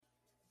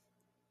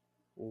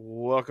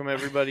Welcome,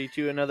 everybody,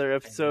 to another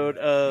episode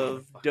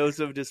of Dose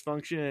of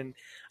Dysfunction.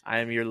 I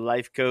am your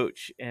life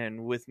coach,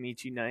 and with me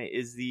tonight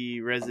is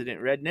the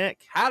resident redneck.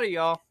 Howdy,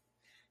 y'all.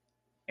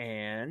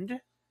 And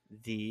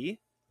the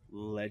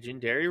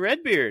legendary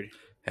Redbeard.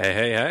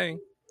 Hey.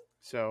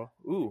 So,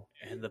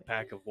 And the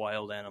pack of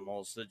wild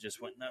animals that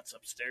just went nuts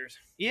upstairs.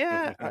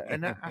 yeah,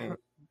 and I,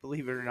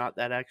 believe it or not,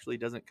 that actually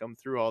doesn't come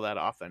through all that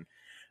often.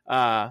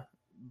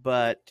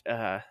 But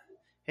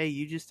hey,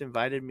 you just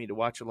invited me to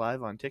watch a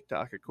live on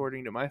TikTok,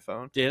 according to my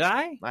phone. Did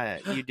I?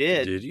 You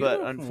did, Did you? but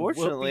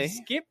unfortunately,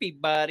 Whoopee Skippy,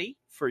 buddy.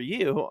 for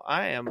you,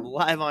 I am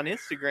live on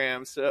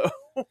Instagram, so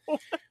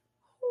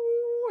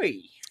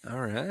Oy.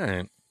 All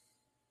right.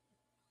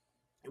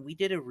 we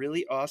did a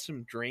really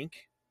awesome drink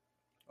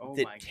Oh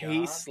that my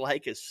tastes God.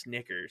 like a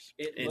Snickers.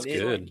 It And looks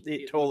good. Like,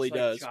 It totally looks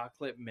does. like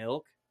chocolate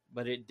milk,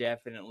 but it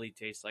definitely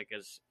tastes like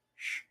a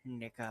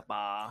Snicker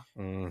bar.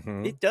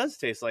 Mm-hmm. It does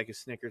taste like a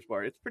Snickers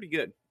bar. It's pretty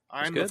good.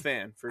 I'm a good.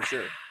 fan for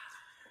sure.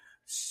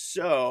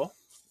 So,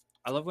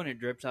 I love when it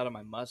drips out of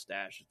my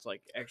mustache. It's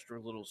like extra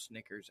little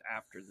Snickers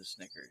after the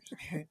Snickers.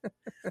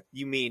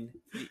 you mean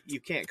you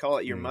can't call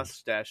it your Mm.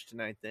 mustache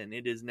tonight? Then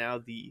it is now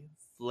the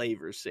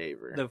flavor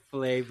saver. The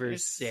flavor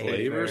It's saver.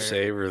 Flavor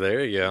saver.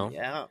 There you go.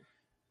 Yeah.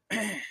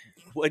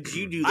 What'd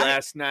you do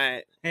last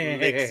night?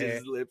 Licks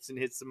his lips and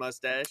hits the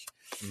mustache.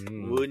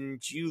 Mm.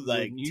 Wouldn't you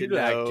like Wouldn't to you know?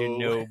 like to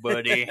know,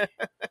 buddy?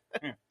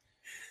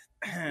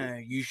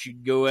 You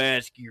should go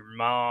ask your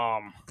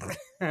mom.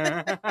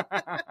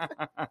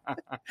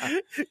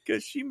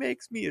 Because she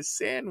makes me a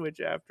sandwich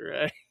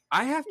after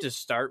I have to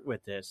start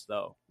with this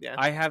though. Yeah.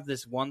 I have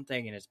this one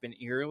thing, and it's been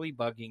eerily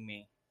bugging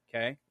me.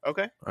 Okay,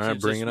 Okay. All right,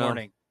 Since bring this it on.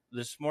 morning.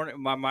 This morning,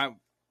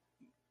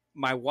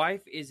 my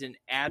wife is an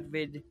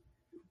avid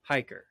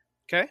hiker.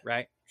 Okay.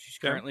 Right? She's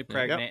Okay. currently Yeah.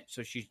 pregnant,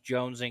 so she's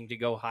jonesing to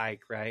go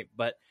hike. Right,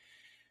 but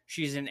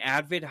she's an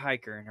avid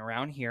hiker, and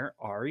around here,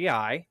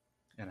 REI,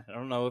 and I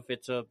don't know if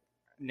it's a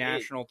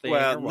national thing.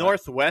 Well, or what.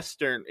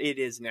 Northwestern, it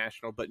is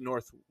national, but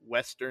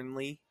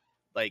Northwesternly,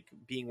 like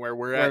being where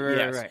we're at,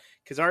 yes. Right.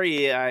 Because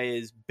REI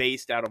is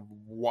based out of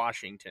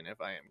Washington, if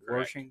I am correct.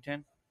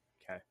 Washington.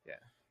 Okay. Yeah.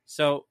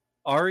 So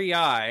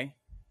REI,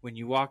 when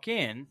you walk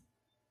in,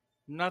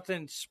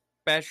 nothing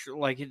special.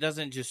 Like it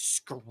doesn't just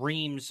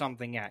scream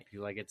something at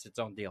you like it's its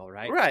own deal,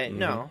 right? Right, Mhm.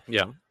 no.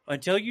 Yeah.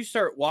 Until you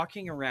start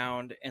walking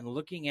around and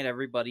looking at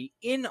everybody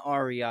in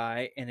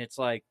REI, and it's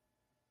like,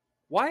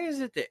 why is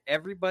it that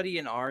everybody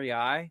in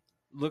REI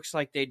looks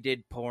like they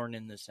did porn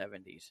in the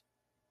 70s?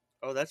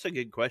 Oh, that's a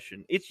good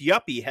question. It's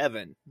yuppie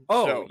heaven.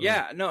 Oh, So-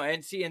 yeah. No,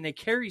 and see, and they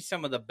carry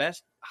some of the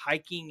best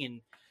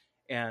hiking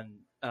and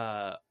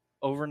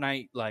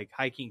overnight like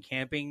hiking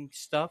camping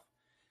stuff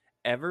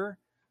ever.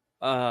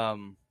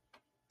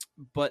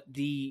 But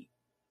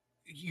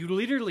you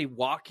literally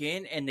walk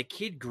in and the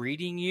kid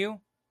greeting you,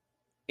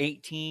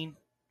 18,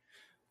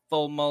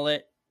 full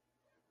mullet,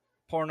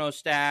 porno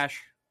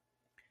stash,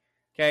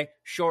 okay,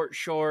 short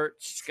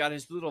shorts, got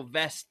his little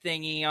vest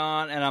thingy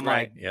on, and I'm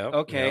Right. like, Yep.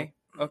 okay.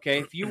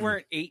 If you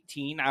weren't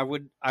 18, I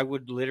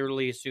would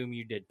literally assume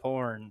you did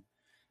porn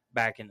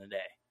back in the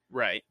day,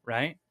 Right.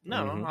 right?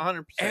 No, Mhm.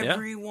 100%. Yeah.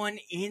 Everyone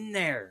in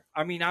there.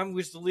 I mean, I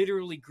was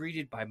literally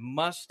greeted by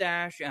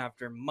mustache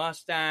after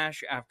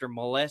mustache after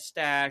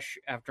molestache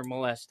after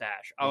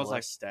molestache. I was like,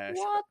 Mustache.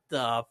 what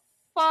the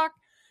fuck?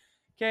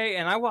 Okay,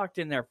 and I walked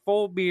in there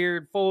full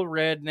beard, full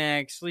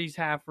redneck, sleeves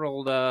half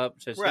rolled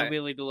up, says Right.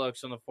 Hillbilly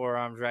Deluxe on the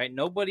forearms, right?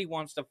 Nobody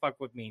wants to fuck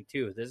with me,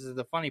 too. This is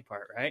the funny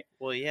part, right?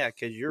 Well, yeah,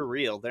 because you're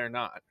real. They're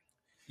not.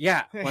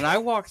 Yeah, when I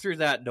walk through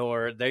that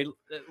door, they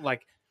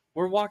like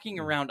we're walking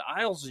around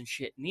aisles and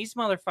shit, and these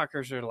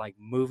motherfuckers are like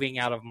moving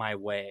out of my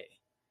way.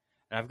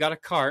 And I've got a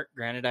cart.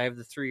 Granted, I have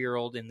the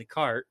 3-year-old in the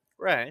cart,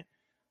 Right.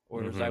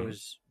 or as I Mhm.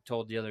 was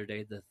told the other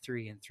day, the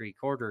 3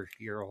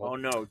 3/4-year-old. Oh,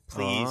 no,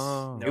 please.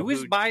 Oh. No, It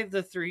was who- by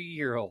the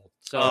 3-year-old.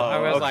 So Oh,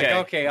 I was like, okay.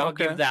 okay, I'll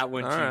Okay. give that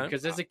one All to you. right.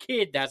 Because as a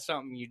kid, that's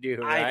something you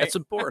do, I- right? That's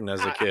important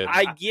as a kid.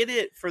 I get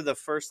it for the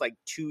first like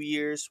 2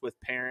 years with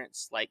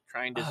parents like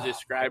trying to Oh,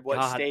 describe my what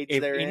God. stage if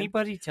they're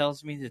anybody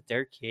tells me that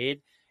their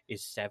kid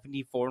is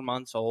 74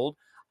 months old,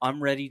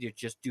 I'm ready to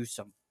just do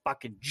some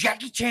fucking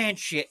Jackie Chan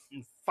shit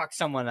and fuck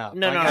someone up.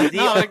 No, Like,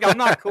 no, I'm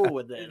not cool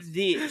with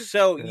this.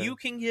 So Yeah. you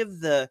can give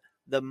the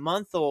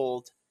month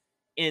old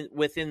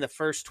within the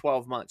first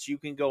 12 months. You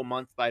can go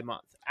month by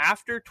month.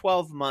 After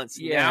 12 months,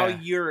 now Yeah.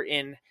 you're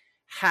in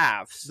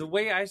halves. The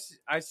way I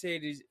say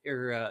it is,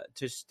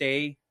 to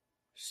stay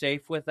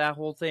safe with that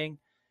whole thing,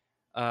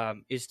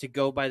 is to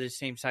go by the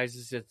same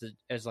sizes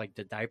as like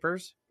the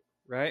diapers,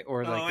 right?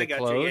 Or like I the got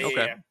clothes. you. Yeah,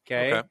 Okay. yeah,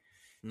 Okay. Okay.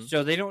 Mhm.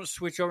 So they don't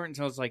switch over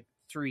until it's like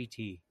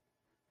 3T.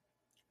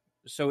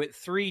 So at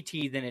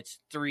 3T, then it's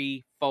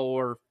 3,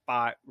 4,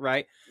 5,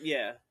 right?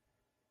 yeah.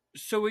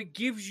 So it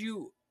gives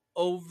you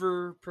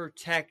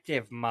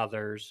overprotective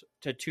mothers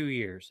to 2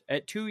 years.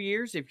 At 2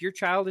 years, if your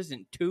child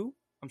isn't 2,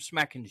 I'm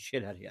smacking the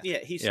shit out of you. Yeah,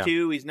 he's Yeah.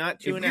 2. He's not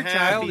two If and a your half.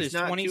 child he's is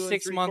not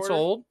 26 2 months 3/4.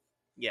 old,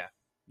 Yeah.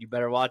 you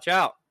better watch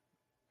out.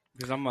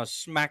 Because I'm going to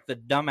smack the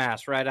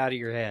dumbass right out of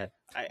your head.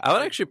 I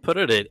would actually put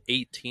it at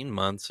 18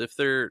 months. If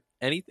they're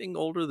anything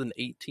older than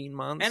 18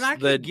 months. And I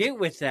can get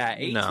with that.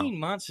 18 No.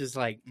 months is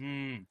like,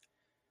 And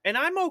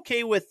I'm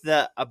okay with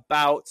the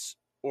abouts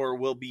or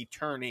will be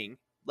turning.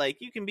 Like,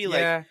 you can be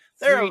like,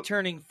 they're 3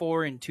 turning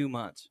 4 in 2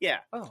 months. yeah.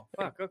 Oh,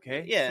 fuck,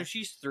 okay. Yeah. So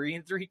she's 3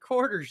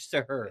 3/4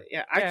 to her.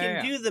 Yeah, I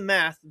can do the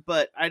math,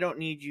 but I don't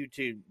need you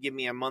to give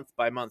me a month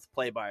by month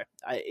play by.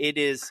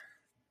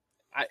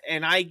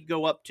 And I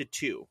go up to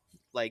 2.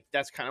 Like,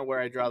 that's kind of where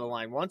I draw the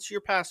line. Once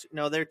you're past,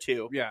 no, they're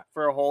 2. Yeah.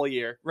 For a whole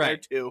year,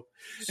 Right. They're 2.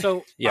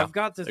 So Yeah, I've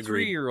got the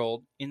agreed.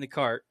 3-year-old in the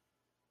cart,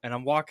 and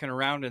I'm walking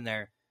around in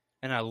there,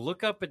 and I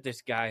look up at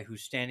this guy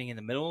who's standing in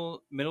the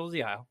middle of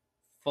the aisle,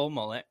 full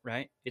mullet,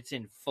 right? It's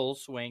in full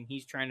swing.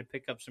 He's trying to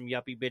pick up some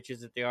yuppie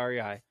bitches at the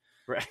REI.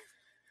 Right.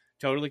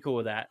 Totally cool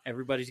with that.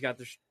 Everybody's got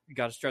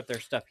to strut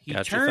their stuff. He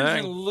Got your turns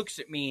thing. and looks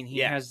at me, and he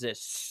Yeah. has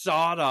this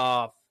sawed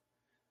off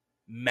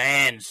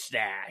man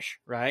stash,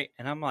 right?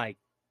 And I'm like,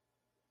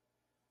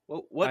 I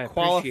What appreciate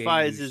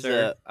qualifies you, as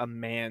sir. a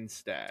man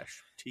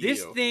stash to this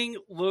you? thing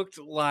looked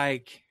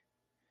like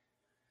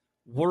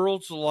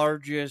world's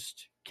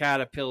largest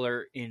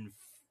caterpillar in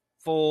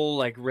full,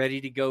 like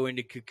ready to go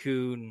into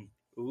cocoon.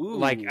 Ooh.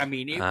 Like, I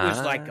mean, it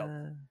was like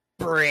a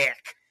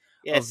brick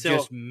yeah, of so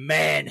just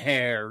man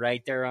hair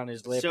right there on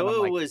his lip. So and I'm it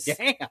like, was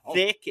damn.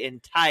 thick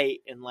and tight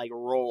and like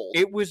rolled.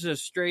 It was a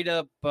straight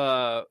up.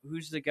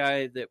 Who's the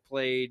guy that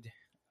played?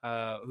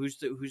 Who's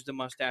the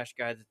mustache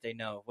guy that they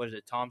know? What is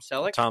it? Tom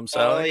Selleck. Tom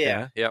Selleck.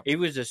 yeah. Yep. It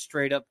was a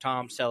straight up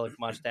Tom Selleck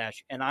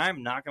mustache, and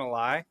I'm not gonna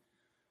lie.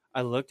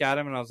 I looked at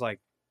him and I was like,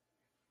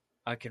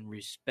 I can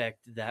respect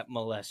that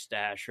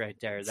mustache right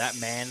there. That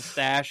man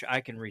stash,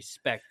 I can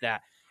respect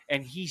that.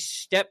 And he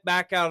stepped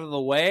back out of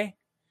the way,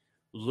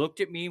 looked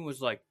at me, and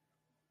was like,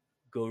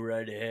 "Go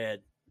right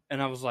ahead."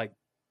 And I was like,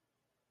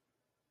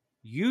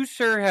 "You,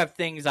 sir, have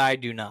things I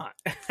do not."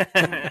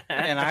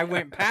 And I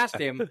went past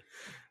him,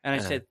 and I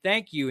said,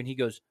 "Thank you." And he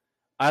goes,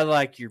 "I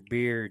like your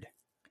beard.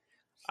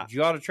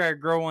 You ought to try to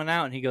grow one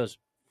out." And he goes,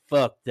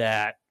 "Fuck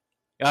that.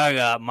 I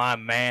got my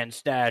man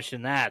stash,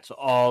 and that's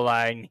all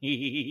I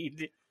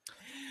need."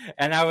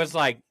 And I was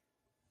like,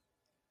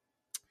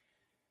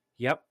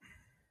 "Yep,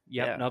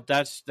 Yeah. nope.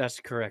 That's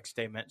a correct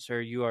statement, sir.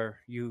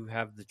 You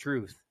have the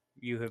truth.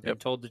 You have been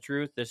told the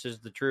truth. This is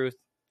the truth.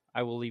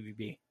 I will leave you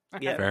be."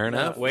 Yeah, Fair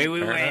enough. Way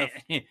we Fair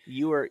went.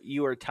 You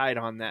were tight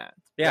on that.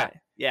 Yeah.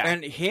 Yeah.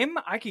 And him,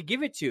 I could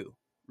give it to,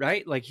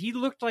 right? Like, he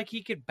looked like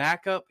he could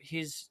back up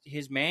his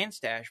man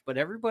stash, but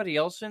everybody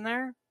else in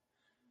there,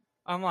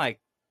 I'm like,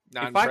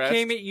 Not if I impressed?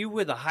 came at you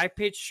with a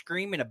high-pitched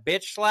scream and a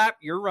bitch slap,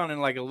 you're running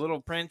like a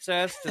little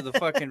princess to the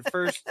fucking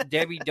first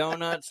Debbie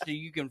Donuts that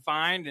you can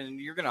find,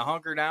 and you're going to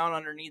hunker down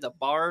underneath a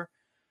bar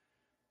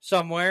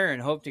somewhere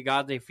and hope to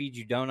God they feed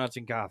you donuts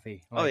and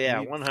coffee. Oh Like,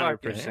 yeah, you-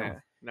 100%. fucking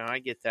hell. No, I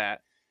get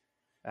that.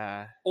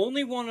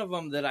 Only one of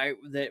them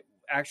that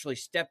actually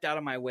stepped out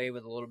of my way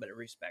with a little bit of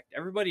respect.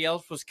 Everybody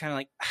else was kind of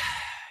like,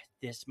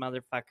 this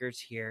motherfucker's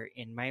here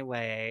in my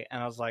way.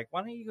 And I was like,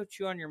 why don't you go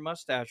chew on your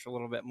mustache a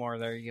little bit more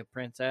there, you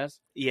princess?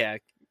 Yeah.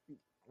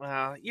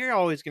 Well, you're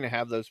always going to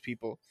have those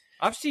people.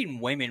 I've seen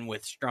women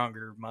with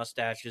stronger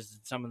mustaches than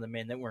some of the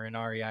men that were in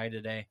REI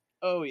today.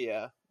 Oh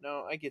yeah.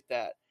 No, I get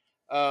that.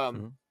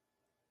 Mhm.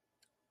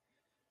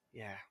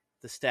 Yeah,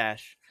 the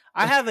stash.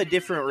 I have a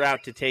different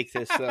route to take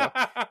this though.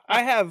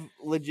 I have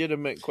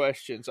legitimate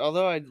questions.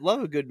 Although I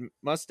love a good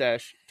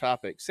mustache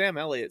topic. Sam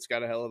Elliott's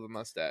got a hell of a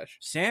mustache.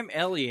 Sam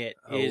Elliott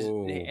is,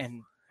 Oh.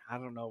 and I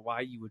don't know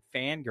why you would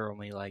fangirl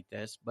me like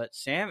this, but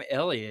Sam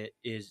Elliott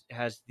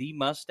has the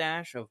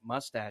mustache of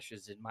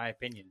mustaches, in my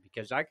opinion,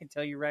 because I can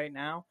tell you right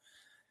now,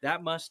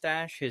 that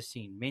mustache has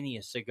seen many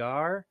a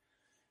cigar,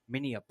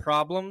 many a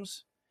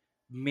problems,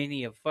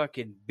 many a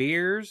fucking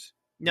beers,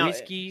 No,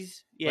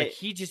 whiskeys. yeah. Like,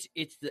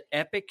 it's the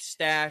epic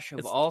stash of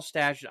It's- all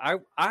stashes.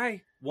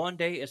 I one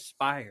day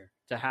aspire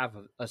to have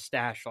a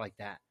stash like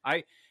that.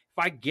 If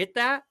I get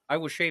that, I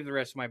will shave the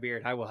rest of my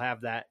beard. I will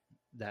have that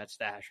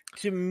stash.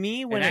 To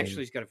me, when And it-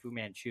 actually, he's got a Fu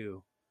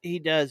Manchu. he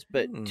does,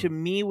 but Hmm. to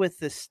me, with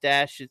the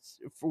stash, it's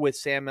with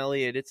Sam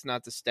Elliott. It's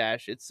not the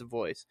stash; it's the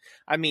voice.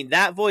 I mean,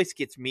 that voice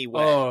gets me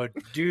wet. Oh,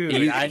 dude,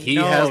 He, I he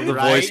know, has the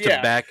right? voice to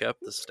Yeah. back up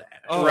the stash.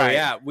 Oh Right.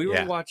 yeah, we were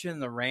Yeah. watching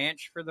The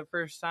Ranch for the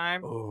first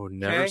time, Oh,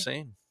 never Okay.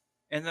 seen.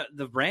 and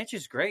the Ranch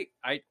is great.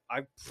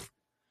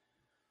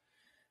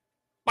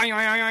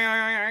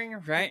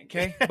 Right,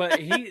 okay, but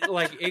he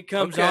like it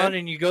comes Okay. on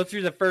and you go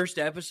through the first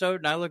episode,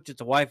 and I looked at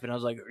the wife and I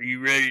was like, "Are you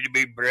ready to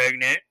be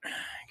pregnant?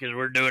 Because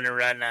we're doing it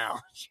right now."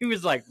 She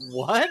was like,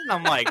 "What?" And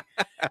I'm like,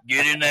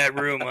 "Get in that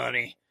room,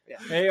 honey." Yeah.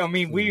 Hey, I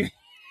mean we.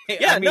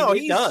 Yeah, I mean, no,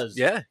 he he's- does.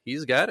 Yeah,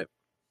 he's got it.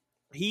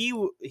 He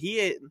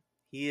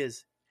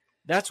is.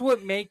 That's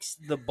what makes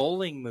the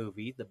bowling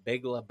movie, The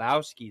Big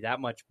Lebowski, that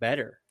much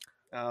better.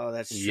 Oh,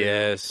 that's true.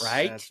 Yes.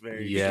 Right? That's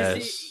very Yeah.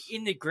 Because Yes.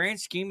 in the grand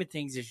scheme of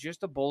things, it's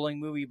just a bowling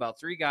movie about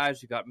 3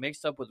 guys who got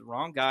mixed up with the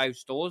wrong guy who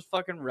stole his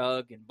fucking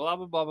rug and blah,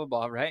 blah, blah, blah,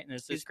 blah, right? And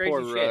it's this His crazy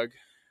poor shit. rug.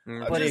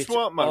 Mm. I But just it's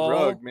want my all-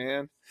 rug,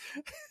 man.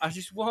 I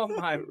just want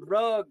my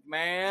rug,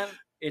 man.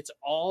 It's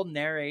all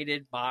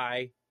narrated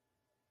by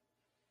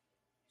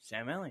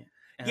Sam Elliott.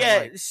 And I'm Yeah.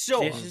 like,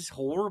 So this is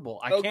horrible.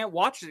 I Okay. can't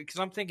watch it because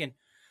I'm thinking,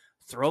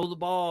 throw the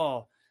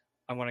ball.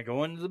 I want to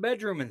go into the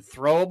bedroom and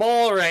throw a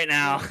ball right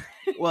now.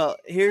 Well,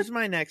 here's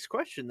my next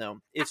question,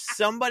 though. If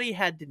somebody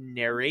had to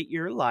narrate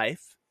your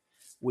life,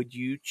 would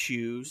you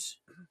choose?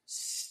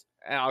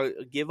 I'll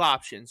give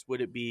options.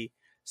 Would it be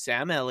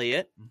Sam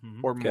Elliott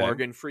or Okay.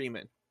 Morgan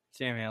Freeman?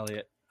 Sam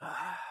Elliott.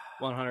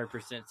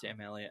 100%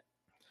 Sam Elliott.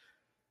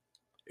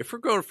 If we're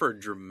going for a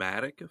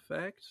dramatic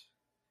effect,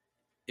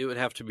 it would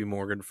have to be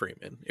Morgan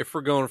Freeman. If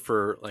we're going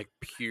for like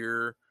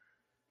pure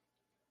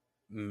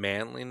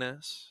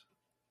manliness,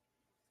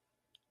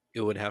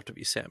 it would have to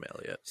be Sam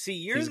Elliott.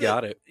 See, He's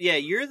got it. Yeah,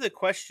 you're the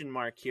question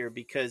mark here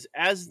because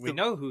as We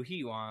know who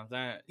he wants.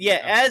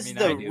 as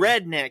the I do.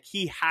 redneck,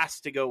 he has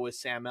to go with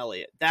Sam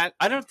Elliott. That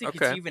I don't think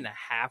Okay. it's even a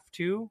have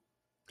to.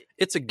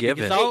 It's a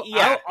given. Because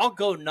Yeah. I'll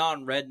go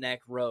non-redneck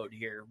road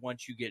here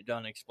once you get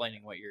done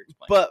explaining what you're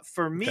explaining. But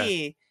for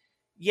me,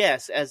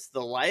 yes, as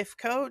the life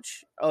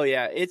coach, oh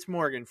yeah, it's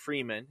Morgan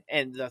Freeman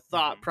and the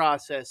thought Mhm.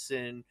 process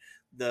and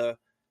the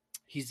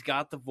He's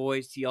got the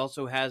voice. He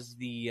also has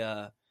the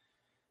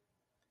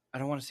I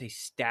don't want to say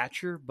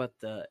stature, but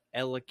the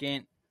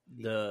elegant.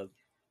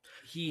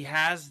 He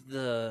has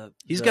the.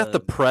 He's got the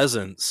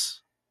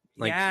presence,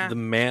 like Yeah. the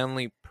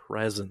manly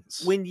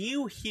presence. when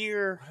you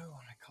hear. What do I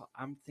want to call?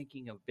 I'm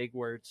thinking of big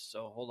words,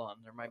 so hold on.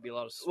 There might be a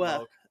lot of smoke.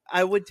 Well,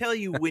 I would tell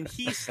you when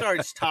he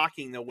starts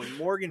talking, though, when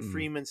Morgan Mm.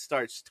 Freeman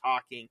starts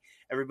talking,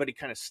 everybody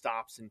kind of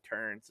stops and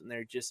turns, and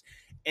they're just,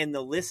 and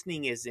the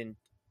listening is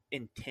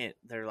intent.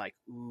 They're like,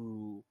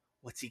 "Ooh,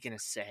 what's he gonna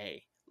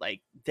say?"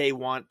 Like they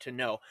want to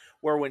know.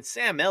 Where when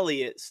Sam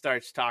Elliott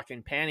starts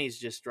talking, panties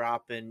just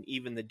drop, and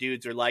even the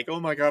dudes are like, "Oh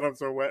my god, I'm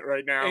so wet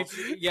right now."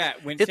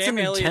 When It's Sam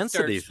an Elliott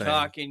intensity starts thing.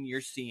 talking, you're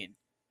seeing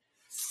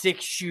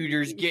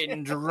 6-shooters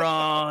getting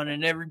drawn,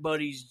 and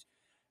everybody's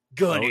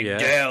gunning yeah.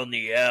 down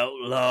the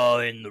outlaw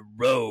in the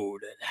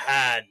road at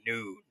high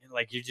noon.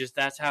 Like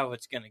that's how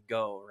it's gonna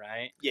go,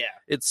 right? Yeah,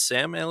 It's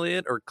Sam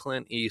Elliott or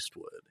Clint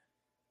Eastwood.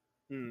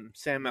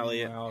 Sam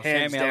Elliott. Well,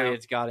 hands Sam down.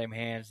 Elliott's got him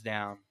hands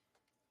down.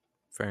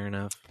 Fair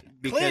enough.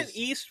 Clint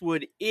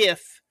Eastwood,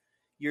 if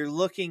you're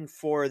looking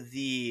for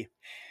the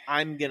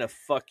 "I'm gonna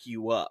fuck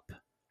you up,"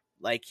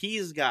 like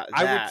he's got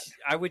that.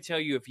 I would tell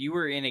you if you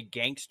were in a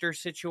gangster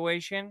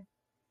situation,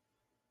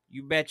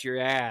 you bet your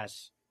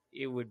ass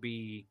it would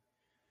be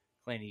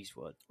Clint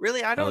Eastwood.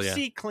 Really, I don't Hell yeah.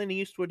 see Clint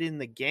Eastwood in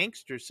the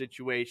gangster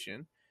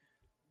situation.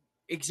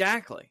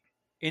 Exactly.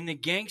 In the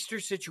gangster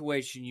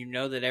situation, you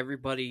know that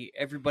everybody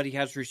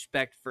has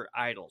respect for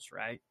idols,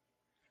 right?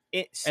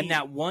 And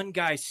that one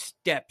guy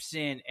steps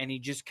in and he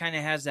just kind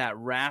of has that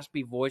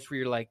raspy voice where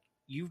you're like,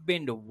 you've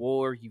been to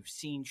war, you've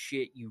seen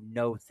shit, you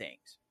know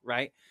things,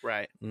 right?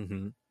 right.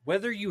 Mm-hmm.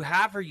 Whether you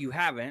have or you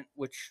haven't,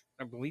 which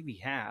I believe he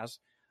has,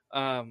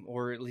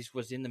 or at least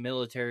was in the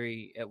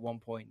military at one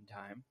point in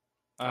time.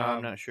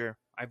 I'm not sure.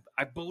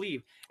 I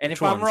believe. And Which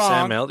if I'm one, wrong,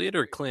 Sam Elliott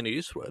or Clint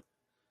Eastwood?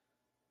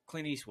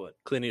 Clint Eastwood.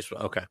 Clint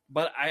Eastwood. Okay.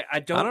 But I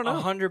don't know.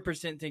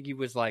 100% think he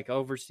was like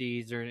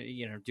overseas or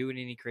doing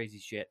any crazy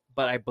shit.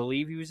 But I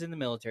believe he was in the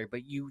military.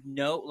 But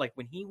like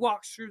when he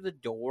walks through the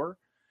door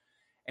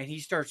and he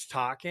starts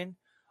talking,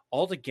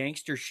 all the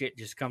gangster shit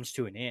just comes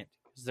to an end.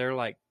 'Cause they're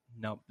like,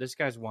 no, this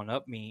guy's one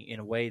up me in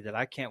a way that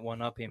I can't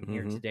one up him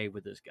here Mhm. today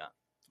with this gun.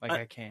 Like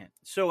I can't.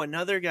 So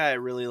another guy I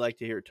really like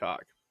to hear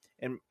talk,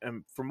 and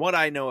from what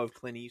I know of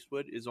Clint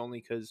Eastwood is only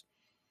because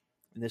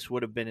this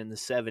would have been in the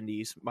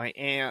 70s. My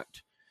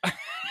aunt.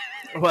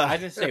 Well, I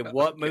didn't say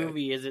what Okay.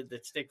 movie is it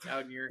that sticks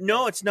out in your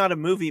no, head? it's not a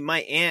movie.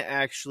 My aunt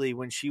actually,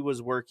 when she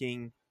was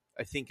working,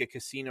 I think a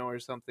casino or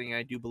something.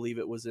 I do believe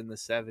it was in the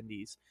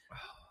 70s.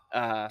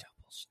 Double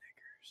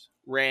Snickers.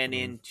 Ran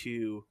Mm.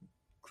 into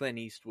Clint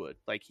Eastwood,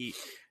 like he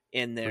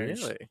in there.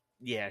 Really?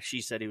 Yeah,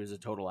 she said he was a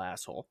total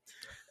asshole.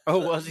 Oh,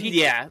 was he?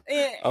 Yeah.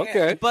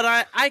 Okay. But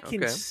I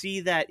can Okay.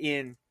 see that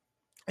in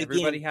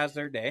Everybody again, has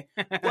their day.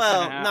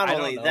 Well, not I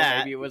don't only know. that-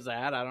 Maybe it was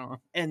that. I don't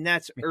know. and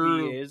that's Maybe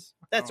early. it is.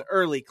 That's Oh.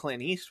 early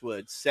Clint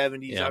Eastwood,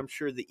 70s. Yeah. I'm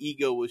sure the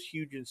ego was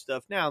huge and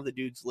stuff. Now the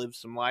dude's lived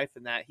some life,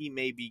 and that he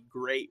may be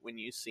great when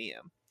you see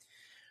him.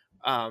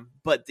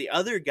 But the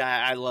other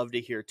guy I love to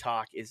hear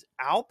talk is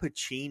Al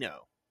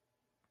Pacino.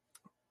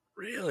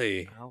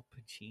 Really? Al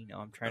Pacino.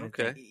 I'm trying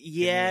Okay. to think.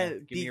 Yeah,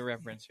 Give me a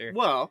reference here.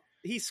 Well,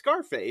 he's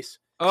Scarface.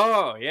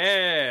 Oh,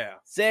 yeah.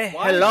 Say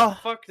Why hello the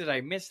fuck did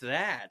I miss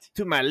that?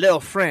 to my little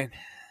friend.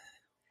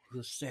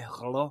 You say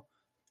hello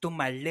to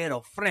my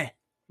little friend.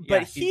 But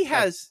Yeah, he he's like-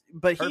 has,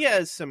 but he perfect.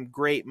 has some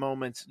great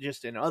moments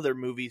just in other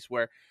movies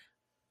where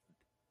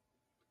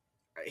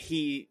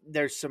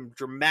there's some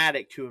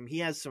dramatic to him. He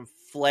has some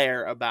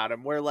flair about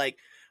him. Where like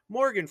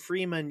Morgan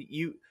Freeman's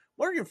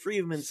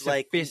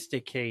like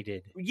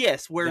sophisticated.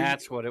 yes, where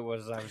That's what it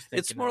was. I was thinking.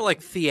 It's more of.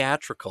 like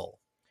theatrical.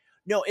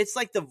 no, it's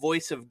like the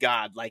voice of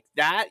God, like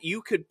that.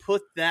 You could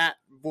put that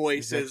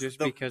voice Is that as just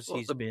the because well,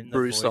 he's the been the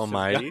Bruce voice of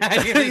Almighty. God?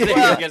 I didn't think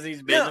Well, because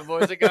he's been no, the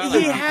voice of God.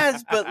 he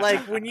has, but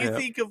like when you Yeah.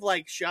 think of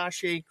like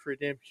Shawshank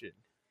Redemption,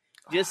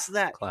 just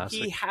that Classic.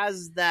 he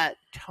has that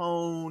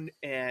tone,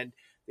 and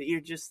that you're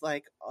just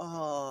like,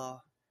 oh,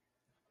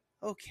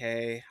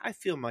 okay, I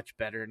feel much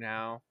better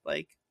now.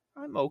 Like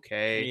I'm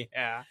okay.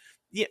 Yeah.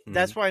 Yeah,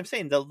 that's why I'm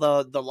saying the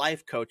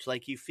life coach.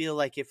 Like, you feel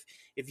like if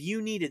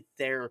you needed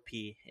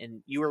therapy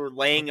and you were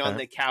laying on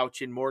the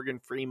couch and Morgan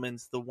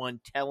Freeman's the one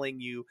telling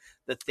you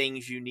the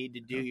things you need to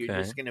do, you're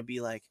just gonna be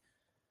like,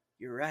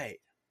 you're right.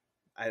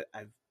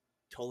 I've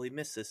totally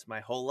missed this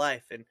my whole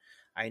life, and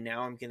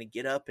I'm gonna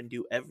get up and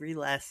do every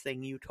last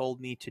thing you told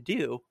me to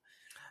do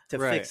to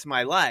fix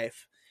my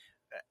life.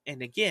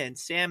 And again,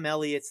 Sam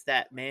Elliott's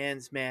that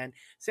man's man.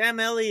 Sam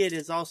Elliott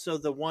is also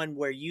the one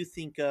where you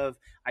think of,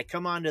 I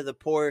come onto the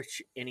porch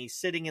and he's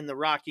sitting in the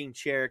rocking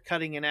chair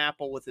cutting an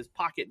apple with his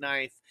pocket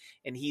knife,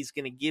 and he's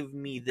going to give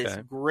me this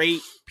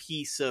great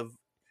piece of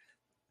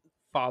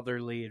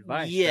fatherly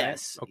advice.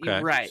 Yes.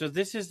 Right? Right. So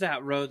this is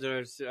that road that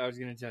I was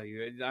going to tell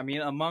you. I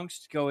mean,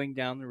 amongst going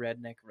down the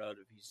redneck road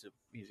of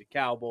he's a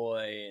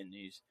cowboy and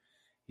he's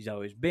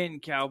always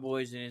been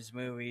cowboys in his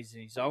movies,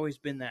 and he's always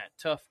been that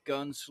tough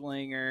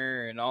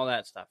gunslinger and all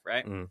that stuff,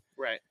 right?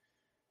 Right.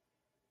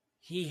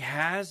 He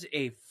has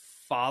a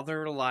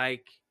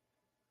father-like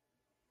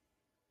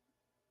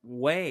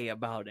way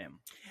about him.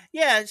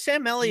 Yeah,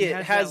 Sam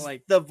Elliott has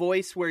that, the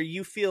voice where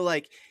you feel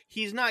like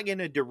he's not going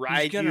to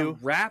deride he's gonna you.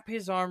 Wrap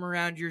his arm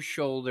around your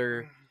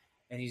shoulder,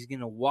 and he's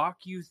going to walk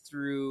you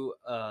through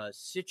a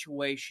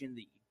situation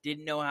that you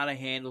didn't know how to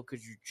handle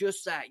because you're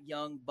just that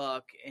young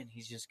buck, and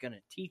he's just going to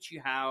teach you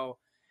how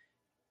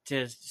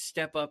to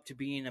step up to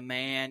being a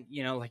man.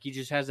 You know, like he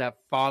just has that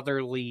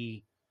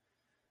fatherly,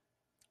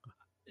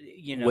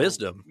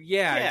 wisdom.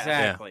 Yeah, Yeah.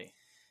 exactly.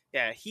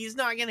 Yeah, he's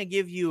not going to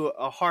give you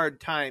a hard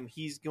time.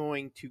 He's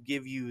going to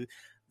give you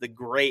the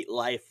great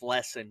life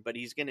lesson, but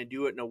he's going to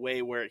do it in a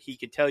way where he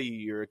could tell you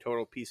you're a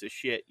total piece of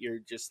shit. You're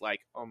just like,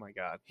 oh my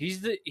God.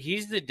 He's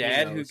the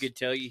dad who could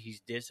tell you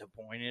he's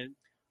disappointed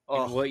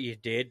in what you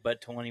did,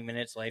 but 20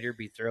 minutes later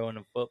be throwing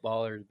a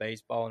football or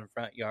baseball in the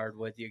front yard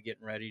with you,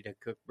 getting ready to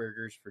cook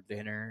burgers for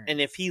dinner.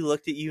 And if he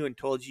looked at you and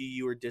told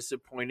you were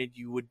disappointed,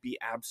 you would be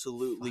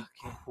absolutely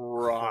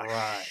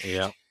crushed.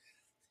 Yeah.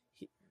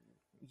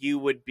 You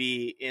would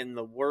be in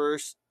the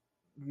worst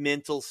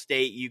mental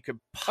state you could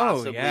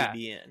possibly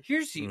be in.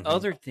 Here's the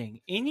other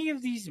thing. Any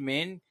of these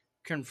men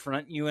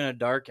confront you in a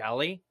dark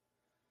alley,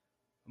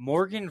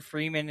 Morgan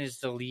Freeman is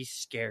the least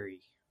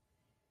scary.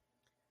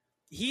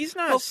 He's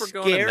not for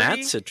going in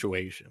that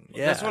situation.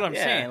 Yeah. That's what I'm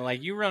saying.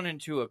 Like, you run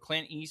into a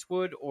Clint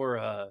Eastwood or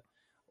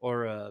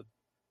a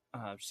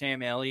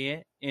Sam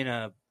Elliott in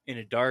a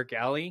dark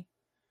alley,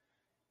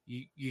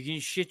 you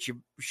can shit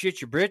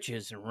your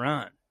britches and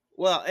run.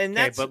 Well, and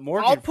that's but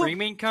Morgan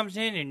Freeman comes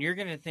in, and you're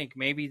gonna think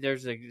maybe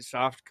there's a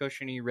soft,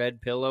 cushiony red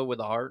pillow with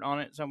a heart on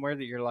it somewhere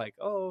that you're like,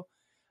 oh,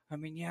 I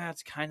mean, yeah,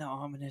 it's kind of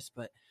ominous,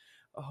 but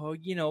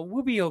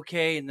we'll be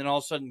okay. And then all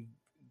of a sudden,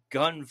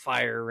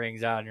 gunfire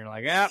rings out, and you're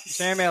like,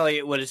 Sam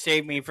Elliott would have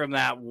saved me from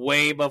that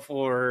way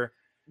before.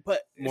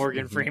 But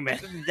Morgan Freeman.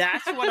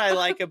 That's what I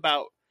like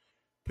about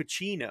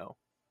Pacino.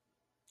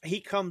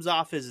 He comes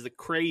off as the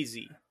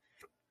crazy.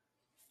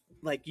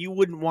 Like, you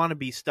wouldn't want to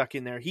be stuck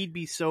in there. He'd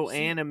be so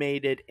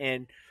animated,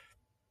 and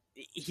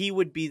he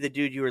would be the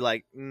dude you were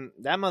like,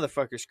 that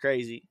motherfucker's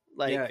crazy.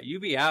 Like, yeah, you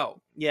be out.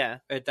 Yeah.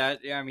 At that,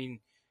 I mean,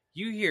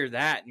 you hear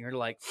that, and you're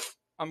like,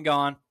 I'm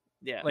gone.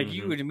 Yeah. Like,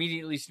 you would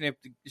immediately sniff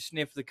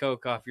the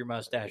coke off your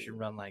mustache and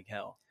run like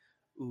hell.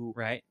 Ooh.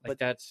 Right?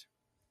 Like,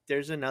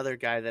 there's another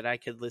guy that I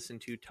could listen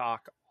to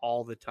talk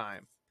all the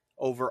time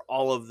over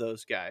all of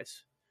those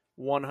guys.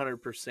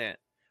 100%.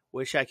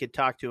 Wish I could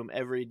talk to him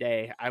every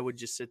day. I would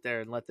just sit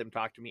there and let them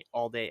talk to me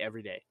all day,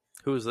 every day.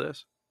 Who is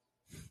this?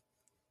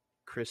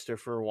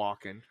 Christopher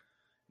Walken.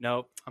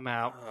 Nope, I'm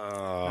out.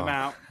 Oh. I'm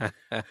out.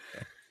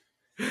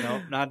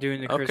 Nope, not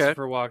doing the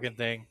Christopher Walken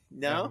thing.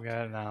 No?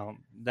 No.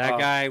 That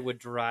guy would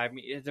drive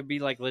me. It'd be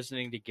like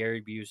listening to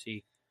Gary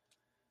Busey.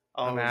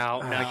 I'm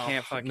out. No. I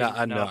can't fucking...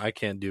 No, I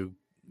can't do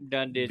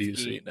Dunditsky.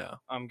 Busey, no.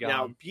 I'm gone.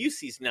 Now,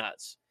 Busey's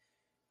nuts.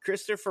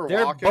 Christopher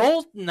They're Walken.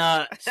 both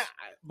nuts.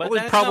 But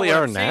we probably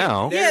are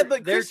now. Yeah,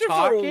 but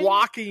Christopher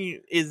Walken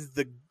is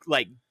the,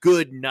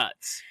 good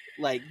nuts.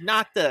 Like,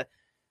 not the...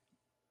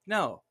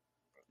 No,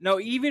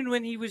 even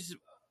when he was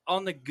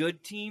on the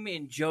good team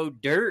in Joe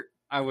Dirt,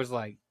 I was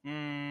like,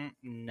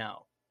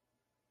 no.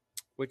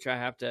 Which I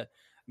have to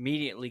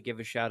immediately give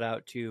a shout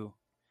out to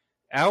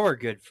our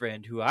good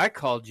friend, who I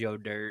call Joe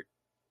Dirt,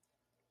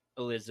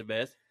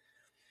 Elizabeth.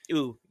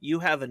 Ooh, you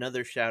have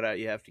another shout out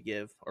you have to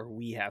give, or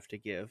we have to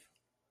give.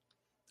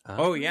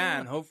 Oh yeah,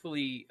 and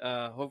hopefully,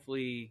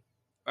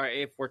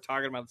 if we're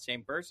talking about the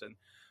same person,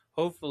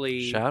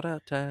 hopefully, shout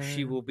out time.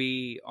 She will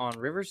be on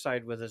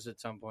Riverside with us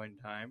at some point in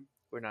time.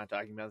 We're not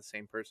talking about the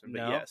same person, but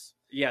No.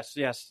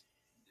 yes.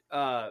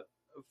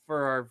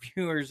 For our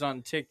viewers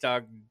on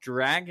TikTok,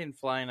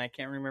 Dragonfly, and I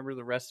can't remember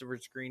the rest of her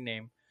screen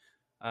name.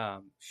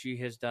 She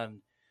has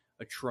done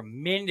a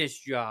tremendous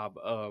job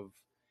of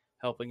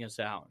helping us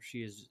out.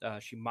 She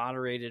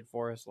moderated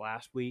for us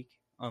last week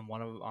on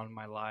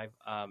my live,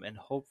 and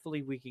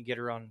hopefully we can get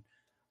her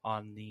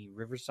on the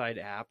Riverside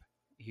app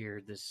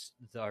here.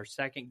 Our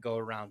second go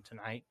around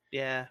tonight.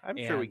 Yeah, I'm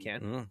sure we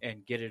can,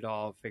 and get it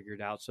all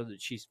figured out so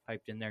that she's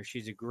piped in there.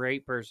 She's a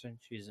great person.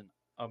 She's an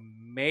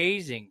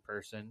amazing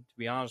person, to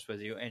be honest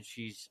with you, and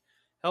she's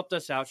helped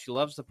us out. She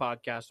loves the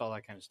podcast, all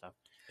that kind of stuff.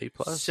 A+.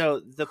 So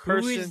the Who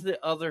person, is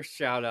the other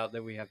shout out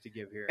that we have to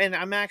give here? and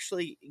I'm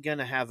actually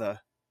gonna have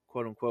a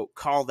quote unquote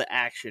call to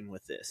action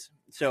with this.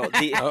 So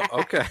the Oh,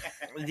 okay.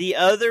 the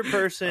other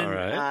person All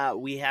right.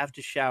 we have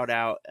to shout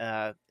out.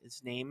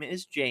 His name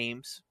is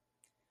James.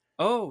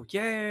 Oh,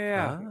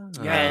 yeah. Ah.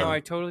 Yeah, no, And- I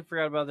totally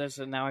forgot about this,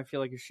 and now I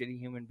feel like a shitty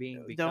human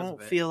being because Don't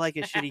of it. feel like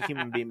a shitty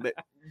human being, but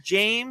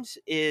James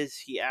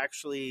he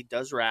actually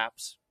does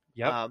raps.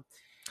 Yep.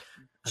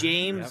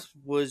 James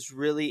was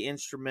really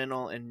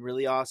instrumental and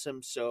really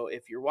awesome. So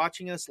if you're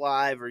watching us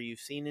live or you've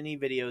seen any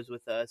videos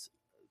with us,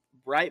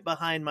 right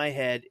behind my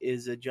head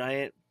is a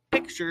giant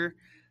picture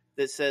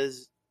that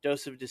says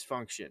Dose of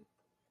Dysfunction,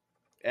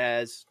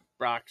 as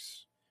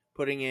Brock's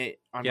putting it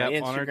on my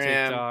Yep, on our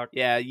Instagram. TikTok.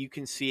 Yeah, you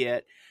can see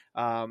it.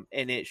 And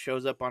it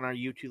shows up on our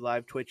YouTube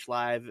Live, Twitch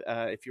Live.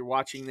 If you're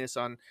watching this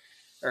on,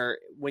 or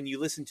when you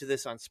listen to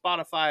this on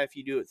Spotify, if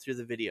you do it through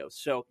the video.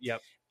 So,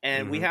 Yep.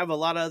 and we Mhm. have a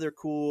lot of other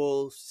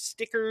cool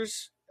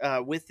stickers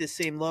with the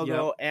same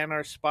logo and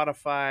our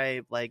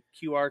Spotify like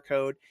QR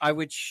code. I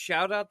would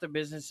shout out the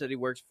business that he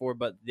works for,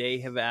 but they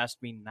have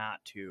asked me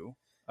not to.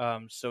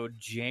 So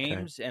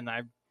James and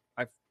I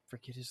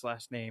forget his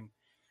last name,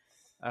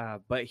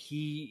 but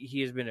he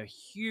has been a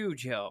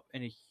huge help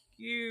and a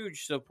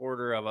huge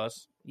supporter of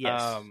us.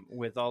 Yes.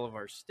 With all of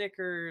our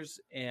stickers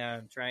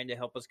and trying to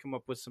help us come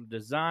up with some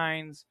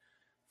designs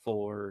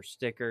for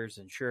stickers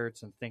and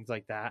shirts and things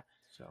like that.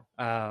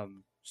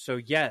 So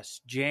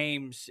yes,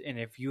 James, and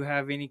if you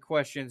have any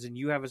questions and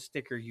you have a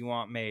sticker you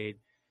want made,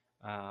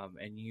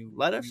 and you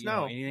Let us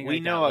know. anything We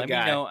like know that, a let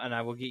guy. me know, and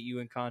I will get you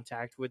in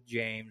contact with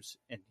James,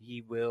 and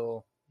he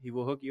will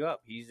hook you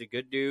up. He's a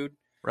good dude.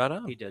 Right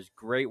on. He does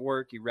great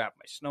work. He wrapped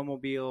my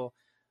snowmobile.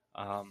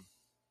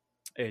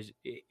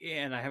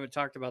 And I haven't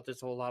talked about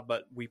this a whole lot,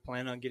 but we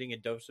plan on getting a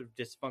Dose of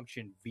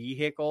Dysfunction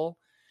vehicle.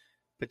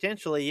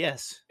 Potentially,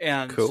 yes.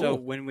 And Cool. so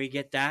when we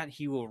get that,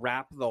 he will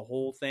wrap the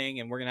whole thing,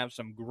 and we're gonna have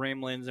some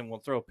gremlins, and we'll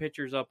throw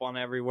pictures up on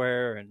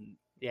everywhere. And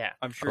Yeah.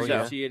 I'm sure Oh, you'll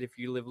yeah. see it if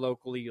you live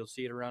locally. You'll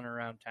see it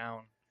around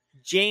town.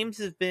 James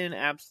has been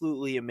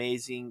absolutely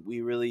amazing.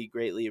 We really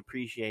greatly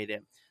appreciate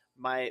it.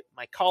 My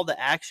call to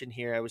action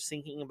here, I was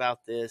thinking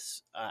about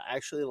this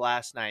actually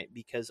last night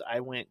because I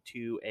went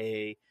to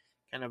a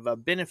kind of a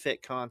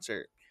benefit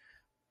concert,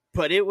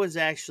 but it was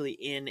actually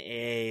in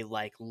a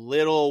like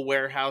little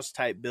warehouse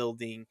type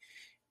building,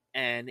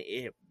 and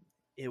it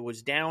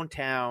was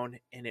downtown,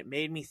 and it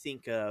made me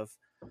think of,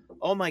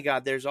 oh my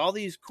God, there's all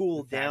these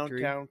cool The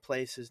Factory? downtown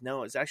places.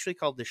 No, it's actually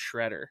called the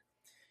Shredder.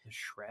 The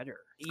Shredder.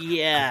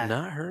 Yeah. I've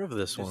not heard of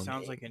this This one.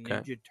 sounds like a Okay.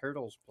 Ninja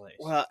Turtles place.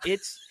 Well,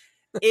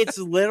 it's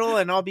little,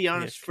 and I'll be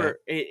honest, Okay.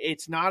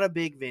 it's not a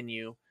big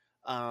venue,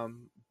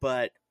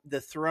 but the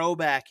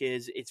throwback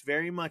is it's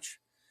very much,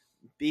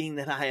 being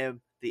that I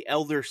am the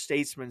elder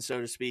statesman, so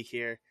to speak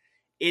here.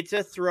 It's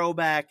a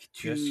throwback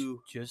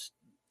to just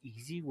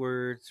easy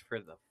words for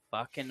the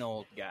fucking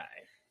old guy.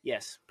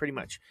 yes, pretty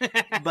much.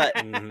 But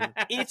Mhm.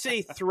 it's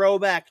a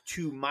throwback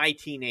to my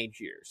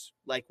teenage years.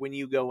 Like when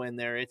you go in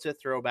there, it's a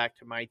throwback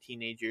to my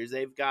teenage years.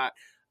 They've got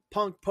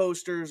punk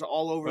posters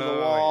all over the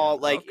Oh, wall.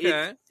 yeah. Like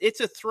Okay. it's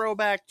a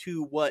throwback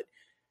to what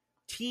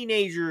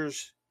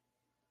teenagers,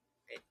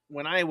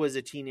 when I was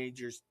a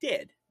teenager,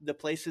 did. The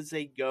places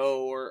they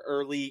go, or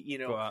early,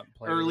 Go out and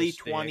play with a early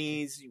stick.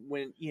 20s,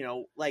 when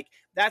like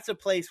that's a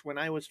place when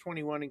I was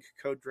 21 and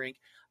could code drink.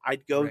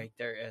 I'd go, Write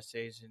their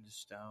essays into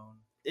stone.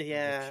 with a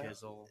yeah,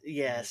 chisel.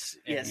 yes,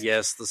 And- yes.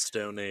 Yes, the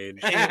Stone Age.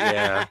 And,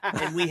 Yeah.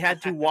 and we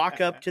had to walk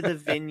up to the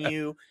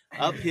venue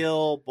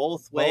uphill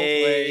both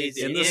ways, ways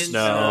in the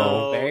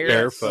snow,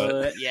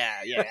 barefoot.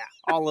 Yeah,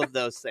 all of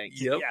those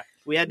things. Yep. Yeah,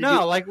 we had to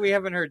No, do, like we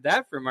haven't heard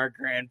that from our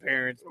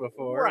grandparents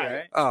before, Right.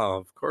 right? Oh,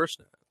 of course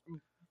not.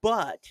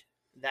 but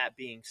that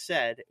being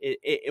said,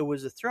 it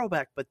was a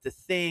throwback. But the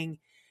thing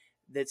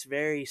that's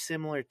very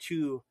similar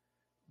to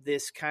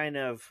this kind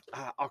of,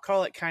 I'll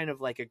call it kind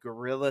of like a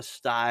guerrilla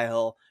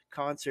style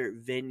concert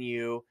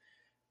venue,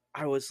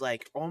 I was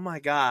like, oh my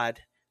God,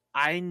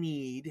 I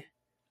need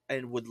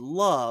and would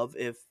love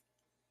if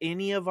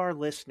any of our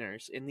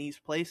listeners in these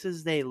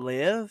places they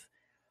live,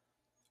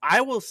 I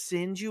will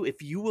send you,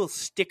 if you will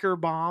sticker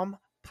bomb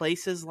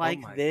places like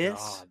Oh my this.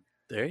 God.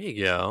 There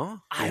you go.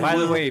 I By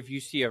the will- way, if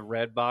you see a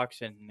red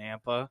box in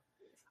Nampa,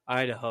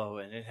 Idaho,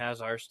 and it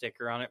has our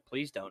sticker on it,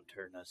 please don't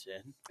turn us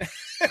in.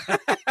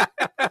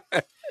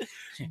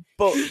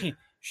 But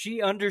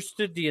She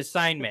understood the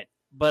assignment,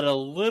 but a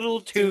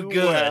little too Too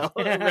good,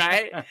 well,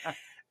 right? Okay.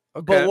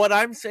 But what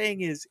I'm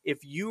saying is, if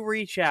you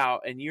reach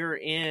out and you're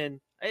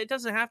in, it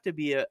doesn't have to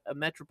be a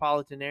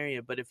metropolitan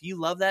area, but if you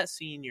love that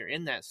scene, you're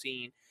in that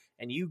scene,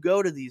 and you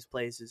go to these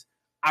places,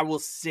 I will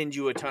send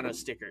you a ton of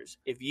stickers.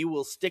 If you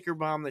will sticker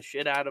bomb the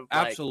shit out of,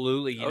 like,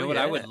 Absolutely. You Oh, know what?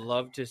 I yeah. would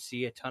love to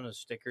see a ton of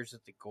stickers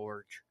at the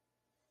Gorge.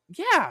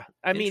 yeah,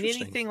 I mean,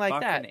 Interesting. anything like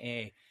that. Fucking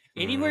A.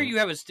 Anywhere Mhm. you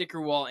have a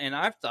sticker wall, and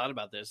I've thought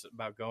about this,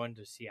 about going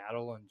to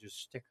Seattle and just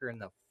stickering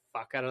the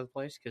fuck out of the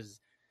place,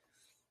 because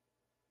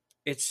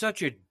it's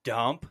such a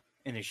dump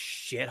in a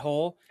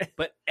shithole,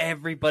 but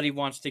everybody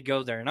wants to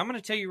go there. And I'm going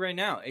to tell you right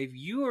now, if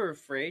you are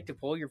afraid to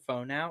pull your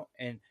phone out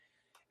and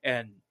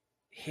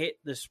hit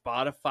the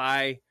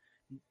Spotify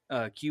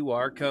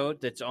QR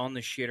code that's on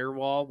the shitter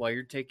wall while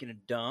you're taking a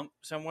dump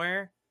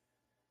somewhere,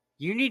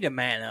 you need to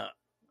man up.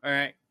 All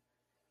right.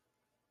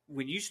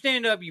 When you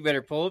stand up, you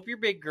better pull up your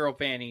big girl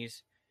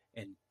panties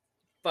and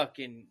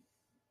fucking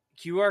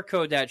QR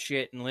code that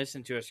shit and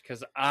listen to us,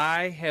 because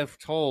I have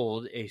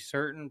told a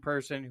certain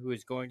person who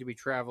is going to be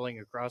traveling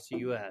across the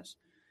U.S.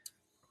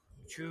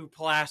 to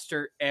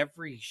plaster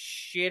every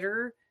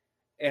shitter,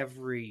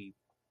 every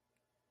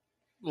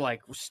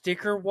like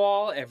sticker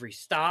wall, every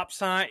stop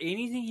sign,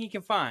 anything he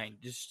can find,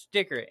 just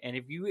sticker it. And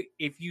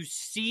if you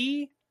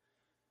see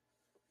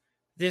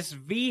this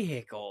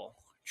vehicle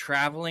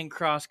traveling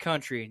cross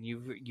country, and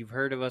you've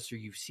heard of us or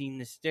you've seen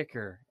the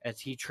sticker as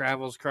he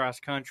travels cross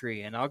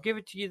country, and I'll give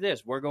it to you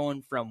this: we're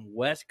going from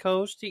West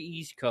Coast to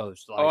East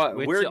Coast. Like,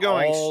 we're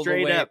going all straight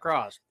the way up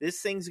across.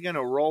 This thing's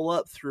gonna roll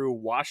up through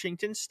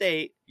Washington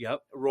State. Yep.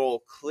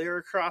 Roll clear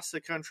across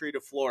the country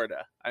to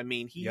Florida. I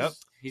mean, he's going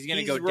to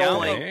he's go down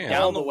rolling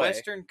down the way.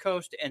 western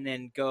coast and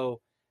then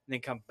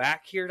come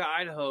back here to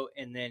Idaho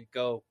and then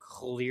go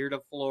clear to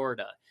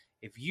Florida.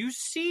 If you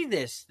see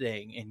this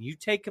thing and you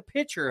take a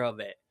picture of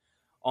it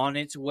on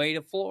its way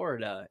to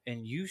Florida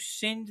and you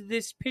send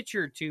this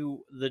picture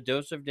to the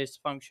Dose of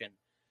Dysfunction,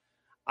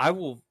 I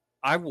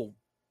will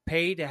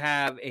pay to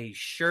have a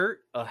shirt,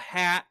 a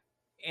hat,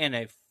 and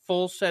a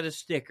full set of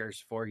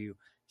stickers for you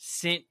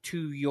sent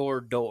to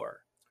your door.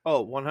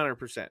 Oh,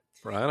 100%.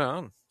 Right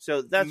on.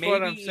 So that's Maybe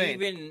what I'm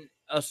saying. even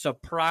a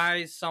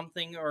surprise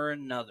something or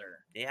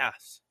another.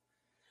 Yes.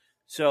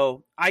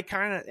 So I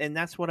kind of, and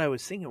that's what I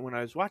was thinking when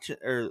I was watching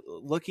or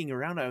looking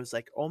around. I was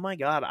like, oh my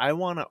God, I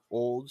want an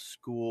old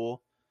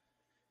school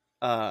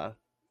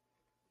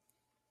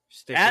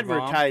Sticker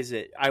advertise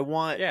it. I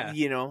want, Yeah.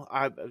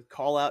 I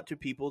call out to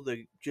people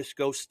to just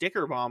go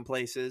sticker bomb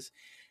places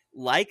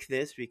like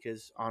this,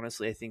 because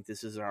honestly, I think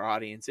this is our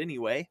audience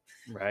anyway.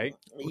 bomb. Right.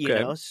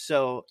 Okay.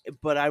 So,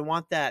 but I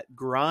want that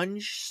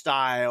grunge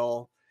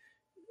style,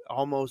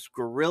 almost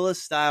guerrilla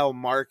style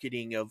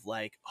marketing of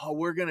like, oh,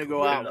 we're going to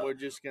go out and we're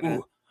just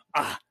going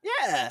to,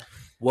 yeah.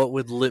 What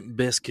would Limp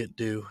Bizkit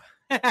do?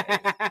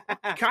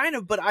 Kind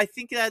of, but I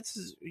think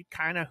that's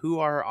kind of who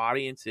our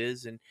audience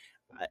is, and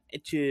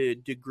to a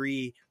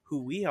degree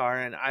who we are.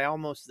 And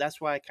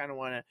that's why I kind of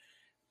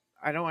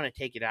I don't want to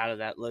take it out of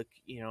that look.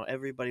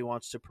 Everybody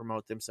wants to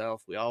promote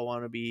themselves. We all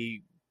want to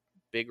be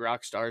big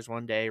rock stars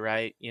one day,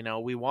 right?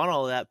 We want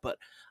all of that, but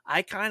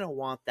I kind of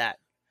want that.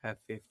 Have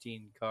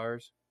 15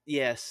 cars.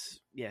 Yes.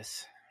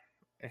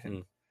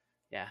 Hmm.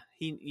 Yeah,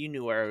 you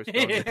knew where I was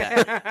going with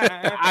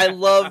that. I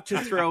love to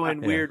throw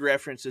in weird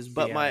references,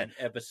 but Yeah, my an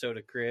episode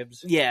of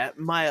Cribs.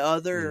 my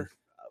other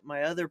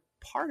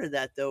part of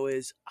that though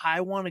is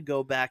I want to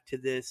go back to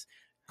this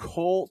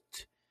cult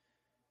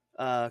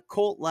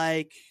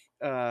like.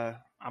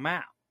 I'm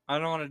out. I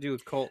don't want to do a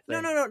cult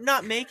thing. No,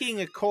 not making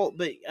a cult,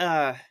 but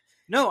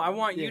No, I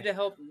want you Yeah. to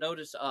help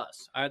notice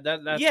us.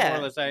 That's more yeah,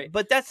 or less.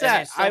 but that's And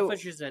that. as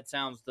selfish as that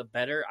sounds, the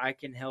better I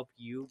can help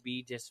you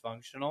be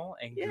dysfunctional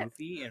and Yeah.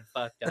 goofy and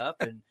fucked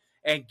up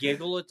and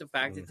giggle at the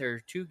fact that there are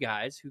two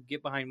guys who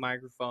get behind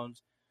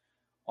microphones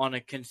on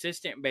a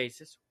consistent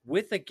basis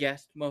with a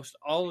guest most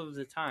all of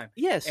the time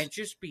yes, and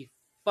just be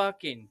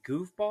fucking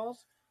goofballs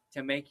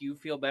to make you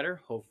feel better,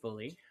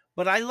 hopefully.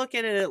 but I look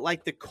at it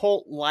like the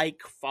cult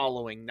like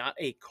following, not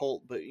a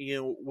cult, but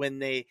when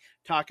they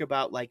talk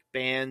about like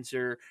bands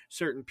or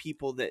certain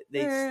people that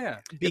they Yeah.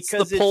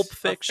 because It's the Pulp a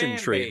Fiction fan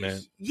treatment.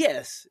 base.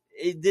 yes,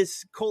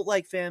 this cult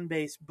like fan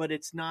base, but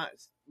it's not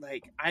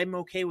like I'm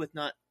okay with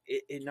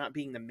it not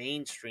being the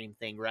mainstream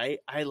thing, right?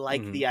 I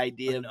like Mhm. the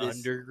idea An of this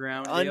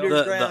underground deal. The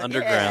Underground,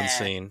 underground yeah.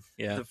 scene.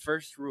 Yeah. The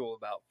first rule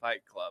about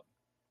Fight Club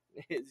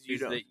is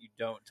is that you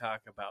don't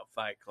talk about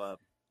Fight Club.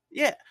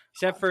 yeah.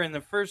 Except for in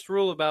the first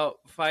rule about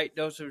Fight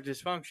Dose of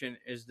Dysfunction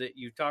is that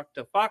you talk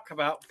the fuck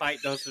about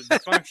Fight Dose of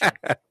Dysfunction.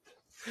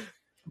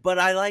 But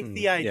I like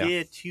the yeah.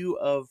 idea too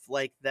of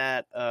like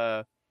that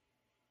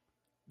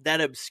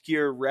that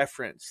obscure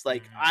reference.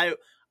 Like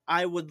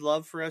I would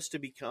love for us to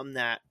become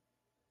that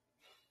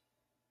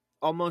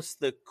almost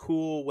the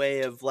cool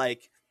way of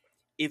like,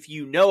 if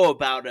you know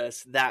about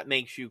us, that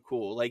makes you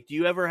cool. Like, do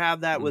you ever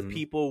have that with Mhm.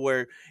 people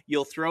where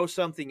you'll throw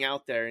something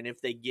out there and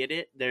if they get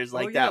it, there's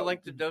like yeah, that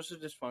like the Dose of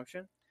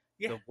Dysfunction?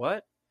 Yeah. The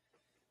what?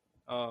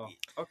 Oh,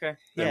 okay.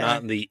 They're Yeah.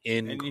 not in the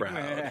in And you- crowd.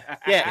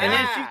 Yeah, and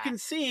as you can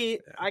see,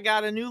 I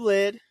got a new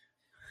lid.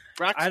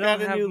 Brock's I got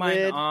don't a have new mine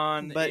lid.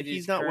 on, but It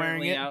he's is not wearing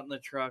currently it. out in the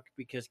truck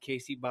because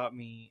Casey bought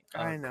me a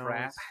I know,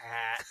 crap it's-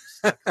 hat.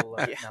 Stuck a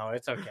lot. Yeah. No,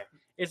 it's okay.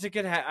 It's a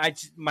good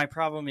hat. My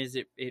problem is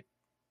it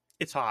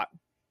It's hot.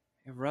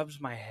 rubs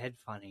my head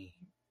funny.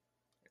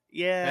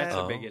 Yeah. That's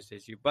Oh. the biggest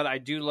issue. But I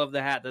do love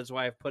the hat. That's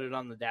why I've put it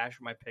on the dash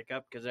of my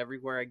pickup, because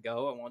everywhere I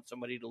go, I want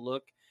somebody to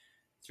look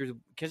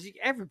because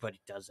everybody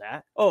does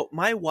that. Oh,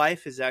 my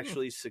wife has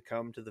actually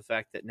succumbed to the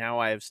fact that now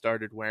I have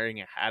started wearing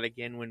a hat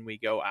again when we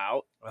go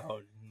out.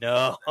 Oh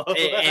no!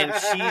 And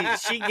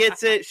she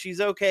gets it.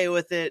 She's okay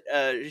with it.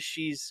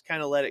 She's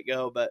kind of let it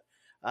go, but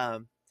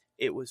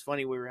it was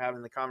funny. We were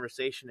having the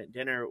conversation at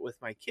dinner with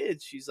my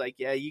kids. She's like,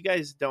 "Yeah, you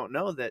guys don't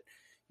know that,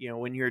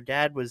 when your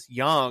dad was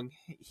young,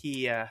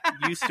 he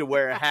used to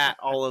wear a hat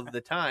all of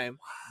the time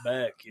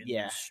Back in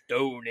Yeah. the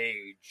Stone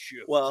Age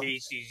of Well-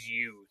 Casey's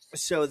youth."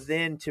 So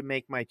then, to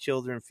make my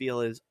children feel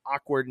as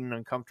awkward and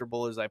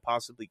uncomfortable as I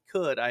possibly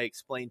could, I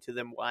explained to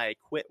them why I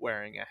quit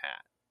wearing a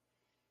hat.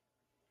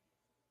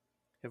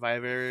 Have I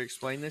ever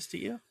explained this to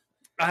you?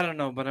 I don't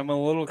know, but I'm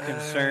a little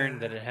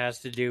concerned that it has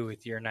to do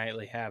with your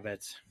nightly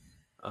habits.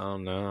 Oh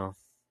no,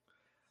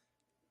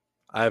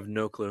 I have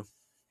no clue.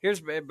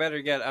 Here's better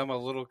yet. I'm a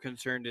little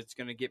concerned it's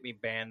going to get me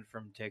banned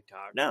from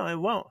TikTok. No, it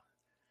won't.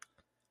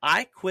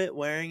 I quit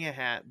wearing a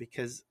hat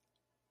because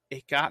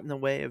it got in the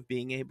way of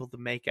being able to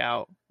make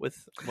out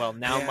with, now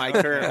Yeah, my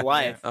okay, current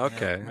wife. yeah,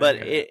 Okay. yeah, But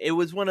okay. it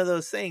was one of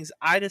those things.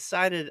 I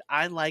decided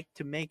I like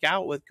to make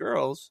out with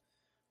girls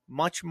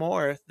much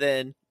more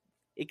than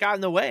it got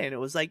in the way, and it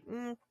was like,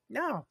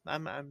 no,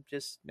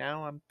 this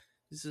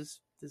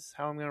is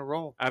how I'm gonna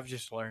roll. I've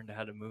just learned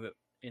how to move it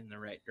in the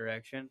right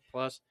direction.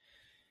 Plus,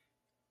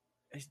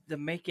 the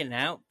making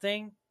out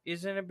thing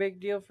isn't a big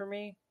deal for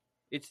me.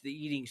 It's the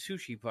eating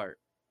sushi part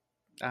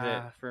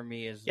that for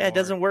me is Yeah, it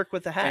doesn't work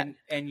with the hat.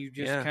 and you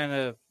just Yeah. kind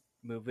of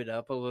move it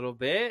up a little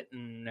bit,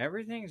 and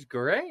everything's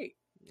great.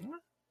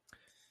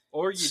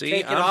 Or you See,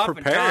 take it I'm off and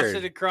toss prepared.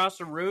 it across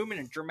the room in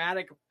a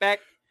dramatic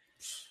effect.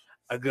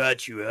 I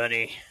got you,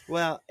 honey.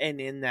 Well, and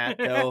in that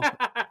though,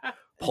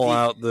 Pull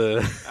out the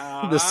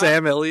the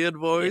Sam Elliott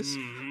voice.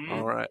 Mhm.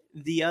 All right.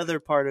 the other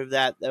part of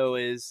that though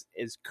is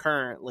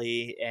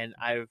currently, and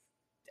I've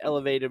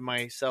elevated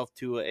myself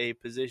to a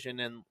position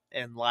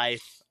in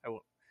life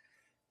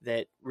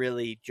that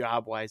really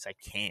job wise I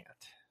can't.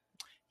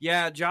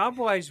 Yeah, job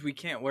wise, we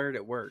can't wear it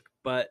at work,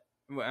 but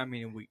I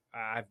mean,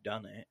 I've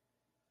done it.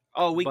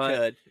 Oh, we But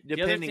could, The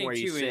other depending thing where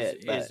you too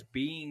sit. is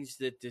being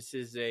that this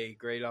is a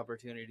great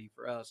opportunity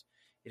for us.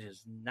 It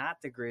is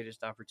not the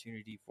greatest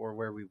opportunity for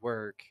where we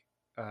work,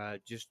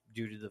 just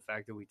due to the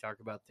fact that we talk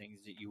about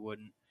things that you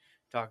wouldn't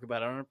talk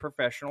about on a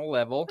professional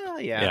level. Oh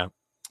yeah. Yeah.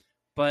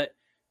 But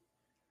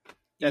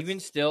That's- even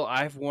still,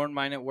 I've worn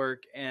mine at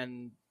work,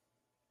 and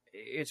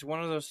it's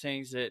one of those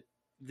things that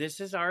this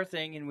is our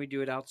thing, and we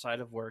do it outside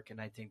of work, and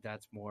I think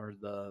that's more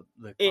the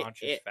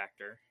conscious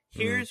factor.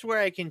 Here's where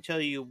I can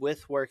tell you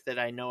with work that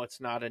I know it's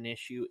not an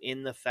issue,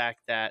 in the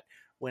fact that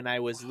when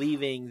I was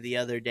leaving the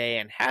other day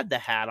and had the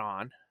hat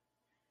on,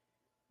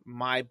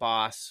 my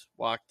boss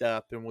walked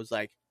up and was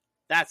like,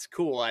 "That's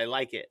cool. I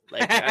like it.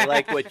 Like, I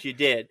like what you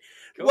did."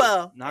 Cool.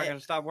 Well, Not gonna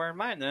stop wearing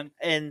mine then.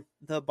 and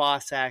the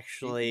boss Even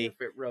actually, if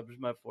it rubs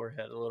my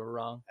forehead a little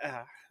wrong.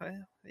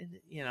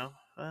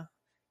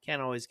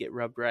 can't always get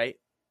rubbed right.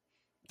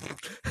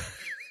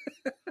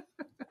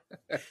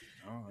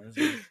 Oh, this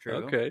is true.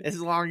 Okay. As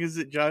long as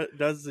it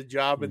does the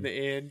job in the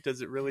end,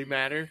 does it really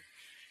matter?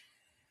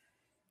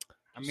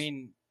 I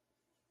mean,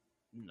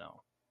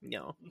 no.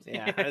 No.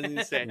 Yeah, I was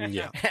gonna say,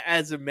 Yeah.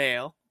 as a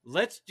male.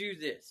 Let's do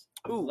this.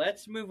 Ooh.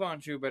 Let's move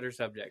on to a better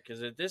subject,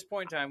 because at this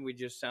point in time, we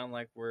just sound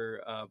like we're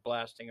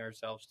blasting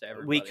ourselves to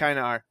everybody. We kind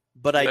of are,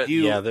 but I do.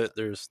 Yeah,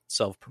 there's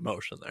self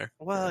promotion there.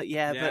 Well,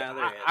 yeah, Yeah, but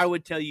there is. I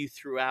would tell you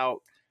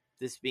throughout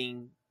this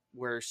being,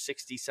 we're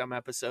 60 some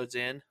episodes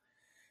in,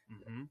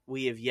 Mhm.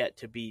 we have yet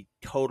to be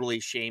totally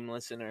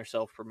shameless in our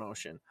self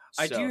promotion.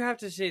 I do have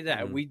to say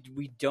that Mhm.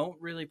 we don't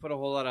really put a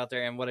whole lot out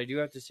there, and what I do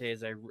have to say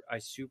is I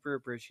super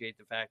appreciate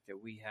the fact that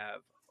we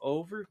have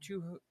over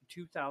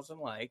 2,000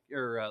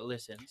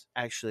 listens.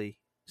 Actually,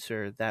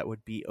 sir, that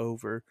would be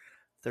over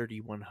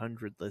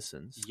 3,100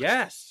 listens.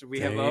 Yes, we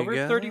have There you over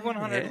go.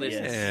 3,100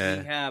 listens. Yeah.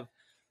 We have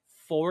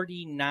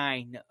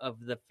 49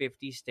 of the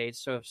 50 states.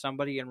 So if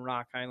somebody in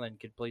Rock Island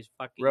could please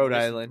fucking Rhode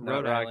listen- Island, not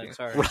Rhode Rock- Island,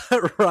 sorry,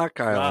 Rock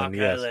Island, Rock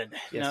yes. Island.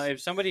 Yes. No,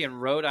 if somebody in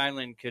Rhode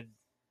Island could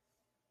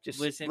Just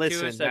listen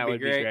listen, to us, that that'd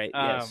would be great.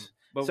 Yes.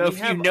 But So we if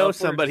you have know upwards-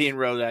 somebody in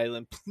Rhode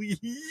Island,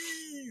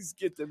 please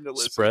get them to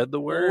listen. Spread the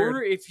word.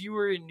 or if you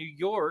were in New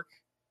York,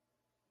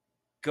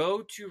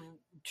 go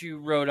to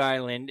Rhode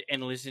Island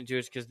and listen to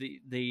us, because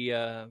the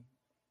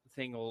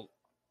thing will.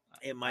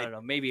 It I might. don't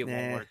know. Maybe it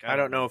won't work. I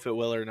don't know if it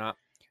will or not.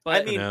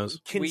 But I mean,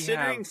 knows?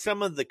 considering have-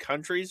 some of the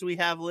countries we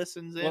have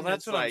listens in, well,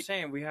 that's it's what I'm like,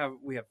 saying. We have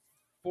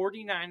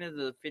 49 of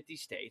the 50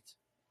 states.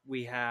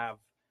 We have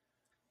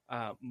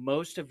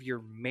most of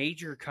your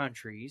major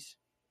countries.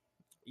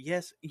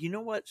 yes. You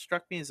know what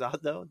struck me as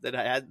odd though, that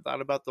I hadn't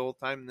thought about the whole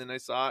time, and then I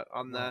saw it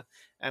on the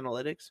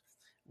analytics.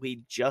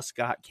 We just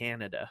got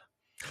Canada.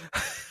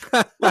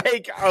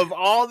 Like, of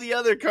all the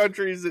other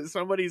countries that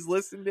somebody's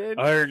listened in,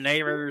 Our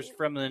neighbors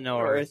from the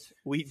north.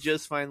 we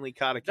just finally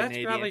caught a That's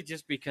Canadian. probably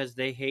just because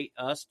they hate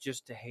us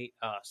just to hate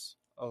us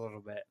a little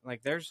bit.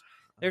 Like there's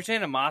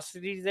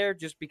animosity there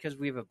just because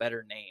we have a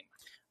better name.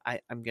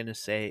 I'm gonna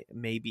say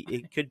maybe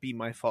it could be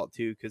my fault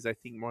too, because I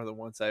think more than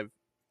once I've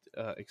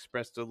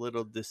expressed a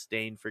little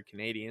disdain for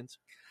Canadians.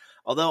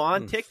 Although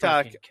on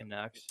TikTok, Fucking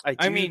Canucks. I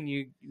I do- mean,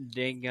 you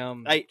dang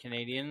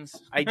Canadians.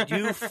 I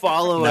do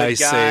follow Nice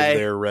a guy save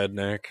there,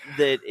 redneck.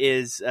 that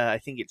is, I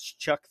think it's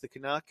Chuck the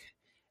Canuck,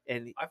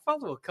 and I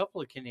follow a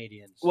couple of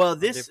Canadians. well, on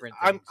this different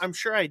I'm things.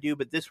 sure I do,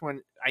 but this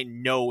one I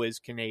know is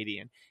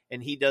Canadian,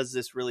 and he does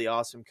this really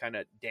awesome kind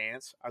of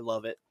dance. I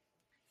love it.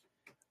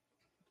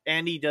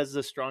 And he does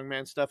the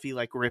strongman stuff. He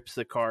like rips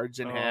the cards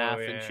in Oh, half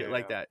and yeah, shit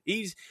like yeah.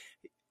 that.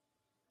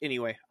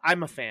 Anyway,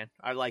 I'm a fan.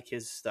 I like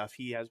his stuff.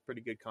 He has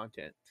pretty good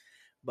content.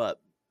 But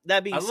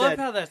that being I said, love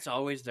how that's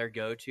always their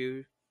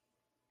go-to.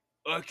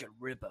 I could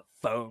rip a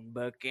phone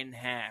book in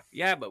half.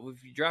 Yeah, but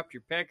if you dropped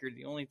your pecker,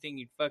 the only thing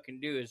you'd fucking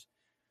do is,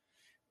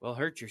 well,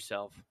 hurt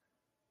yourself.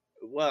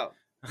 well,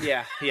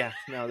 yeah,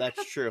 no,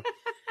 that's true.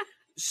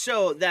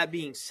 So that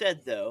being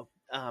said, though,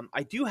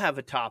 I do have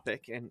a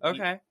topic, and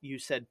Okay. you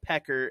said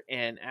pecker,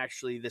 and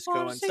actually this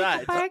Wanna see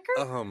coincides. my pecker?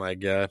 Oh my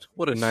god,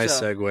 what a nice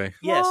So- segue.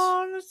 Yes,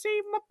 Wanna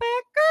see my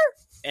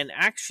pecker? and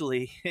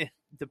actually,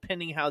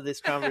 depending how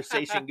this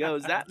conversation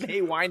goes, that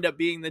may wind up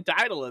being the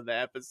title of the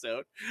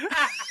episode.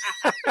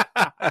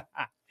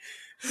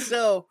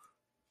 So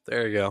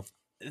There you go.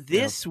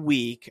 this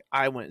week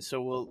I went.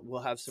 So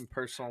we'll have some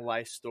personal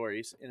life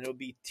stories, and it'll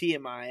be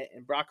TMI.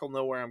 And Brock will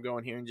know where I'm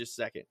going here in just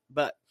a second.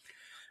 But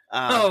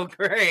Oh,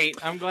 great.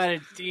 I'm glad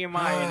it's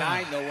TMI and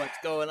I know what's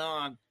going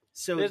on.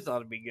 so This ought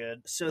to be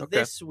good. so Okay.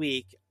 this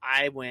week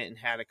I went and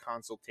had a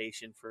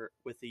consultation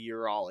with a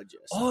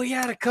urologist. Oh,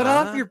 yeah, to cut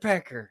Huh? off your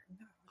pecker.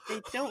 They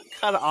don't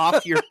cut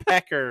off your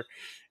pecker.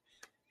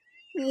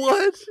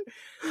 What?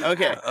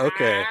 Okay.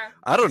 Okay.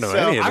 I don't know So,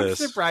 any of I'm this.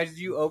 surprised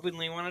you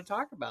openly want to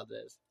talk about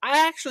this.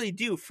 I actually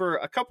do for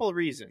a couple of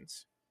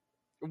reasons.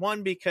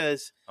 One,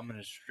 because I'm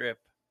going to strip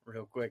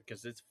real quick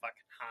because it's fucking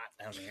hot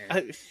down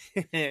here.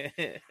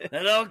 so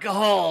That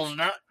alcohol's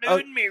not Oh,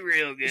 doing me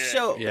real good.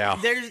 Yeah.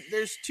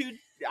 there's two.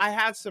 I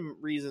have some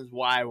reasons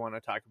why I want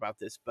to talk about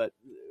this, but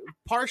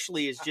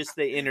partially is just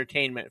the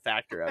entertainment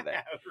factor of it.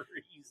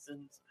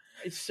 reasons.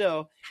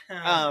 So,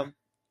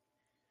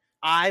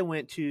 I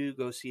went to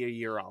go see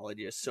a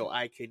urologist so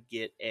I could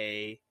get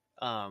a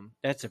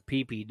That's a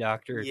pee-pee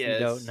doctor if Yes.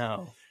 you don't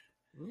know.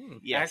 Mm.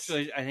 yes.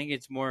 Actually, I think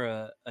it's more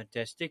a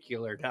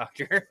testicular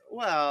doctor.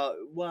 well,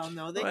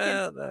 no, they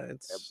Well,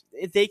 that's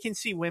can. They can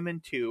see women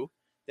too.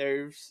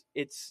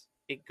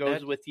 It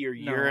goes That- with your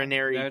no,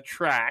 urinary that-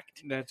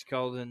 tract. That's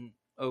called an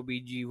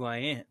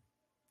OBGYN.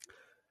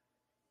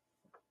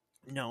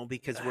 No,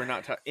 because we're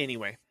not talking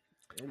anyway.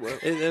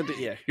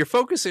 Yeah. You're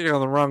focusing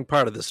on the wrong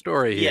part of the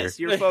story here. Yes,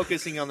 you're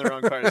focusing on the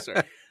wrong part of the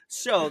story.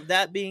 So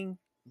that being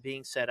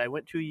said, I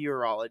went to a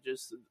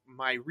urologist.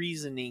 My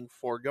reasoning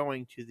for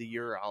going to the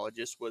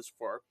urologist was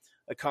for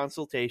a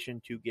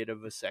consultation to get a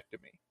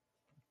vasectomy,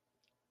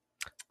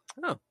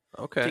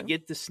 Okay. to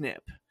get the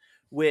snip,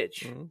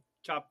 which Mhm.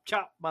 Chop,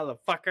 chop,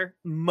 motherfucker.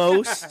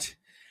 most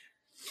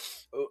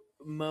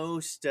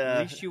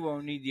At least you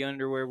won't need the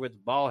underwear with the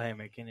ball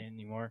hammock in it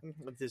anymore.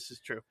 this is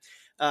true.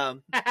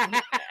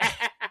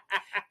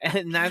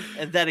 And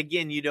that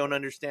again, you don't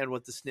understand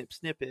what the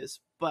snip is,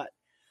 but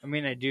I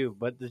mean, I do,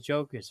 but the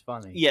joke is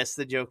funny. yes,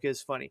 the joke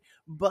is funny.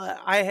 But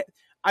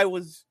I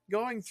was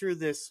going through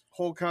this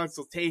whole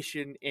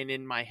consultation, and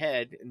in my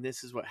head, and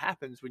this is what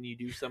happens when you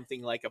do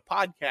something like a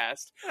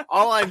podcast.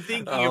 All I'm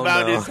thinking Oh,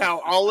 about no. is how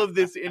all of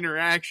this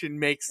interaction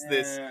makes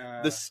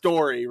the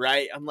story,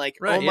 right? I'm like,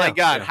 Right, oh my yeah,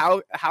 god,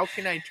 yeah. how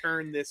can I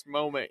turn this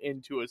moment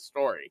into a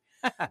story?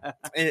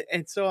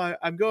 And so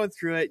I'm going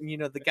through it, and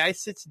the guy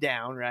sits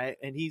down, right,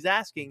 and he's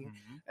asking.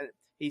 Mhm.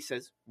 He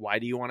says, "Why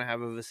do you want to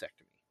have a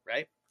vasectomy?"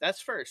 Right? That's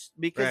first,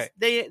 because Right.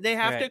 they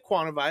have to Right.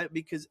 quantify it,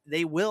 because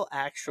they will Oh,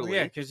 actually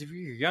yeah, because if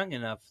you're young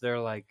enough, they're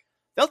like,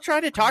 they'll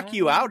try to talk "I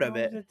you don't out of know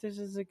it. that this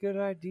is a good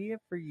idea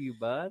for you,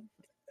 bud.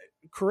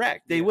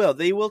 Correct. They Yeah. will.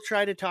 They will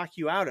try to talk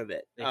you out of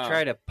it. They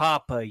try to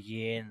papa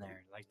you in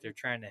there, like they're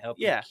trying to help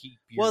Yeah. you keep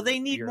your, Well, they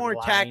need your more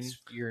line, tax-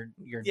 your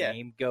Yeah.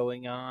 name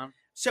going on.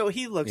 So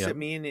he looks Yeah. at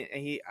me,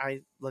 and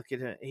I look at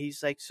him.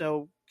 He's like,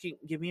 "So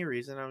give me a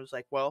reason." I was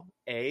like, "Well,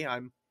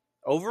 I'm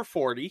over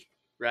 40,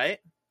 right?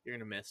 You're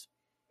gonna miss.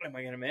 Am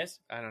I gonna miss?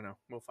 I don't know.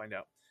 We'll find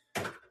out."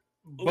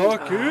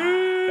 Bucket!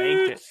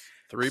 Banked it.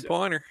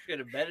 3-pointer. Should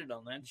have betted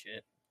on that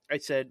shit. I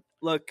said,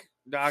 "Look,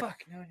 doc.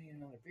 Fuck, now I need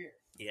another beer.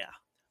 Yeah.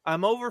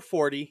 I'm over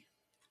 40.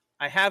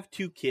 I have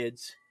 2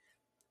 kids.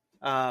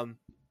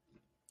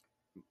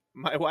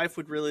 My wife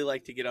would really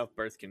like to get off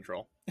birth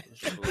control."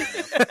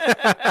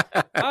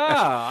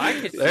 I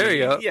could see There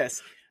you go.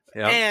 Yes.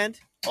 Yeah. And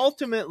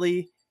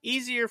ultimately,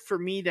 easier for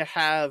me to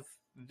have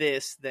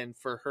this than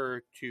for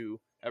her to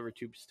have her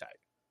tubes tied.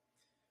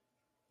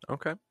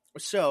 Okay.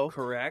 So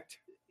Correct.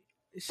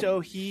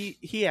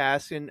 he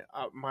asked, and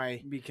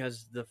my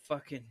Because the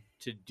fucking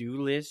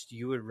to-do list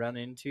you would run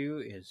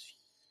into is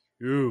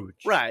huge.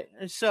 right.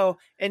 So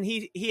and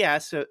he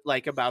asked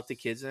like about the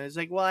kids, and I was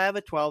like, "Well, I have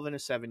a 12 and a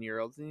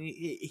 7-year-old," and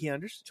he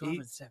understood. 12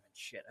 and 7.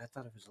 Shit, I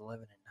thought it was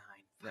 11 and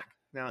 9. Fuck.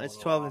 No, it's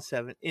Hold 12 on. and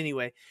 7.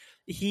 Anyway,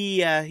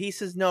 he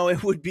says, no,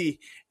 it would be,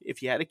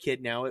 if you had a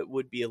kid now, it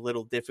would be a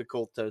little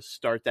difficult to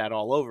start that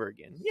all over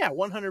again. Yeah,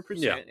 100%.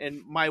 Yeah.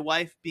 And my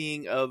wife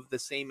being of the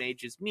same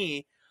age as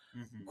me,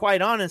 Mhm.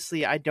 quite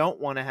honestly, I don't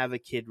want to have a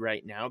kid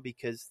right now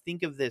because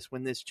think of this: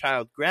 when this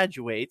child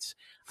graduates,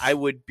 I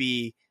would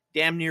be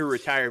damn near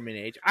retirement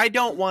age. I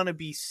don't want to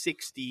be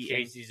 60.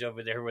 Casey's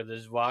over there with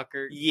his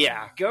walker.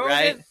 Yeah, Go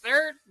right? to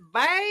third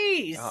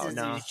base. Oh, as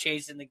no. He's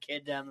chasing the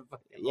kid down the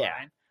fucking Yeah.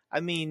 line. I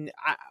mean,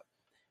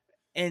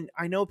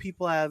 I know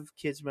people have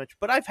kids much,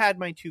 but I've had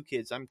my 2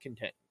 kids. I'm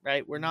content,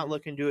 right? We're not Mhm.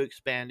 looking to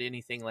expand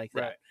anything like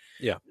that. Right.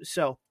 Yeah.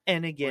 So,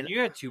 and again, When you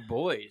had 2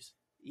 boys,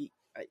 yeah.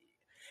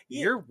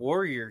 you're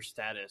warrior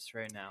status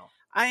right now.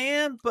 I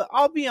am, but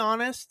I'll be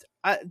honest.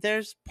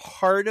 There's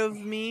part of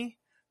me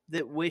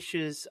that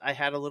wishes I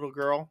had a little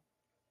girl,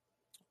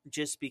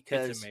 just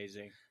because. It's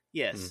amazing.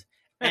 Yes,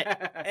 and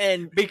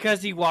and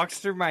because he walks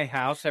through my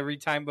house every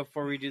time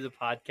before we do the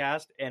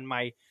podcast, and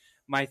my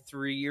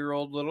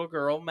 3-year-old little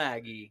girl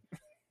Maggie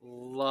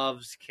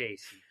loves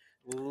Casey,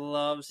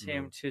 loves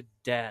him to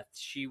death.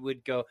 She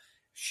would go.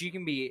 She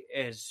can be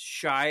as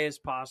shy as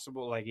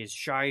possible, like as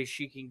shy as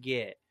she can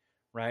get,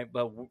 right?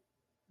 But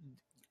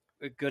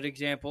a good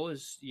example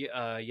is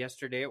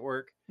yesterday at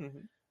work.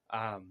 Mhm.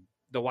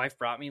 The wife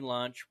brought me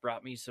lunch,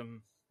 brought me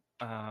some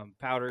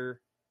powdered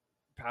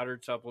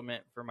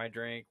supplement for my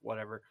drink,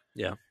 whatever.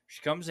 Yeah.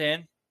 She comes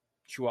in,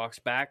 she walks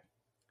back,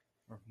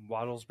 or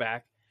waddles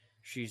back.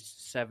 She's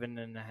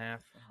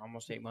 7.5,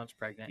 almost 8 months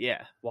pregnant.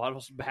 yeah,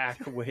 Waddles back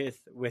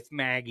with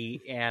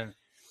Maggie, and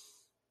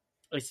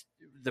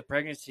the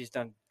pregnancy's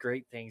done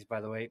great things.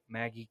 By the way,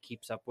 Maggie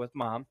keeps up with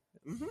mom,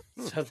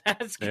 so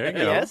that's There you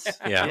good. go. Yes.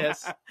 Yeah.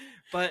 Yes.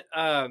 But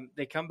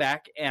they come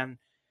back, and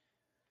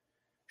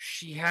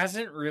she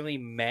hasn't really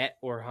met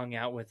or hung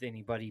out with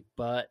anybody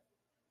but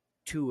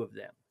 2 of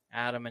them,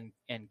 Adam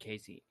and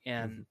Casey.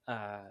 And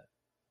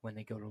when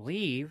they go to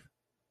leave,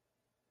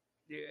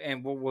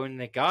 and when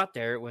they got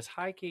there, it was,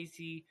 "Hi,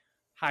 Casey.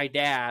 Hi,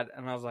 Dad."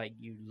 And I was like,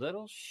 "You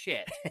little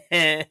shit."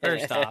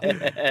 First off.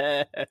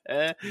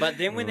 But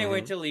then when they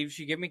went to leave,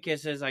 she gave me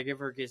kisses. I give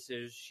her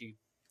kisses. She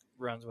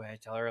runs away. I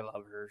tell her I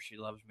love her. She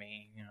loves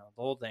me, the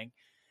whole thing.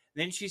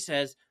 Then she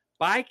says,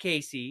 "Bye,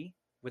 Casey,"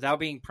 without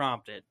being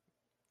prompted.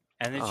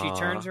 And then she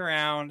turns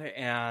around,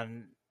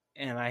 and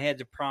I had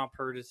to prompt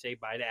her to say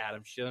bye to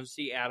Adam. She doesn't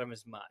see Adam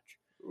as much.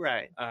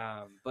 right.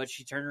 But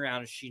she turned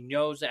around and she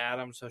knows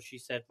Adam, so she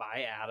said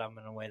bye, Adam,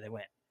 and away they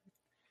went.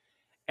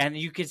 And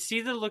you could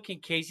see the look in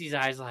Casey's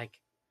eyes like,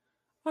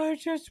 "I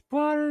just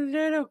want a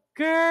little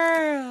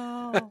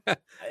girl.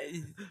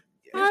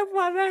 I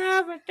want to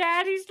have a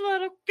daddy's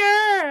little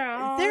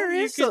girl." There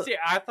You is could a- see,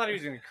 I thought he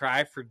was going to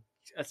cry for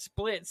a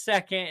split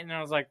second, and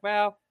I was like,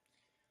 well,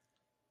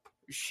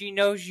 she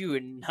knows you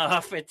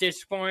enough at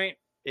this point.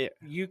 Yeah.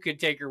 You could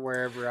take her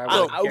wherever I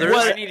Oh, would.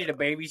 what- I needed a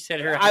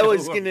babysitter. I know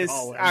was who I'm gonna.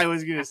 calling. I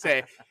was gonna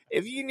say,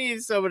 if you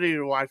needed somebody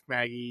to watch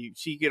Maggie,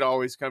 she could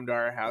always come to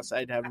our house.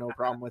 I'd have no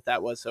problem with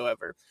that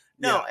whatsoever.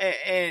 No,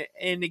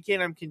 and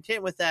again, I'm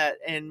content with that.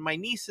 And my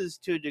nieces,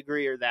 to a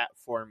degree, are that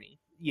for me.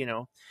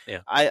 Yeah.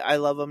 I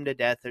love them to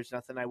death. There's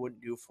nothing I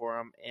wouldn't do for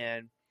them.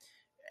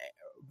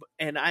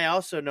 And I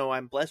also know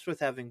I'm blessed with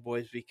having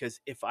boys,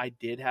 because if I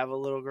did have a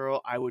little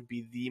girl, I would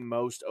be the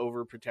most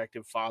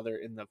overprotective father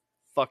in the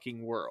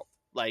fucking world.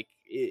 Like,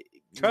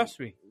 Trust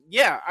me.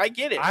 Yeah, I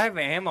get it. I have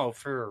ammo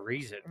for a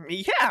reason.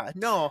 Yeah,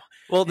 no.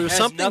 Well, It there's has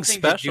something nothing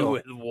special.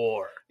 to do with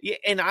war. Yeah,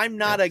 and I'm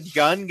not a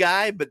gun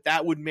guy, but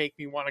that would make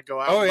me want to go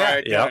out Oh, and yeah. buy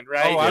a gun,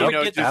 right? Oh, I You would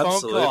know, get the just-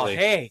 phone call. Absolutely.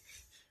 Hey,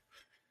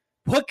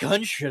 what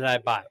gun should I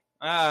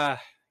buy?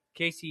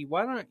 Casey,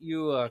 why don't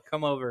you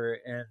come over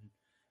and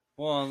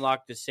we'll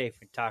unlock the safe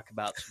and talk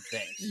about some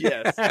things.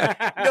 Yes.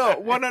 No,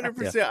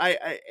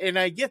 100%.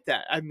 I get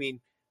that. I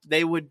mean,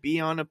 they would be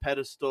on a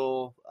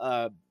pedestal.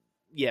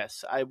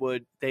 Yes, I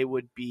would. They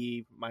would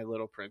be my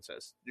little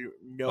princess,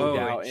 no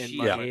doubt. And And she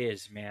my,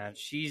 is, man.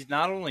 She's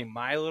not only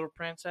my little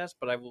princess,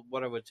 but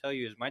what I would tell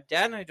you is my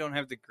dad and I don't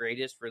have the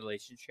greatest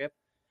relationship.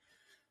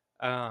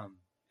 And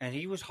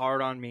he was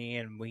hard on me,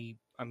 and we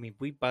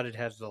butted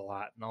heads a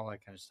lot and all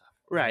that kind of stuff.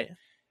 right.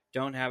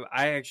 Don't have.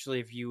 I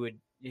actually,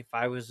 if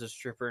I was a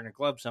stripper in a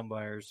club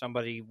somewhere,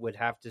 somebody would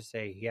have to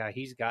say, "Yeah,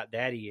 he's got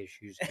daddy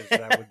issues," because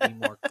that would be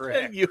more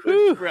correct. You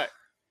would, right.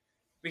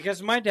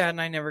 Because my dad and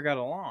I never got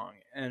along,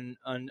 and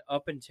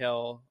up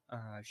until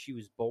she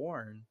was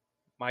born,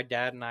 my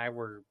dad and I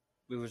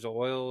it was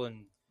oil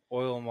and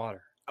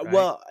water. Right?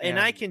 Well, and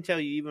I can tell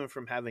you, even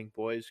from having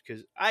boys,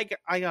 because I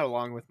got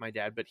along with my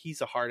dad, but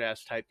he's a hard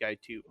ass type guy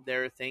too.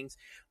 There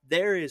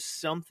is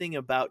something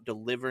about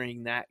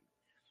delivering that,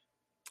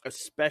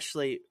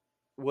 especially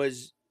you're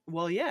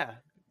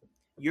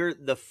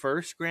the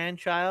first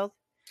grandchild.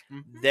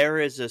 Mhm. There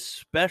is a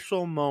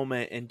special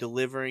moment in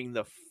delivering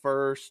the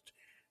first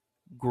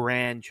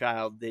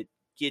grandchild that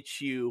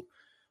gets you.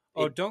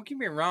 Oh, don't get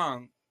me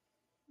wrong,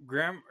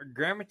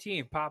 Grandma T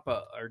and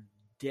Papa are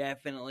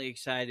definitely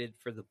excited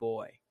for the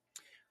boy.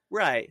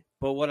 Right.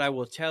 But what I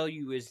will tell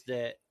you is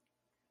that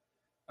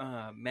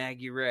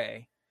Maggie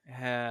Ray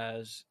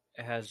has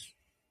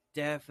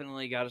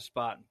definitely got a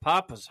spot in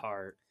Papa's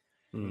heart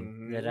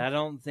that I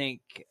don't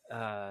think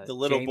the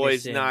little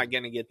boy's Jameson not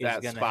going to get is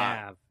that gonna spot.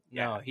 have.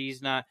 No,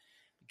 he's not,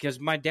 because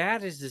my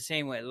dad is the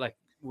same way. Like,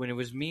 when it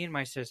was me and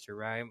my sister,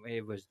 right?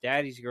 It was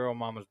daddy's girl,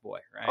 mama's boy,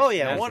 right? Oh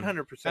yeah, That's-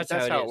 100%. that's how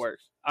How it it is.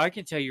 works. I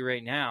can tell you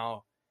right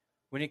now,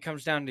 when it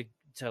comes down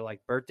to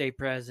like birthday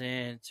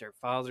presents or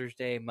Father's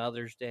Day,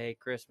 Mother's Day,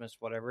 Christmas,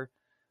 whatever,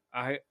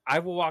 I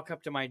will walk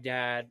up to my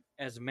dad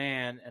as a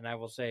man and I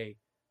will say,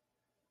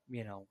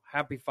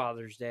 Happy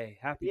Father's Day,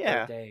 Happy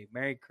Yeah. birthday,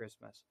 Merry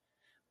Christmas.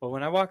 But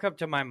when I walk up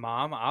to my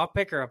mom, I'll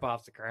pick her up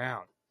off the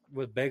ground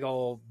with big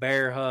old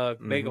bear hug,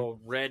 big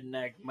old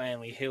redneck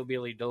manly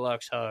hillbilly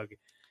deluxe hug,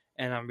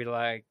 and I'll be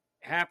like,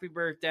 Happy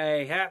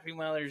birthday, Happy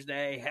Mother's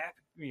Day,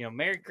 Happy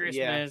Merry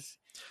Christmas.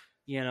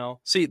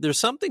 See, there's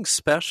something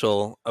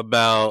special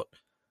about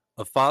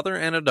a father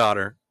and a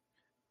daughter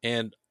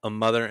and a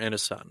mother and a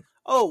son.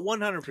 Oh,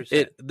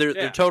 100%. There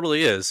Yeah.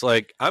 totally is.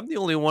 Like, I'm the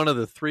only one of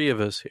the three of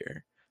us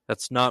here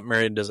that's not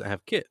married and doesn't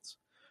have kids.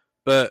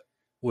 But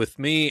with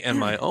me and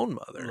my own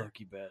mother,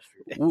 Lucky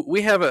bastard.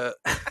 we have a...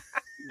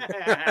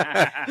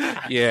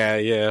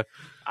 yeah.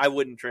 I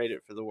wouldn't trade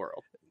it for the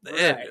world.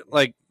 Right.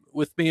 Like,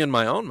 with me and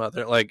my own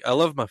mother, like, I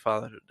love my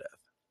father to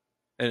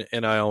death.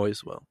 And I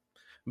always will.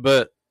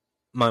 But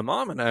my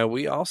mom and I,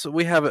 we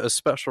have a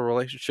special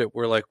relationship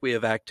where, like, we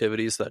have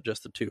activities that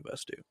just the two of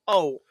us do.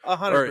 Oh,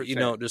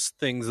 100%. Or, just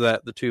things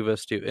that the two of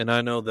us do. And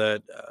I know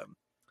that,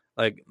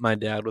 like, my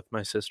dad with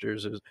my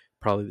sisters is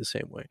probably the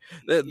same way.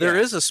 There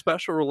is a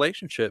special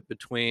relationship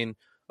between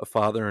a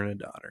father and a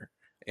daughter.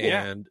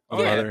 And a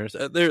mother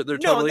and there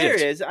totally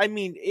is. I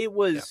mean, it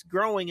was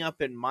growing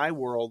up in my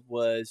world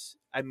was,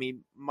 I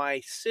mean,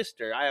 my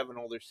sister, I have an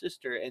older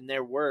sister, and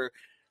there were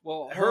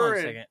Well, hold her on a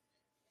and- second.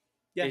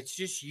 Yeah. It's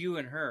just you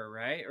and her,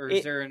 right? Or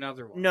is there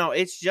another one? No,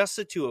 it's just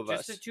the two of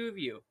just us. the two of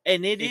you.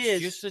 And It's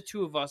is just the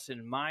two of us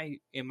in my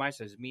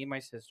size, me and my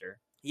sister.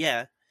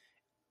 yeah.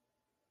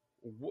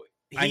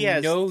 I He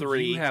has know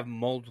 3. you have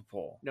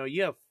multiple. No,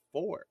 you have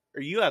 4.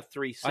 Or you have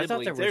 3 I siblings.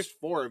 thought there was There's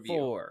 4 of you.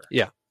 4.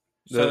 Yeah.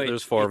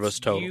 There's 4 of us it's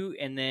total. You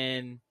and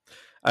then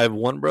I have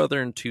one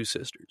brother and 2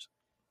 sisters.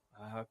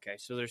 okay,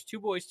 so there's 2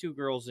 boys, 2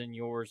 girls in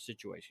your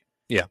situation.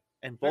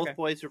 And both Okay.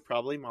 boys are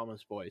probably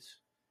mama's boys.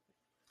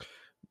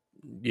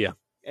 Yeah,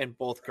 And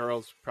both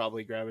girls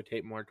probably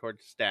gravitate more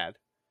towards dad.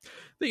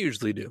 they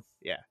usually do.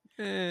 Yeah.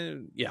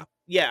 Yeah.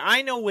 Yeah,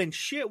 I know when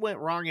shit went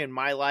wrong in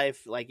my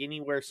life, like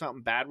anywhere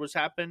something bad was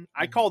happening,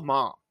 I Mm-hmm. called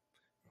mom.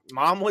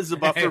 Mom was the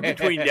buffer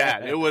between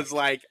dad. It was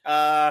like,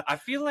 I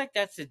feel like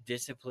that's a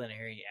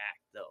disciplinary act,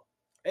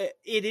 though.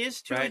 it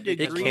is to a Right?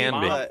 degree. Because can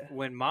when be.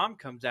 but- mom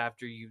comes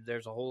after you,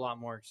 there's a whole lot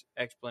more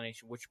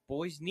explanation, which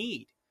boys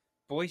need.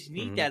 Boys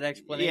need Mhm. that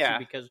explanation Yeah.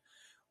 because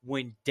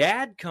when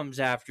dad comes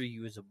after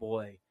you as a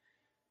boy,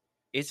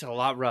 it's a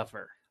lot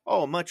rougher.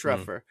 Oh, much Mm.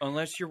 rougher.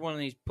 Unless you're one of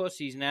these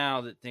pussies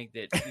now that think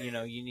that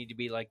you need to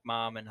be like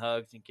mom and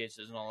hugs and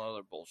kisses and all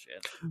other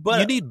bullshit. But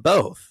you need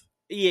both.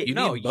 yeah, you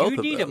No, need both you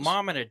of need a those.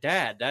 mom and a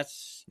dad.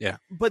 That's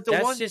but the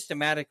that's one,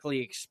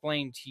 systematically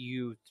explained to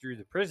you through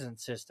the prison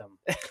system.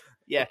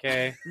 yeah,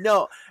 Okay.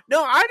 no,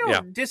 I don't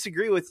Yeah.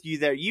 disagree with you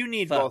there. You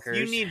need both. You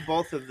Fuckers. need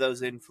both of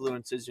those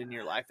influences in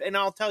your life, and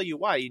I'll tell you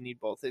why you need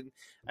both. And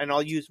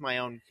I'll use my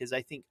own because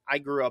I think I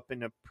grew up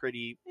in a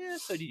pretty. Yeah,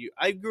 so do you.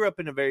 I grew up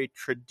in a very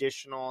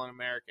traditional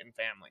American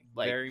family.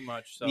 Like, Very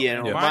much so. you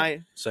And know,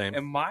 my Same.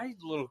 and my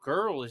little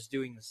girl is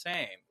doing the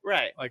same.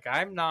 right. Like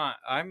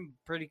I'm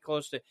pretty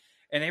close to,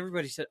 and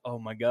everybody said, "Oh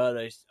my god,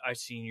 I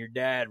seen your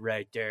dad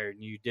right there,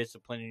 and you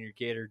disciplining your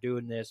kid or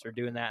doing this or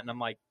doing that," and I'm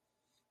like,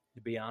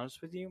 to be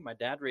honest with you, my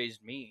dad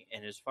raised me,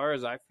 and as far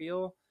as I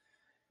feel,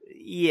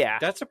 Yeah.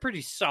 that's a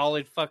pretty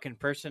solid fucking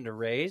person to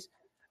raise,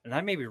 and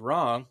I may be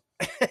wrong.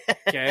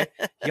 Okay,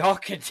 y'all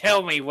can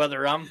tell me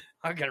whether I'm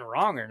fucking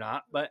wrong or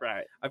not, but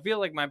Right. I feel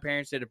like my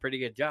parents did a pretty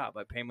good job.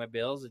 I pay my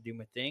bills, I do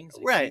my things,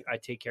 Right. I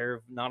take care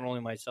of not only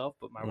myself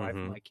but my wife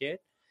and Mhm. my kid,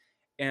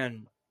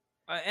 and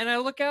I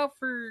look out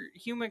for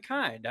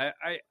humankind.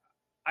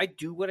 I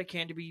do what I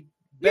can to be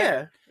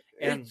better.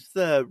 Yeah. And It's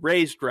the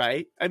raised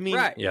right. I mean,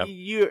 Right. Yeah.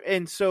 you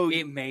and so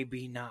it may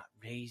be not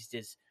raised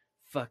as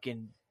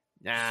fucking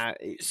nah.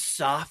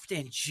 soft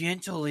and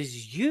gentle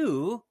as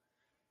you.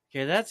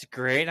 Okay, that's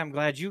great. I'm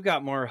glad you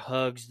got more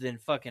hugs than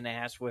fucking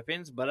ass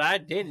whippings, but I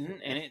didn't,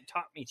 and it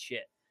taught me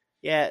shit.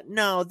 Yeah,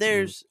 no,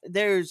 there's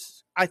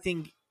I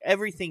think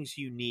everything's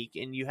unique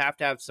and you have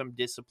to have some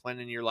discipline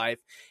in your life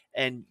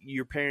and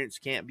your parents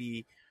can't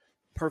be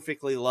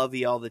perfectly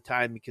lovey all the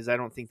time because I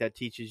don't think that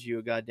teaches you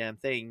a goddamn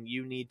thing.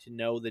 You need to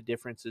know the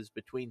differences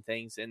between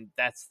things and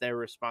that's their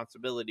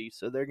responsibility.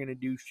 So they're going to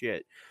do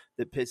shit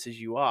that pisses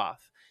you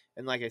off.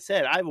 And like I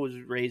said, I was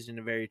raised in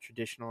a very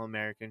traditional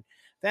American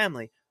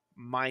family.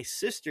 My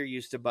sister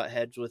used to butt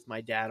heads with my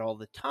dad all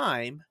the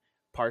time,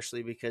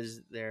 partially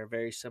because they're a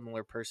very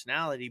similar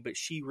personality, but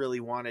she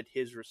really wanted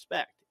his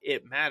respect.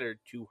 It mattered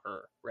to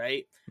her,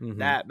 right? Mhm.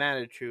 That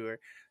mattered to her.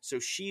 So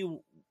she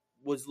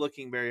was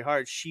looking very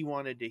hard. She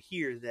wanted to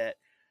hear that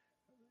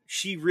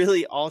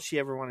all she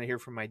ever wanted to hear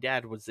from my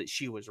dad was that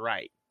she was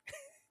right,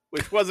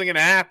 which wasn't going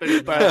to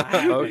happen. But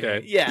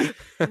Okay. yeah.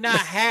 Not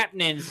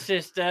happening,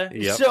 sister.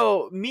 Yep.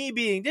 So me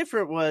being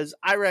different was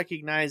I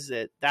recognized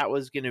that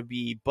was going to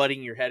be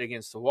butting your head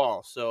against the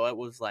wall. So it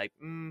was like,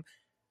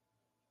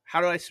 how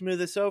do I smooth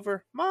this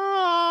over?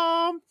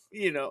 Mom,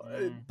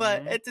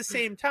 but Mhm. at the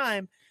same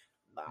time,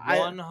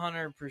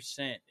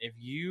 100%.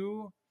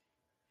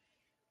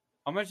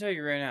 I'm gonna tell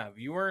you right now, if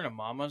you weren't a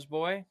mama's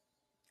boy,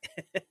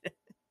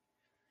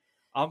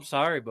 I'm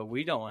sorry, but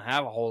we don't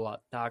have a whole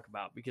lot to talk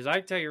about. Because I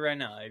tell you right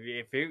now,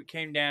 if it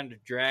came down to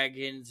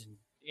dragons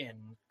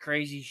and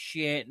crazy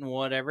shit and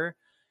whatever,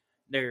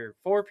 there are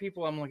 4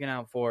 people I'm looking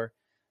out for.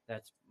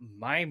 That's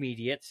my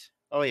immediates.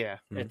 oh yeah,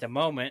 At the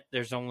moment,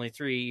 there's only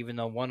 3, even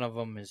though one of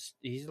them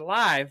he's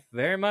alive,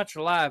 very much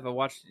alive.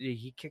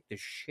 He kicked the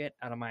shit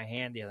out of my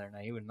hand the other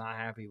night. He was not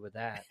happy with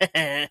that.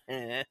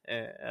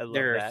 I love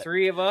There are that.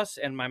 3 of us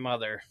and my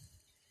mother.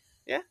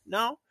 Yeah,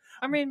 no,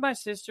 I mean, my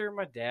sister,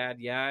 my dad.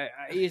 Yeah,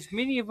 as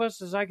many of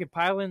us as I could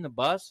pile in the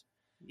bus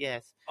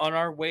yes, on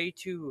our way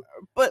to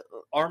but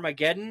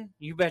Armageddon.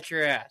 You bet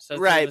your ass.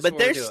 right, that's but what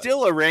we're there's doing.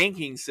 still a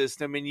ranking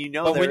system, and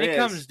But when there it is.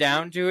 comes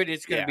down to it,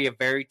 it's going to Yeah. be a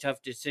very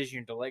tough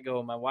decision to let go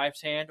of my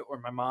wife's hand or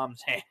my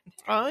mom's hand.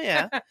 Oh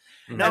yeah,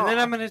 And then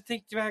I'm going to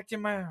think back to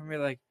my, I'm be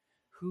like,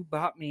 who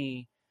bought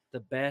me the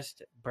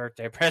best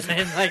birthday present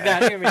like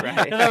that?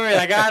 Right. And I'm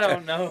like, I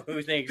don't know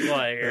who thinks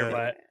what here,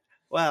 but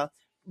well,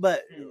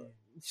 but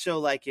so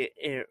like it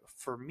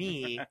for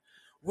me.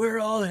 we're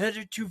all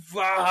headed to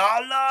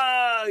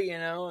Valhalla,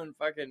 and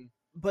fucking.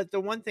 But the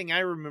one thing I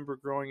remember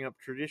growing up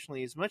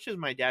traditionally, as much as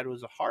my dad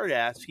was a hard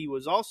ass, he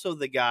was also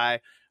the guy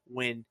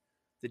when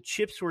the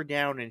chips were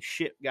down and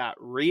shit got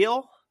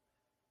real.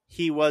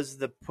 He was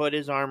the put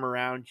his arm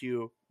around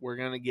you. We're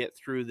gonna get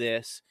through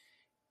this.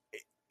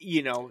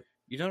 You don't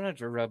have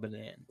to rub it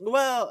in.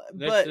 Well,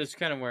 That's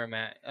kind of where I'm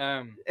at.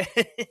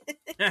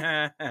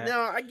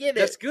 no, I get it.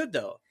 That's good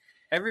though.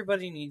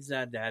 Everybody needs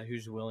that dad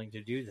who's willing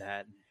to do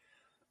that.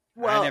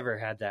 Well, I never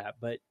had that,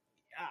 but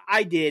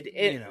I did.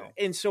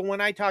 And so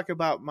when I talk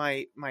about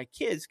my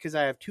kids, because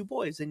I have 2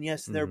 boys, and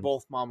yes, they're Mhm.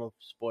 both mama's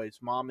boys.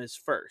 Mom is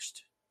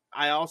first.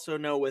 I also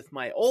know with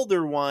my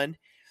older one,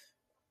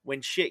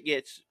 when shit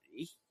gets,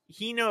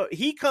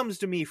 he comes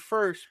to me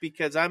first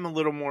because I'm a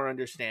little more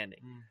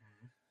understanding.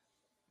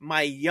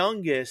 My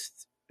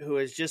youngest, who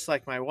is just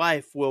like my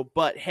wife, will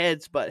butt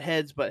heads,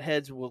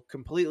 will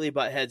completely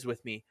butt heads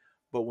with me.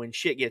 But when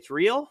shit gets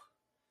real,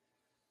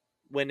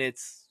 when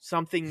it's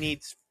something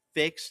needs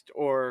fixed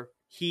or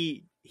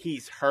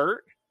he's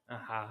hurt,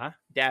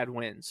 dad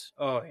wins.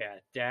 Oh yeah,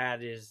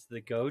 dad is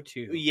the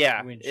go-to.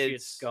 Yeah, when it's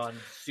shit's gone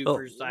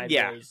super sideways.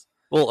 yeah.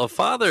 Well, a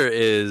father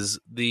is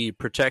the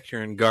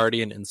protector and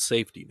guardian and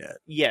safety net,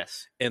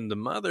 Yes, and the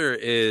mother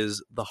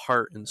is the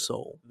heart and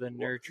soul. The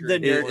nurture, the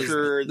It is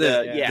nurture,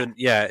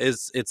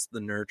 it's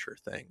the nurture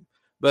thing.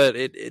 But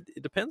it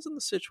depends on the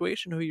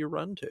situation who you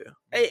run to.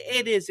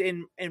 It is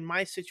in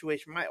my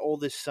situation. My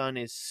oldest son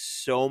is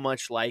so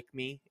much like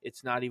me.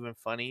 It's not even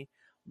funny.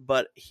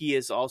 But he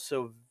is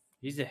also.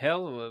 He's a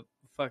hell of a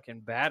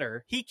fucking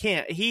batter. He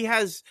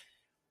has.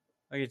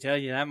 I can tell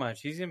you that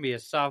much. He's gonna be a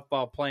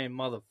softball playing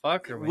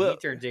motherfucker when he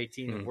turns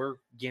 18, and we're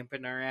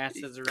gimping our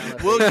asses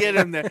around. We'll get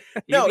him there.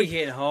 He'll be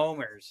hitting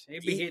homers.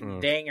 He'll be hitting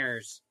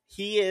dingers.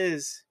 He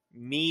is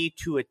me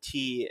to a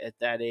T at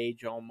that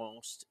age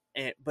almost.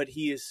 But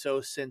he is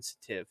so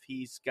sensitive.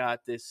 He's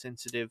got this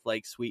sensitive,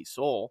 like, sweet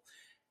soul.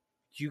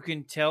 You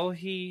can tell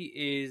he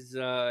is,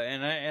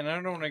 and I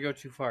don't want to go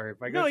too far.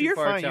 If I go too you're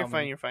far, fine. tell You're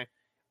fine. me. You're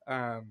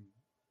fine.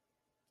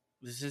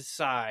 This is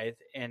Scythe,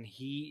 and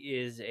he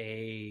is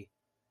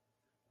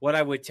what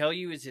I would tell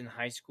you is in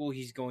high school,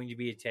 he's going to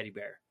be a teddy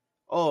bear.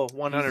 Oh,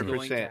 100%.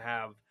 He's going to 100%.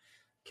 have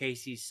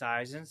Casey's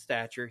size and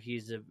stature.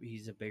 He's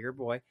a bigger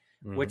boy,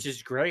 Mhm. which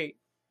is great.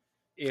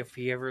 If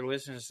he ever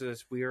listens to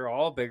this, we are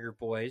all bigger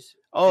boys.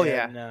 Oh,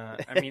 and, yeah.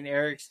 I mean,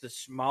 Eric's the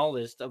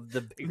smallest of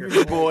the bigger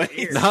Boys. boys.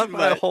 here. Not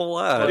by a whole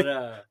lot.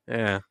 But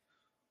yeah.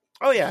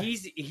 Oh, yeah.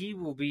 he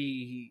will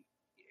be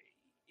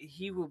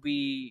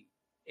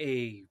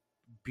a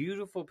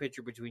beautiful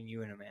picture between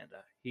you and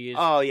Amanda. He is.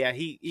 Oh, yeah.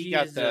 He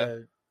got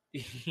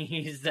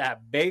he's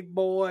that big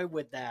boy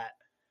with that.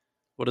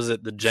 What is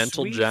it? The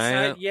gentle sweet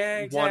giant? side. Yeah,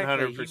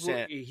 exactly.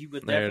 100%. He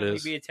would There it definitely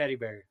is. be a teddy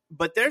bear.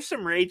 But there's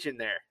some rage in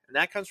there, and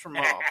that comes from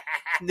mom.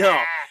 No,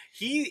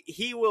 he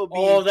will be.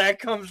 Oh, that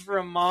comes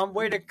from mom.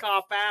 Way to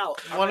cop out.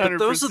 100%.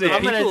 Those are the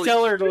I'm going to people-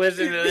 tell her to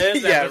listen to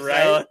this. Yeah,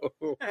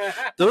 episode.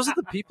 Those are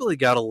the people you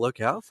got to look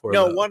out for.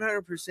 No, though.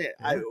 100%.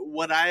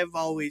 What I've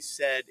always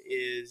said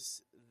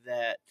is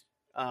that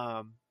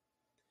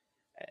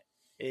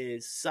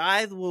is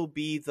Scythe will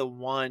be the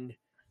one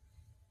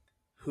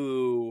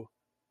who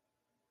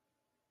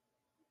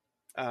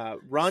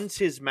runs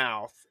his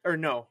mouth, or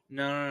no,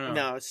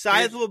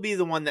 Scythe will be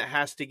the one that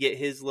has to get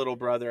his little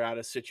brother out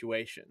of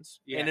situations,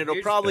 and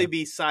it'll probably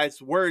be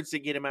Scythe's words to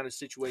get him out of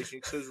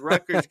situations because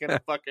Rucker's gonna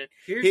fucking.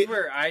 Here's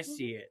where I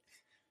see it.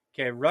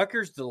 Okay,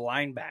 Rucker's the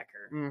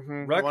linebacker.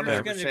 Mm-hmm,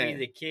 Rucker's going to be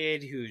the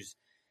kid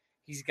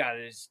he's got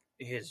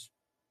his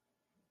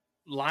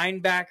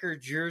linebacker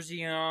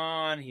jersey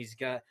on. He's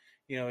got,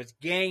 it's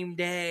game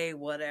day,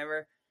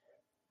 whatever.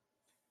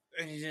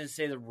 And he's going to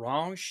say the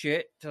wrong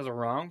shit to the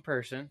wrong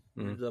person.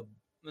 Mm.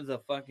 The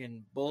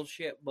fucking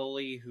bullshit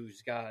bully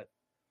who's got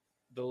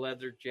the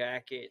leather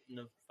jacket and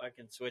the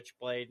fucking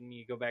switchblade, and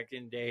you go back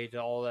in day to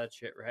all that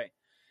shit, right?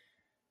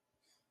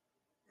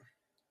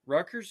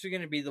 Rutgers is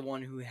going to be the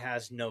one who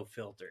has no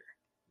filter.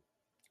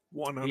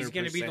 100%. He's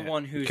going to be the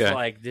one who's Okay.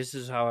 like, this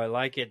is how I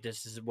like it.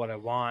 This is what I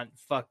want.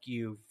 Fuck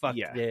you. Fuck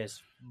Yeah.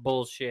 this.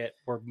 Bullshit.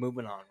 We're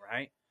moving on,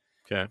 right?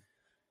 Okay.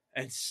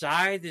 And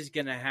Scythe is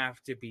going to have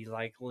to be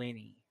like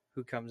Lenny,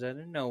 who comes out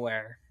of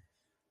nowhere.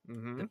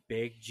 Mm-hmm. The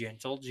big,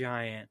 gentle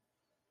giant.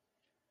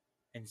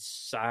 And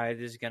Scythe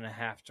is going to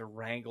have to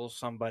wrangle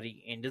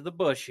somebody into the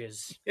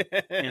bushes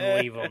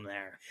and leave them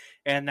there.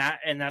 And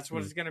that's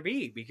what it's going to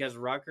be, because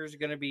Rutgers is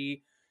going to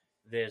be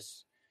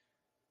this,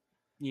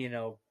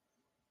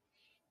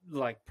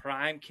 like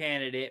prime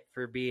candidate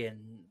for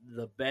being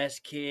the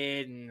best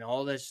kid and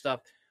all this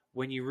stuff.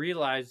 When you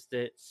realize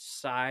that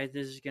Scythe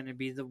is going to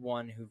be the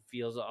one who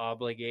feels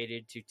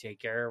obligated to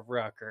take care of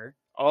Rucker.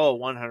 Oh,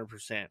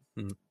 100%.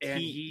 And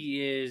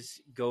he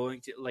is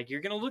going to, like, you're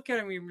going to look at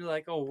him and you're be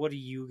like, oh, what are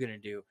you going to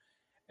do?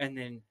 And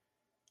then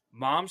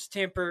mom's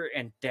temper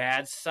and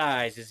dad's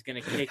size is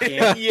going to kick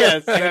in.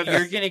 Yes. And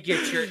you're going to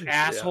get your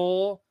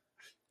asshole,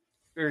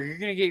 or you're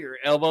going to get your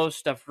elbow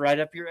stuffed right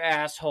up your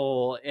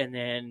asshole, and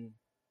then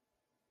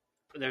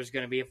there's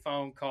going to be a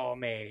phone call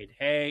made.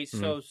 Hey,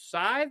 so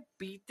Scythe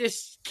beat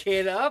this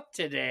kid up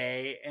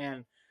today,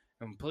 and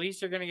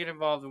police are going to get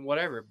involved in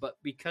whatever. But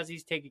because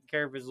he's taking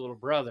care of his little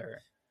brother,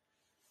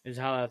 is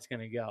how that's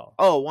going to go.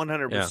 Oh,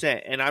 100%. Yeah.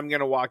 And I'm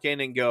going to walk in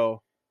and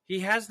go,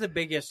 he has the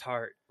biggest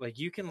heart. Like,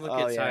 you can look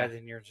at Scythe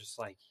and you're just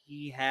like,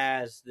 he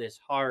has this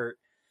heart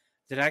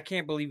that I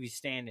can't believe he's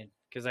standing,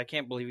 because I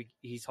can't believe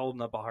he's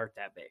holding up a heart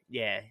that big.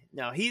 Yeah.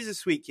 No, he's a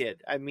sweet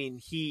kid. I mean,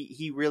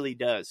 he really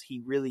does.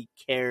 He really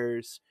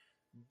cares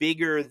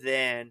bigger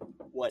than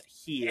what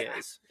he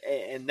is.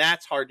 And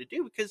that's hard to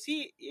do, because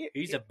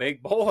he's a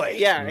big boy.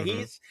 Yeah,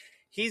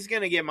 he's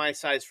going to get my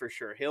size for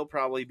sure. He'll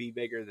probably be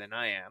bigger than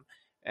I am.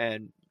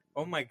 And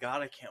oh my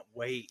God, I can't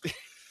wait.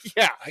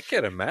 Yeah, I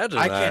can't imagine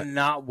I that.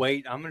 cannot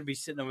wait. I'm going to be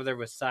sitting over there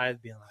with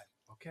Scythe being like,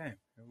 okay,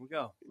 here we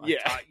go. I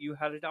taught you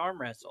how to arm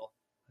wrestle.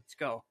 Let's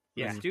go.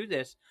 Let's do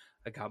this.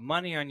 I got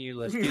money on you.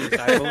 Let's do this.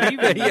 I believe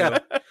in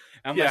you.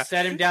 I'm going to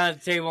set him down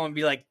at the table and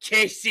be like,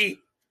 Casey,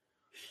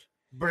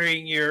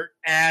 bring your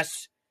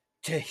ass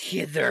to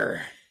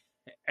hither.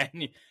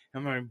 And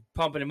I'm going to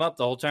pumping him up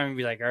the whole time and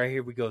be like, all right,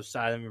 here we go.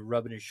 Scythe, I'm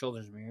rubbing his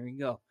shoulders. Here you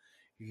go.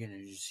 You're going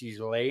to just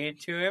lay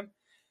into him.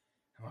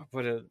 I'm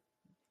going to put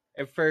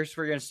at first,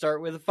 we're going to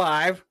start with a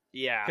 5.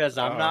 Yeah. Because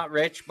I'm not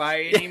rich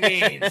by any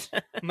means.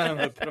 I'm going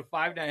to put a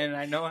 5 down, and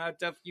I know how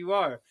tough you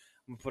are.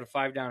 I'm going to put a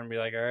 5 down and be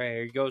like, all right,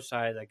 here you go,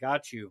 Scythe. I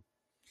got you.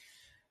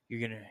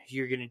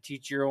 You're gonna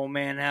teach your old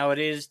man how it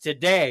is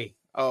today.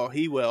 Oh,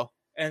 he will.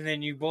 And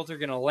then you both are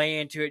going to lay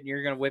into it, and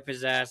you're going to whip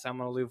his ass. I'm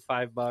going to lose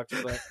 $5,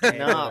 but hey,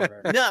 no,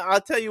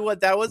 I'll tell you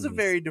what, that was a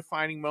very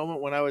defining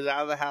moment when I was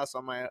out of the house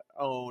on my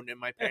own, and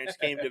my parents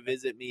came to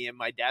visit me, and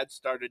my dad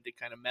started to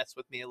kind of mess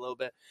with me a little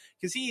bit,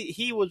 because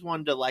he was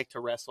one to like to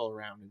wrestle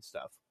around and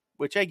stuff,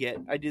 which I get.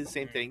 I do the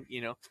same thing,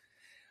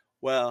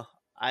 Well,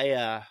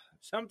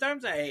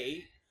 sometimes I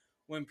hate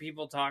when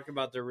people talk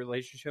about their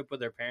relationship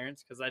with their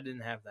parents, because I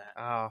didn't have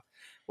that.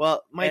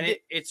 Well,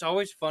 it's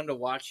always fun to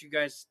watch you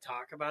guys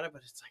talk about it,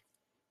 but it's like,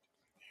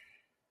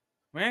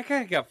 man, I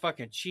kind of got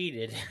fucking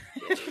cheated.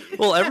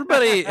 Well,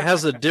 everybody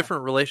has a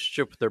different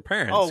relationship with their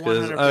parents. Oh,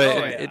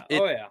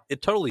 100%.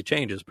 It totally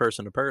changes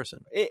person to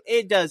person.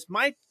 It does.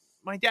 My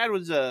dad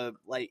was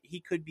he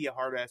could be a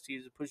hard ass. He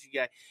was a pushy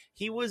guy.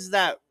 He was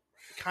that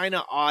kind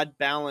of odd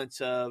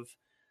balance of,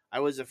 I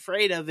was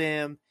afraid of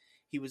him.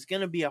 He was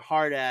going to be a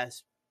hard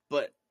ass,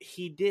 but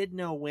he did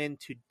know when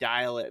to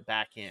dial it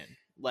back in.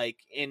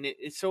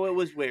 So it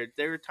was weird.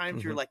 There were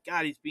times you're like,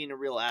 God, he's being a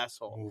real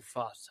asshole.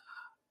 Mufasa.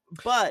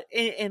 But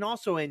and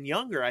also in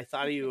younger, I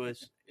thought he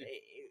was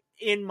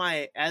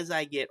as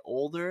I get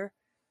older,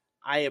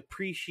 I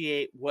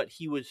appreciate what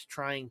he was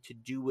trying to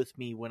do with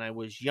me when I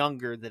was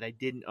younger that I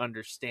didn't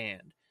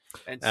understand.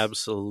 And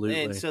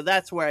absolutely. And so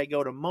that's where I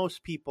go to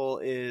most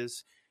people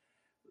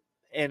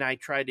and I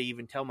try to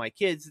even tell my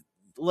kids,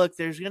 look,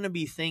 there's going to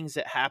be things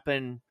that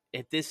happen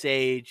at this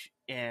age,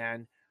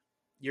 and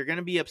you're going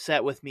to be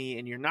upset with me,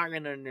 and you're not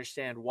going to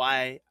understand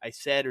why I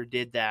said or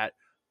did that.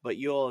 But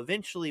you'll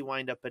eventually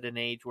wind up at an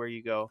age where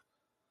you go,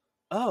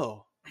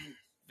 oh,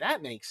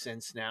 that makes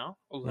sense now.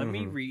 Well, let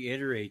me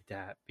reiterate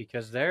that,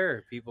 because there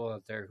are people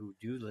out there who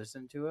do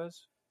listen to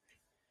us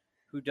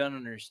who don't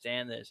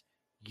understand this.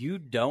 You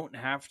don't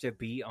have to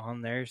be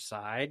on their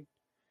side,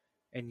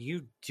 and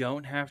you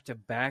don't have to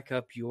back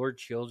up your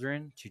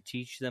children to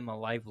teach them a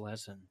life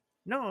lesson.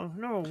 No,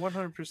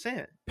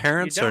 100%.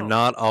 Parents are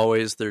not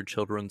always their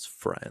children's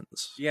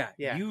friends. Yeah.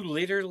 You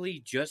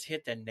literally just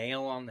hit the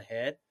nail on the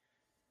head.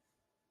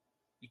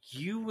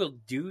 You will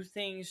do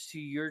things to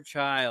your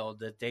child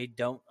that they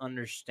don't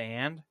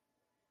understand,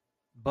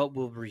 but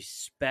will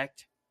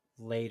respect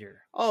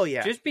later. Oh,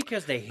 yeah. Just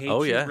because they hate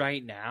you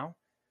right now,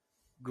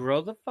 grow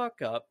the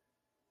fuck up,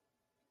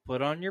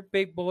 put on your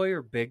big boy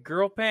or big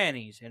girl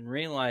panties, and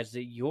realize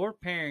that you're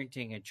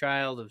parenting a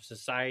child of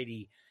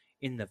society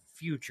in the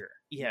future.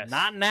 Yes.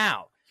 Not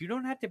now. You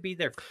don't have to be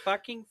their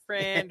fucking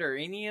friend or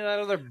any of that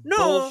other No,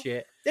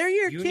 bullshit. They're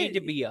your You kid. need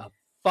to be a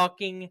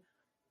fucking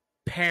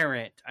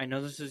parent. I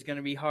know this is going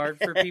to be hard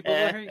for people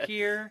to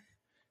hear,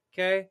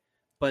 okay?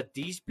 But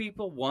these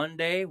people one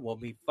day will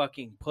be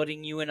fucking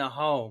putting you in a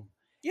home.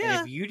 Yeah.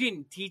 And if you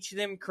didn't teach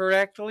them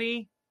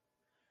correctly,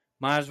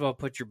 might as well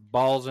put your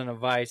balls in a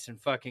vice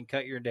and fucking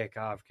cut your dick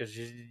off because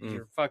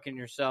you're fucking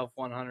yourself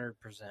 100%.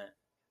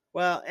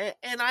 Well,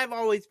 and I've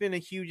always been a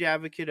huge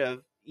advocate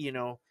of,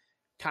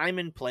 time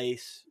and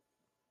place.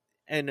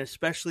 And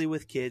especially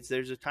with kids,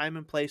 there's a time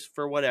and place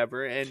for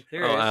whatever. And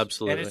There is.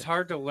 absolutely. And it's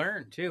hard to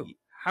learn, too.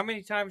 How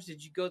many times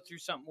did you go through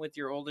something with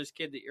your oldest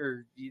kid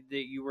that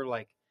you were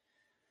like,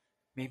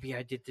 maybe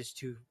I did this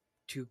too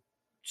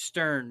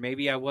stern.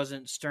 Maybe I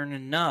wasn't stern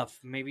enough.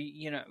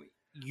 Maybe,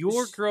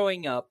 you're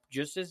growing up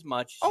just as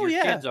much as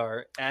your kids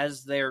are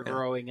as they're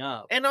growing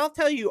up. And I'll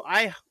tell you,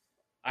 I've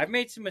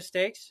made some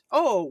mistakes.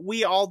 Oh,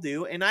 we all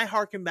do. And I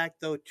hearken back,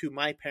 though, to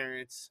my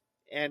parents.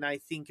 And I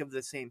think of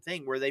the same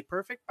thing. Were they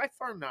perfect? By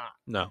far not.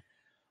 No.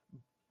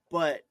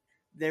 But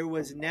there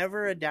was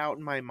never a doubt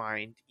in my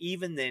mind,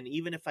 even then,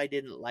 even if I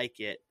didn't like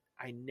it,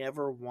 I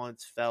never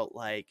once felt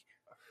like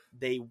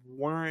they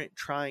weren't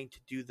trying to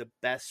do the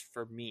best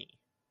for me.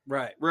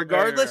 Right.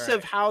 Regardless right.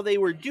 of how they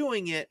were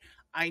doing it,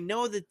 I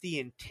know that the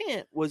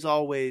intent was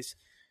always,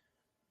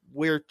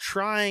 we're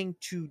trying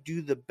to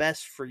do the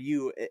best for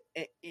you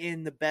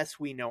in the best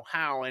we know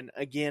how. And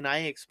again,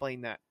 I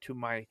explain that to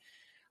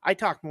I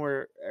talk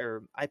more,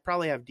 or I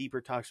probably have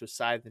deeper talks with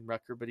Cy than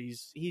Rucker, but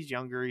he's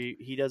younger.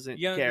 He doesn't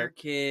care.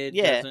 Kid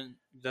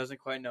doesn't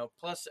quite know.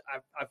 Plus,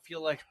 I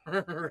feel like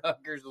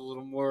Rucker's a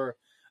little more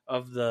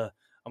of the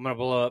I'm gonna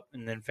blow up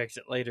and then fix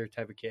it later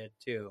type of kid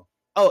too.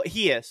 Oh,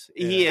 he is.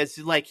 Yeah. He is.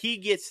 Like he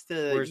gets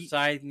the. Where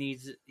Cy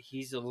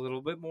he's a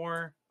little bit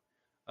more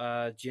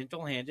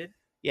gentle handed.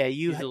 Yeah,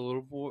 he's a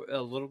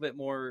little bit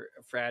more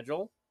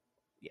fragile.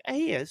 Yeah,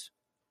 he is.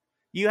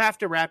 You have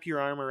to wrap your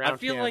arm around him. I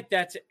feel like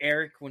that's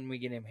Eric when we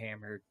get him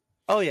hammered.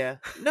 Oh, yeah.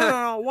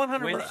 No,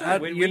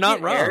 100%. When you're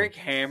not wrong. Eric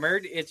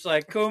hammered, it's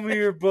like, come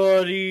here,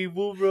 buddy.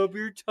 We'll rub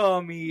your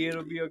tummy.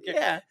 It'll be okay.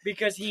 Yeah.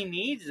 Because he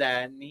needs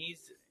that. And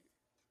he's,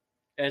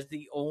 as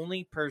the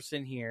only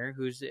person here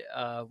who's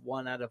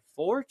 1 out of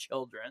 4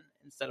 children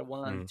instead of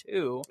 1 out of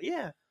 2.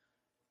 Yeah.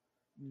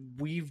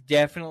 We've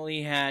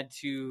definitely had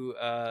to,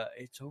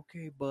 it's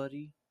okay,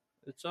 buddy.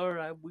 It's all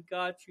right. We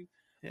got you.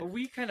 Yeah. But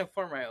we kind of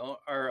form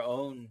our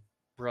own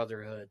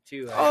brotherhood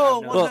too.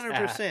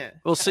 100%.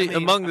 Well, see,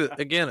 among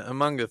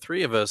the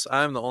 3 of us,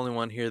 I'm the only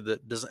one here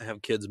that doesn't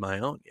have kids of my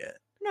own yet.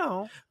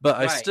 No, but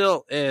I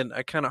still, and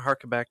I kind of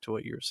harken back to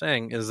what you were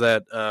saying, is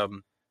that,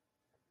 I'll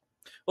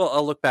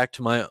look back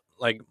to my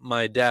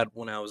dad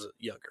when I was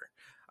younger.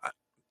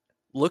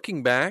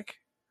 Looking back,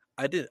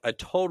 I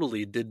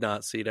totally did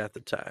not see it at the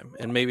time,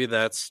 and maybe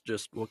that's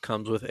just what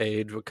comes with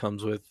age. What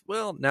comes with,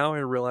 now I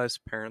realize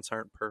parents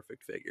aren't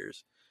perfect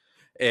figures,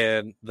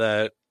 and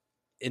that.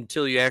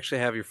 Until you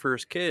actually have your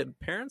first kid,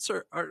 parents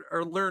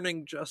are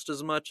learning just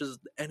as much as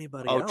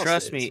anybody else. Oh,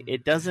 trust me,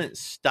 it doesn't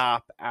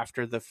stop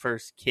after the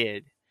first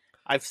kid.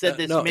 I've said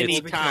this many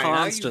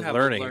times. It's a constant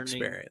learning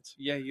experience.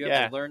 Yeah, you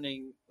have a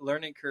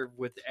learning curve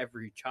with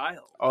every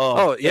child.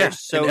 Oh yeah,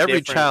 so and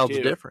every child's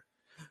different.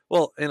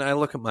 Well, and I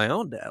look at my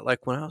own dad,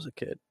 like when I was a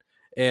kid,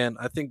 and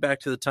I think back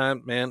to the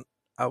time, man,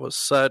 I was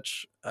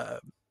such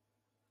a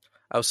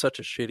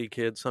shitty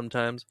kid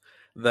sometimes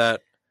that.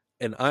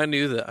 And I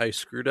knew that I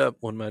screwed up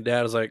when my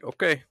dad was like,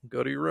 okay,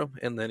 go to your room.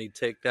 And then he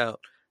taked out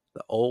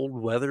the old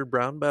weathered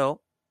brown belt.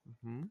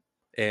 Mm-hmm.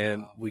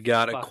 And we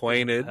got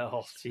acquainted.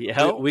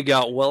 Yep. We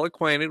got well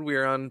acquainted. We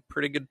were on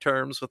pretty good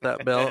terms with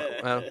that belt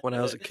when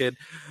I was a kid.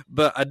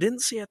 But I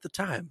didn't see it at the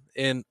time.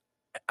 And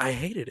I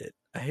hated it.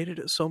 I hated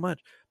it so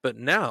much. But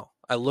now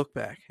I look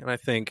back and I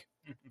think,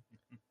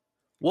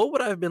 what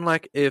would I have been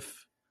like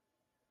if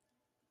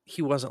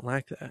he wasn't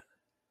like that?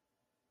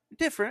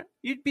 Different.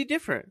 You'd be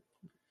different.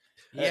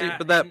 Yeah,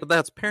 see, but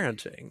that's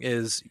parenting.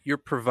 Is you're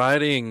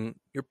providing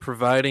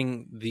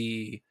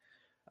the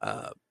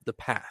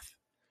path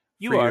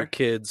for your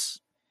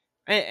kids,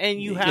 and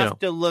you have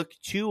to look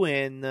too.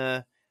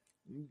 There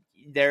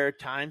are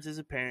times as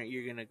a parent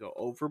you're going to go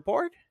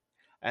overboard,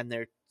 and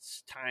there's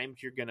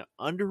times you're going to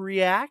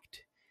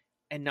underreact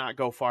and not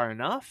go far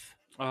enough.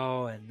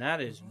 Oh, and that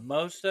is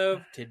most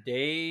of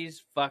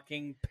today's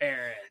fucking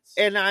parents.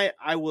 And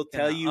I will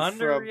tell you,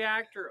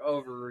 underreact or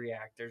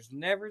overreact. There's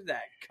never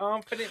that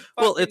confident.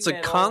 Well, it's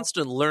a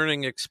constant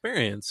learning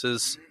experience,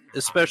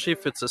 especially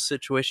if it's a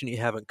situation you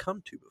haven't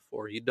come to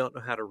before. You don't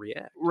know how to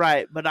react.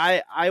 Right, but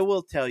I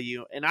will tell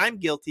you, and I'm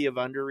guilty of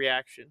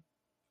underreaction.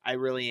 I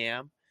really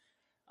am.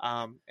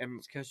 And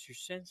it's because you're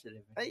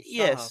sensitive.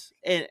 Yes,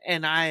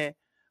 and I.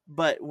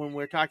 But when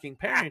we're talking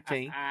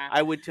parenting,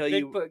 I would tell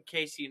you... put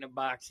Casey in a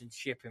box and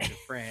ship him to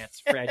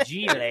France.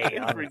 Fragile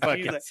on the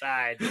fucking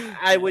side.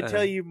 I would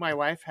tell you my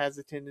wife has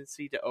a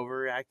tendency to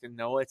overreact, and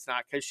no, it's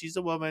not because she's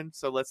a woman,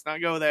 so let's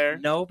not go there.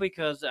 No,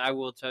 because I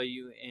will tell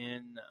you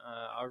in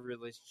our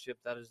relationship,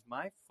 that is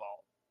my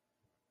fault.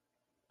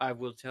 I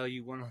will tell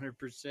you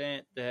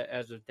 100% that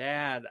as a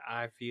dad,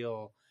 I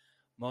feel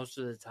most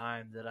of the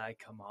time that I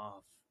come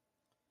off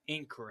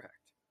incorrect.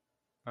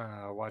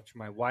 Watch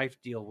my wife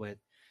deal with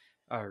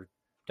our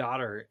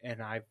daughter,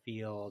 and I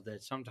feel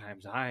that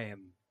sometimes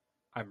I'm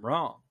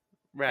wrong,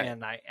 Right.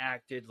 and I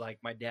acted like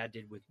my dad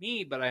did with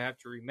me. But I have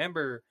to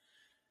remember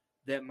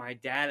that my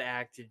dad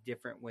acted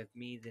different with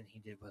me than he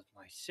did with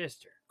my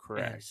sister.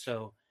 Correct. And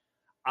so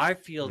I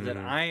feel that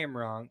Mhm. I am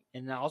wrong,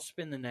 and I'll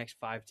spend the next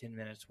 5-10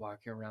 minutes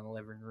walking around the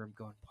living room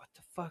going, what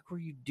the fuck were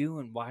you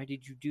doing? Why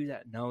did you do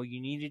that? No, you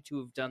needed to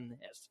have done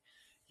this.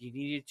 You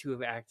needed to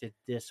have acted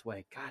this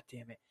way. God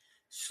damn it.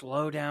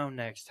 Slow down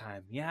next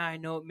time. Yeah, I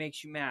know it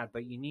makes you mad,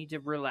 but you need to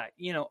relax.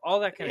 All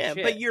that kind of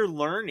shit. But you're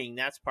learning.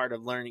 That's part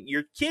of learning.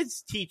 Your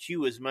kids teach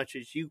you as much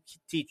as you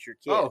teach your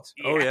Oh, kids.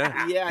 Oh,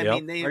 yeah. Yeah, I Yep.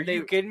 mean, they Are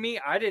you kidding me?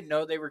 I didn't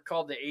know they were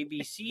called the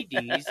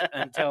ABCDs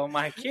until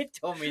my kid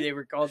told me they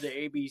were called the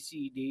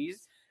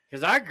ABCDs,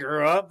 because I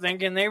grew up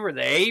thinking they were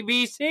the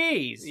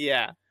ABCs.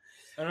 Yeah.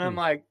 And I'm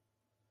like,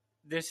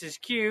 this is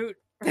cute.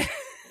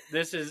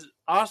 This is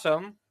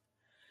awesome.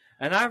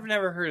 And I've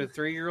never heard a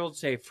 3-year-old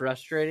say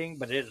frustrating,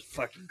 but it is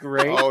fucking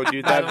great. Oh,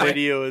 dude, By that the way.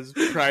 video is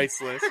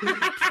priceless. Yeah,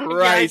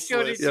 I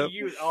showed it Priceless. to Yep.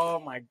 you. Oh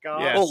my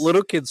god. Yeah. Well,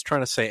 little kids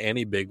trying to say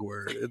any big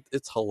word.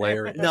 It's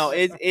hilarious. No,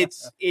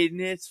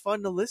 it's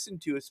fun to listen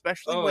to,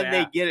 especially Oh, when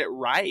yeah. they get it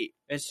right.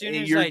 As soon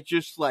And as you're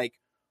just like,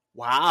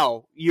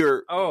 wow,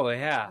 you're, oh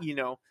yeah.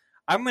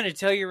 I'm going to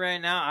tell you right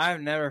now,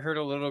 I've never heard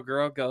a little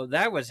girl go,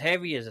 that was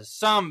heavy as a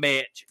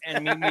sumbitch.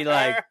 And me be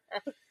like,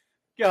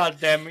 God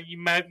damn it, you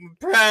make me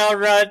proud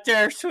right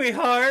there,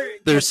 sweetheart.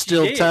 There's But she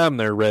still did. time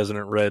there,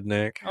 resident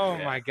redneck. Oh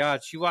my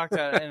God. She walked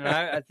out, and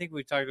I think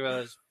we talked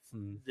about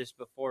Hmm. this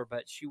before,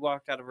 but she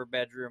walked out of her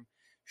bedroom.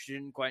 She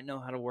didn't quite know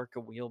how to work a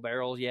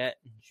wheelbarrow yet.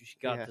 She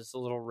got Yeah. this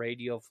little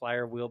radio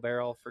flyer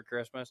wheelbarrow for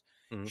Christmas.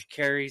 Mhm. She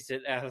carries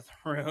it out of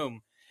the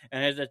room.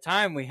 And at the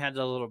time, we had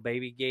the little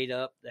baby gate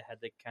up that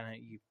had the kind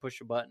of, you push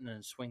a button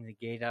and swing the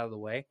gate out of the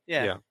way.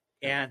 yeah. Yeah.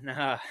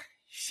 And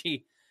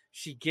she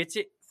gets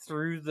it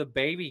through the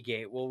baby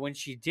gate. Well, when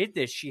she did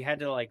this, she had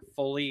to like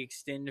fully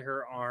extend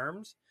her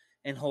arms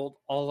and hold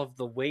all of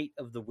the weight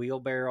of the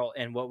wheelbarrow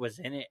and what was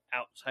in it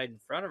outside in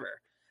front of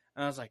her.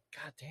 And I was like,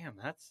 God damn,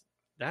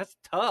 that's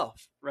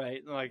tough,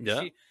 right? Like,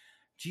 Yeah.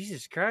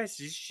 Jesus Christ,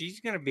 she's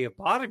gonna be a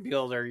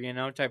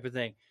bodybuilder, type of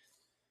thing.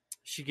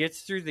 She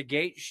gets through the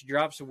gate, she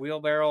drops a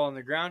wheelbarrow on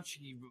the ground,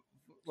 she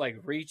like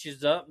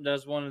reaches up and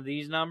does one of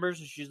these numbers,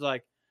 and she's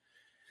like,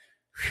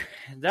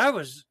 that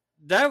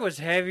was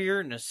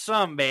heavier than a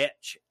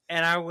sumbitch.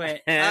 And I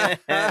went,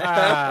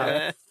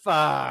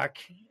 fuck.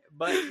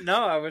 But no,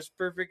 I was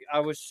perfect. I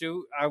was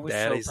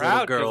Daddy's so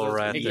proud. little girl 'cause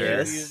right you there.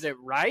 used it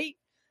right.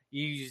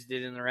 You used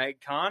it in the right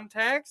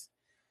context.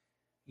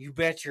 You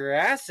bet your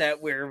ass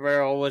that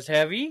wheelbarrow was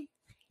heavy.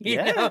 You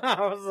Yeah. know?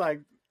 I was like,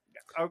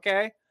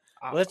 okay,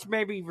 let's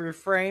maybe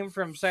refrain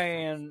from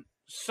saying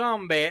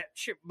some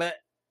bitch, but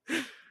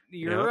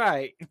you're Yep.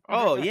 right.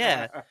 Oh,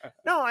 yeah.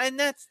 No, and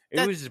that's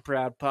It was a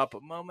proud papa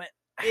moment.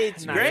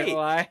 It's Not gonna great.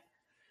 lie.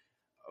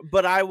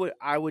 But I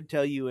would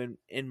tell you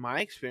in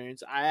my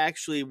experience, I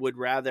actually would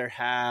rather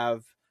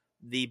have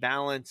the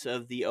balance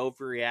of the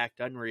overreact,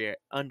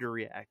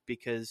 underreact,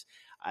 because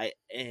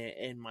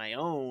in my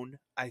own,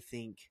 I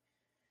think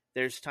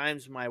there's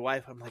times my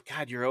wife, I'm like,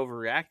 God, you're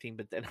overreacting,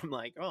 but then I'm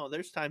like, oh,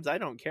 there's times I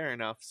don't care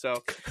enough.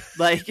 So,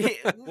 like,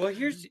 Well,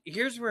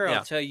 here's where Yeah.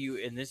 I'll tell you,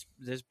 and this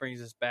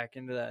brings us back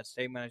into that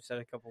statement I said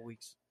a couple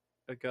weeks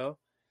ago.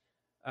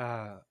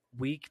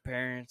 Weak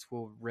parents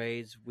will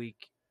raise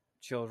weak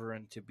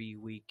children to be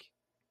weak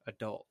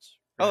adults.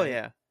 oh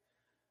right?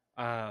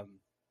 yeah,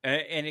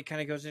 And it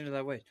kind of goes into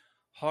that way.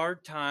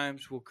 Hard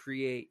times will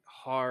create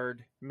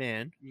hard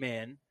man,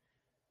 men,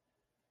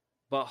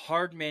 but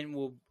hard men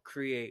will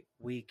create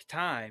weak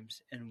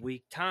times, and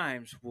weak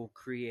times will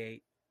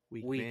create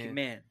weak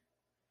men.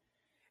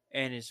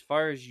 And as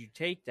far as you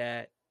take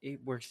that,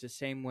 it works the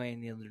same way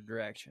in the other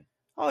direction,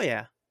 Oh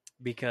yeah,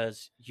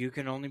 because you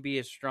can only be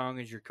as strong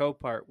as your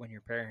co-part when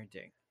you're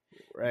parenting.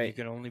 right. You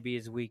can only be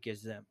as weak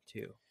as them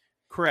too.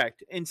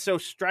 Correct. And so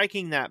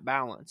striking that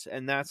balance,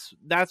 and that's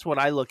what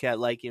I look at,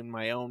 like in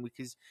my own,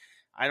 because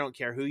I don't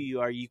care who you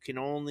are, you can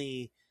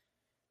only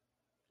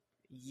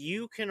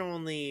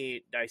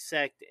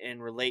dissect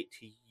and relate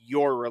to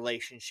your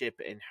relationship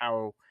and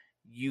how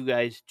you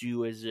guys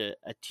do as a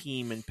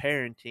team in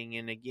parenting.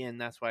 And again,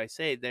 that's why I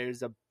say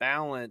there's a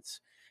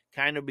balance,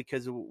 kind of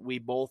because we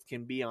both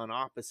can be on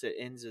opposite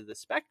ends of the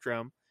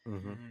spectrum.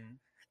 Mhm.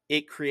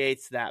 It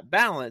creates that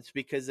balance,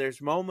 because there's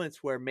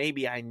moments where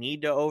maybe I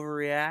need to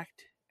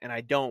overreact and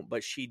I don't,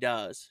 but she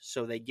does.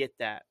 So they get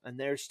that. And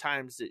there's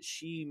times that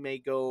she may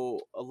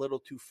go a little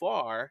too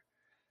far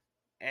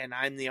and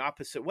I'm the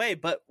opposite way,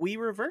 but we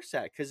reverse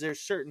that, because there's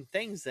certain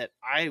things that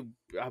I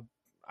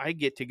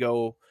get to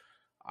go,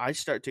 I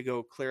start to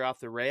go clear off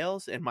the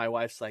rails, and my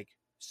wife's like,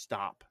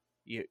 stop,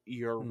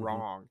 you're Mhm.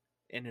 wrong.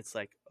 And it's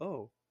like,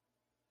 oh,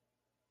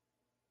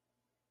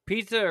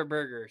 Pizza or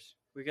burgers?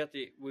 We got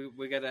to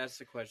ask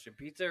the question.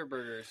 Pizza or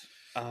burgers?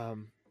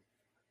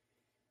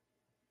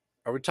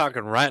 Are we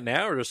talking right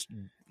now or just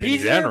in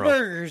Pizza or general?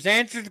 burgers?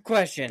 Answer the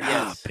question.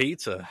 Yes.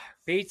 Pizza.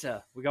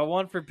 Pizza. We got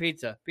one for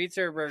pizza.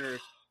 Pizza or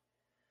burgers?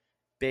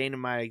 Bane of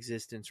my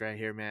existence right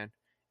here, man.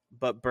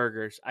 But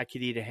burgers. I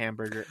could eat a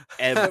hamburger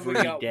We every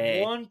got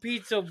day. one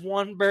pizza,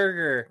 one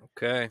burger.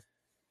 Okay.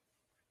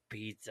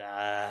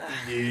 Pizza.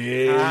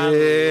 Yeah.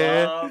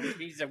 I love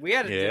pizza. We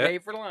had it Yeah. today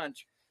for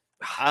lunch.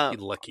 You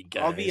lucky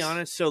guys. I'll be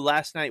honest. So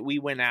last night we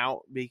went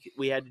out.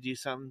 We had to do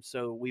something,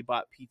 so we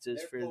bought pizzas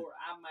Therefore,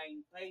 I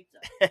mean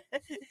pizza.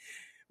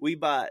 we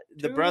bought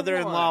the 2-1.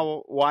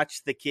 brother-in-law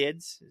watched the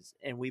kids,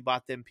 and we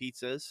bought them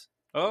pizzas.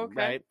 Okay.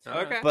 Right.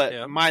 Okay. But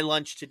Yeah. my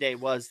lunch today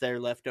was their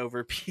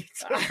leftover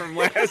pizza from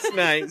last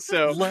night.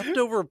 So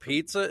Leftover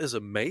pizza is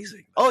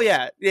amazing. oh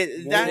yeah,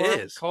 That Warm,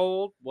 is.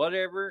 cold,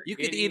 whatever. You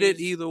could eat it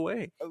is either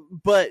way.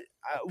 But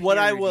what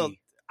I will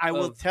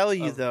purity tell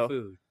you of though,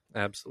 food.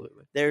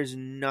 Absolutely. there's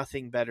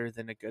nothing better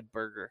than a good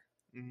burger.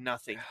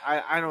 Nothing.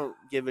 I don't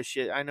give a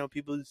shit. I know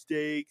people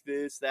steak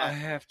this that, I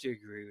have to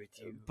agree with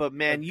you. but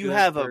man, A you good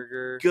have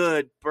burger. a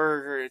good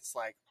burger. It's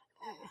like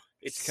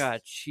It's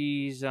got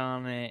cheese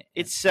on it.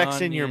 It's and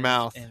sex in your onions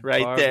mouth and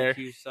right there.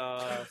 barbecue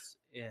sauce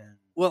and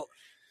Well,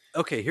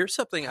 okay, here's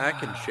something I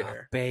can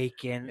share.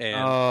 bacon.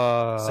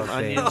 And some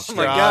onion Oh my straws.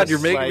 God, you're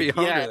making me like,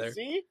 hungry yeah, there.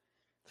 See?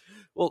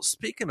 Well,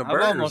 speaking of I've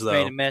burgers, almost though,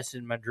 made a mess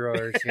in my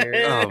drawers here.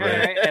 Oh,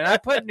 man. And I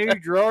put new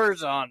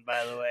drawers on,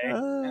 by the way.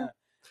 Uh.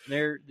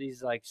 They're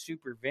these like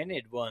super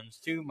vented ones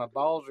too. My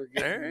balls are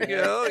getting there you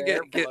go,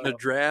 getting a airflow.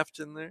 draft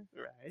in there.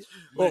 Right.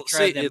 Well, Well,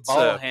 try see, them it's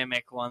ball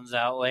hammock ones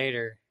out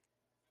later.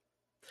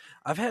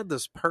 I've had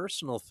this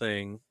personal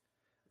thing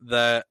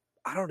that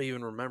I don't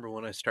even remember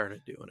when I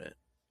started doing it.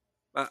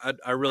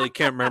 I really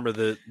can't remember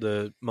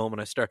the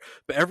moment I started.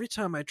 But every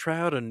time I try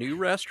out a new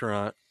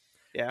restaurant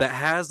Yeah. that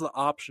has the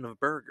option of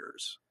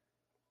burgers,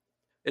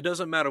 it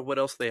doesn't matter what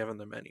else they have on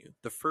their menu.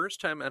 The first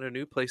time at a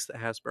new place that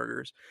has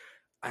burgers,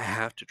 I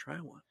have to try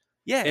one.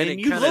 Yeah, And, and it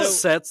you kind of look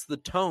sets the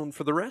tone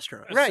for the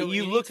restaurant. right. So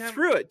you look anytime-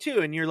 through it too,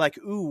 and you're like,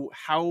 "Ooh,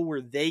 how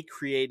were they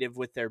creative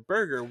with their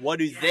burger? What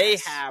do they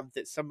Yes. have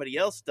that somebody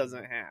else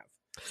doesn't have?"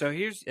 So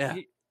here's Yeah.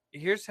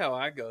 here's how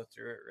I go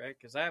through it, right?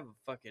 Because I have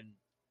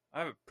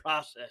a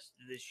process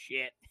to this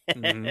shit.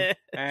 Mhm.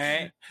 All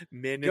right,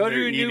 Men go and to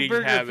their a new eating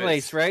burger habits.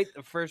 place, right?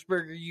 The first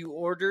burger you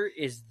order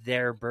is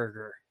their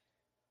burger,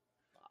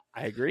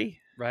 I agree.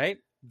 right?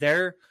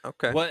 Their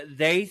Okay. what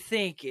they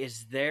think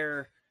is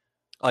their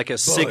Like a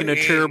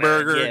signature Bohemian,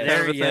 burger yeah. kind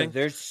their, of a yeah, thing?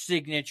 their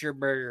signature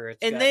burger.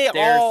 It's And got they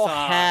their all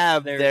sauce,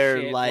 have their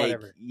shit, like,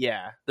 whatever.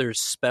 yeah, Their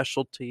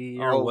specialty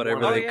or Oh,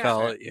 whatever oh, they yeah.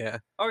 call it. Yeah.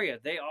 Oh yeah,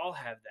 they all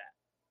have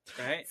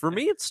that, right? For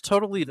me, it's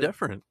totally The-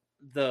 different.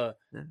 the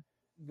Yeah.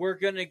 we're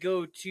gonna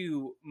go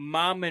to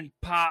mom and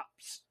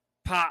pops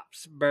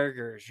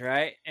burgers,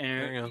 right? There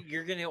you And go.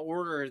 you're gonna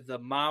order the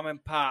mom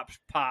and pops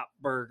pop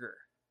burger.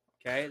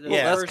 Okay, Well,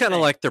 Yeah. that's first kind of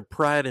thing. like their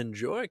pride and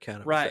joy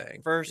kind of right.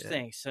 thing. First Yeah.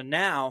 thing. So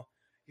now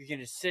you're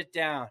gonna sit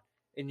down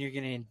and you're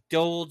gonna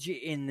indulge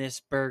in this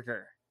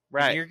burger. And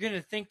right. you're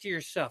gonna think to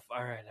yourself,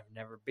 all right, I've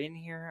never been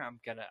here.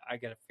 I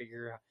gotta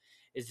figure out,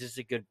 is this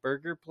a good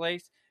burger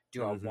place?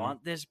 Do Mhm. I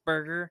want this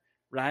burger?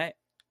 Right?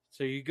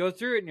 So you go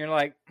through it and you're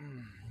like,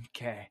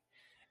 okay,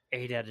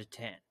 8 out of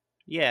 10,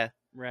 Yeah.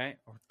 right?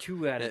 Or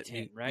 2 out Yeah, of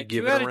 10, you right?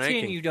 give 2 it a out of 10,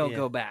 ranking. you don't Yeah.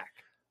 go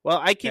back.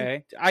 Well,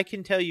 Okay. I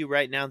can tell you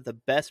right now, the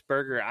best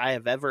burger I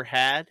have ever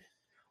had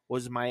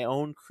was my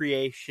own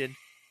creation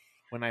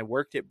when I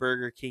worked at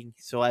Burger King.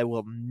 So I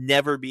will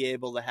never be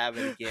able to have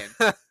it again.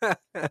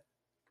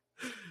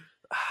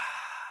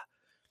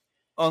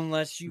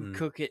 Unless you Hmm.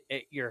 cook it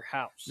at your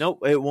house.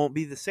 Nope, it won't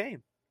be the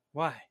same.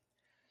 Why?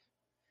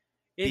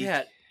 It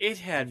Be-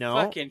 had No.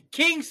 fucking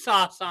king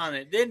sauce on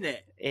it, didn't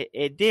it?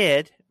 It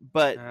did,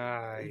 but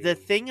Ay. the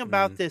thing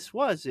about Mm.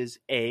 this is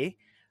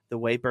the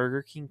way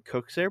Burger King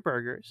cooks their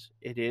burgers.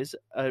 It is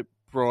a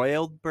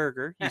broiled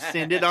burger. You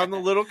send it on the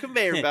little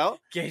conveyor belt.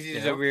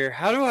 Casey's Yeah. over here.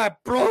 How do I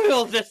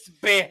broil this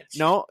bitch?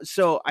 No,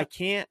 so I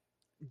can't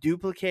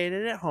duplicate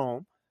it at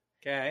home.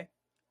 Okay.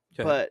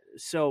 Okay. But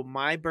so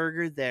my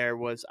burger there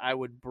was I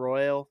would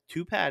broil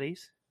 2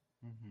 patties,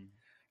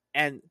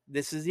 and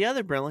this is the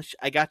other brilliance.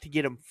 I got to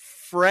get them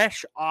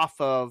fresh off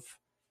of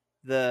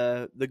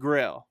the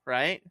grill,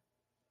 right?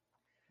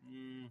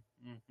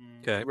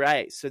 Okay.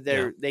 Right. So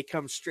they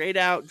come straight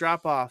out,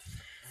 drop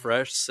off.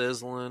 Fresh,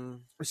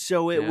 sizzling.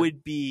 So it Yeah.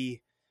 would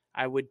be,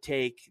 I would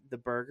take the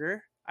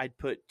burger, I'd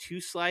put 2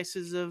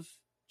 slices of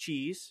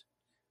cheese,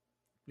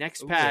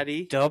 next Ooh,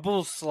 patty,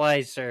 Double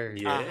slicer.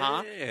 Yeah.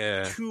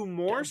 Uh-huh. 2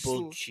 more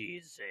Double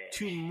cheesy.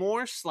 2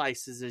 more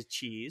slices of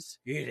cheese,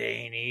 It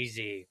ain't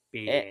easy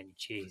being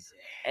cheesy.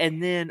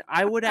 and then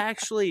I would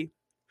actually,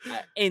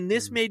 and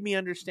this Mm. made me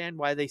understand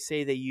why they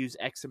say they use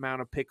X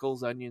amount of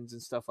pickles, onions,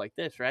 and stuff like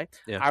this, right?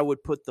 Yeah. I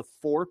would put the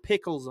 4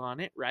 pickles on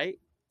it, right,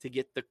 to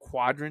get the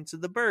quadrants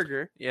of the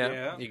burger. Yeah.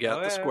 Yeah. You got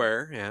Oh, the yeah.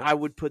 square. Yeah. I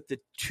would put the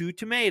 2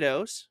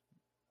 tomatoes,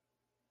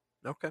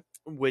 Okay.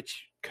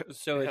 which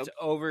So it's help-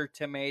 over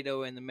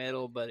tomato in the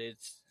middle, but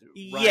it's right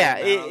yeah,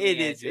 about on it the is.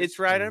 edges. It's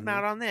right Mhm.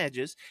 about on the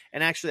edges.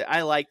 And actually,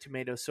 I like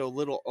tomatoes, so a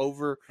little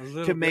over A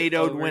little bit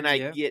tomatoed over, when I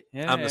yeah. get.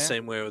 Yeah, I'm yeah. the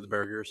same way with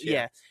burgers.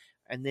 Yeah.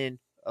 and then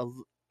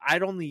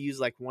I'd only use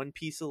like one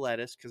piece of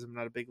lettuce because I'm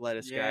not a big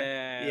lettuce guy.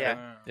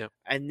 Yeah. Yep.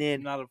 And I'm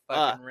then not a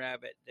fucking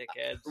rabbit,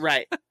 dickheads.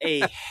 right, a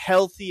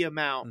healthy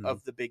amount Mhm.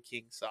 of the Big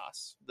King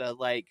sauce, the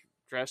like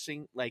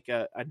dressing, like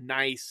a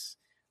nice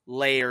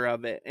layer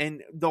of it.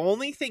 And the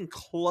only thing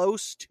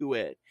close to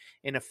it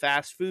in a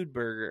fast food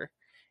burger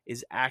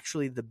is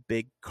actually the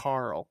Big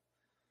Carl.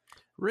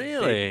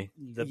 Really?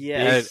 The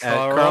Yes. big At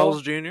Carl.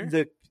 Carl's Jr.?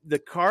 The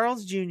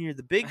Carl's Jr.,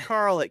 the Big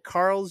Carl at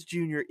Carl's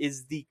Jr.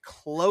 is the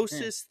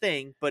closest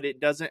thing, but it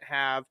doesn't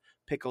have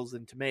pickles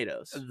and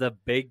tomatoes. The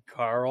Big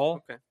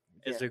Carl Okay.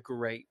 is a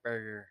great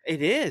burger.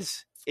 It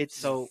is. It's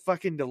So-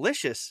 fucking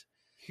delicious.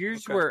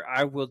 Here's Okay. where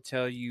I will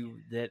tell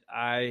you that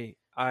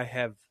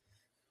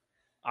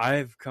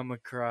I've come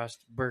across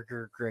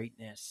burger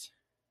greatness.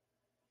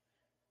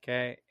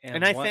 Okay,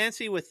 And I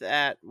fancy with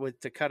that,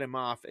 to cut him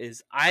off,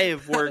 is I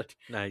have worked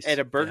Nice. at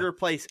a burger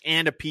place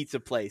and a pizza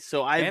place,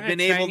 so I've and been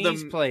a able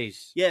Chinese to.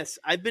 place. Yes,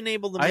 I've been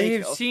able to I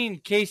make. have seen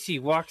Casey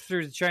walk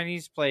through the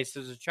Chinese place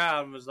as a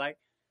child and was like,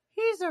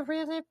 "He's a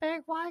really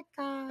big white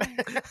guy."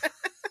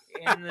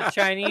 In the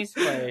Chinese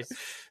place.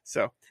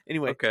 So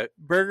anyway, Okay.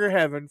 burger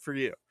heaven for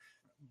you.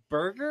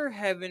 Burger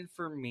heaven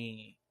for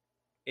me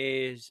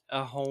is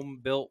a home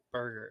built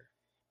burger.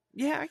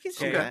 Yeah, I can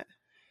see Okay. that.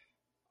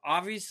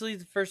 Obviously,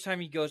 the first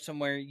time you go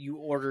somewhere, you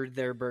order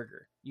their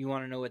burger. You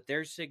want to know what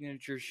their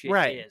signature shit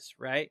Right. is,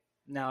 right?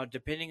 Now,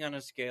 depending on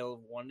a scale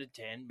of 1 to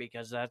 10,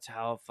 because that's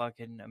how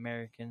fucking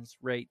Americans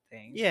rate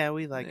things. Yeah,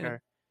 we like Yeah.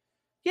 our.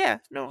 Yeah,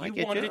 no, I You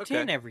get 1 you. to Okay.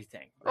 10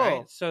 everything,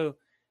 right? Oh.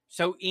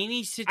 So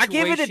any I situation,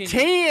 give it a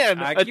 10.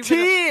 I A give it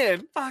a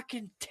 10.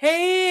 fucking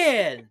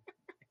 10.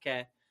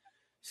 Okay.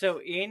 So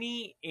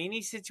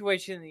any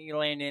situation that you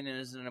land in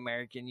as an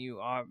American, you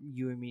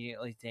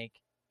immediately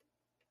think,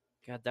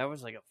 God, that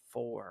was like a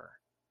 4,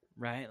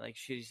 right? Like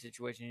shitty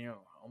situation. You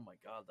know, oh my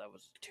God, that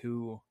was a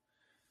 2.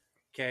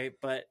 Okay,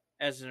 but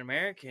as an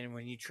American,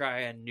 when you try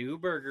a new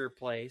burger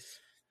place,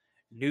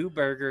 new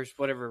burgers,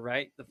 whatever,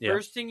 right? The Yeah.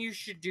 first thing you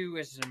should do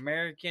as an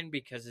American,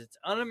 because it's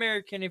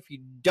un-American if you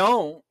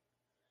don't,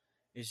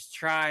 is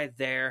try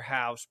their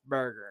house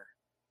burger.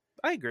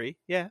 I agree.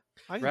 Yeah,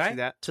 I can see Right?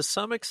 that. To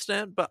some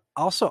extent, but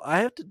also I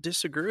have to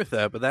disagree with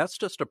that, but that's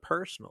just a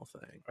personal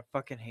thing. I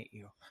fucking hate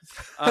you.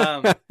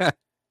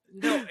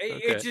 No, Okay.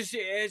 it just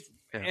is.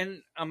 Yeah.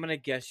 And I'm going to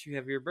guess you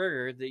have your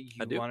burger that I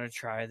you do. want to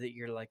try that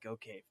you're like,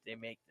 okay, if they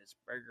make this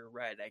burger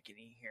right, I can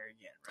eat here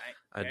again, right?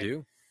 I Okay?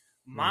 do.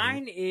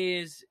 Mine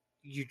is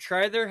you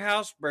try their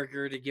house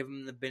burger to give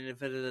them the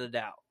benefit of the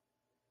doubt,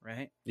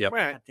 right? Yep.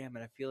 Right. God damn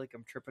it, I feel like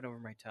I'm tripping over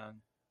my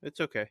tongue. It's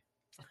okay.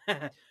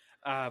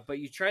 But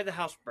you try the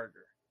house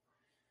burger.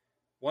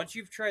 Once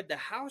you've tried the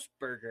house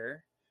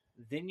burger,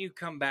 then you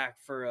come back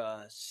for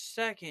a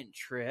second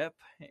trip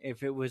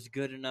if it was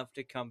good enough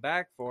to come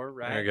back for,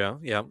 right? There you go.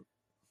 Yep.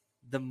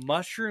 The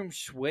mushroom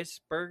Swiss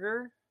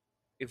burger,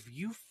 if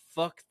you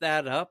fuck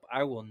that up,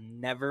 I will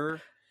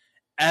never,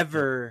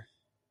 ever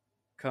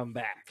come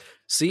back.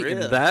 See,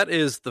 Really? and that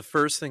is the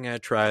first thing I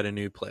try at a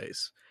new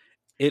place.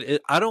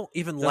 I don't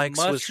even The like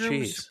Swiss mushroom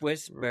cheese.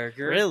 Swiss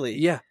burger Really?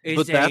 Yeah, is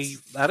but that is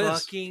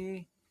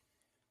fucking...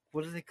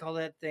 What do they call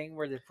that thing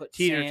where they put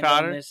sand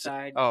Teeter-totter? on this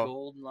side, Oh.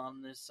 gold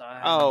on this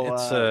side? Oh,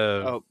 It's,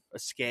 a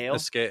scale. a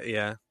scale.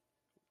 Yeah.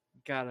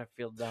 God, I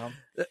feel dumb.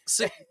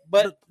 See,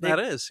 But that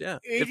they- is yeah.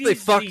 It If they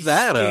is fuck the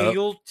that up,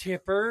 scale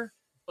tipper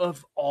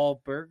of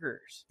all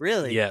burgers.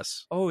 Really?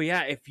 yes. Oh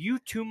yeah, if you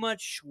too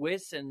much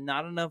Swiss and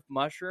not enough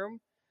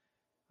mushroom,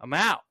 I'm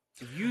out.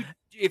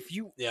 If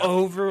you Yeah.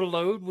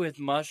 overload with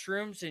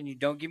mushrooms and you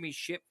don't give me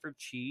shit for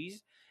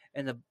cheese,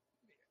 and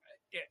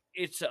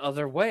it's the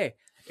other way.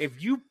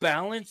 If you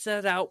balance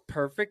that out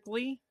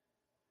perfectly,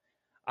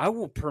 I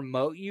will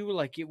promote you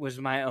like it was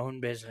my own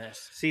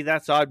business. See,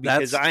 that's odd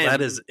because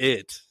That is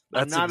it.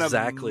 I'm That's not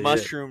exactly a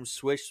mushroom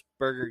Swiss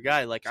burger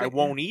guy. Like I So-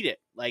 won't eat it.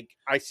 Like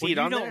I see Well, it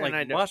you on don't there like and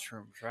I don't.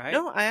 mushrooms, right?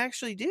 No, I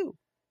actually do.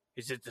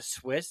 Is it the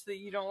Swiss that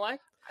you don't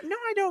like? No,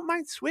 I don't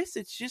mind Swiss.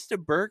 It's just a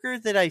burger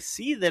that I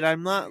see that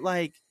I'm not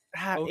like.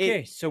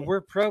 Okay, so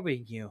we're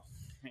probing you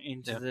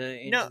into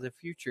Yeah. the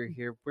future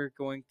here. We're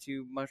going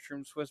to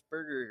mushroom Swiss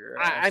burger.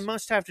 I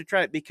must have to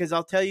try it because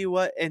I'll tell you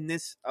what, and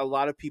this a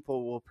lot of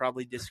people will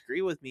probably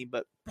disagree with me,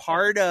 but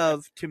part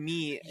of to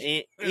me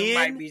You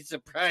might be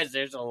surprised.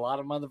 There's a lot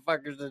of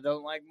motherfuckers that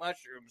don't like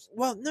mushrooms.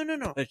 well, no.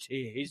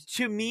 Jeez.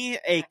 To me,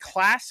 a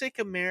classic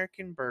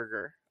American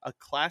burger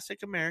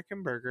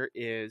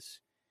is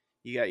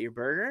you got your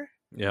burger,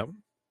 Yep.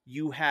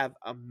 you have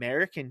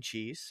American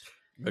cheese,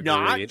 Agreed.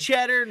 not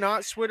cheddar,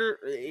 not Switter.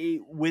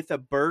 With a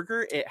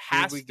burger, it Here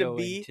has we to go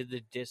be. into the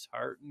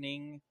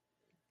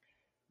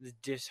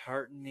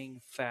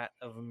disheartening fat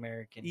of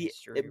American Yeah,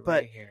 history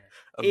but right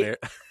here.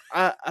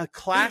 A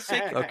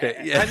classic.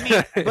 Okay, yeah. I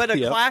mean, but a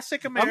Yep.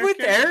 classic I'm American. with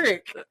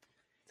Eric.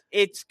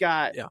 It's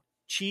got Yeah.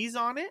 cheese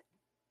on it,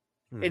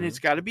 and Mhm. it's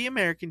got to be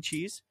American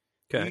cheese.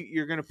 Okay.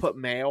 You're going to put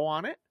mayo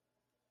on it.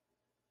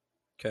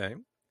 Okay.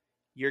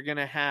 You're going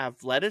to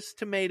have lettuce,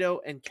 tomato,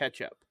 and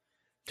ketchup.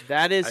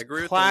 That is I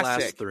agree classic. with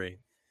the last three.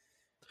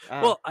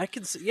 Well, I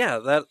can see,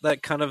 that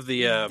kind of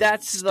the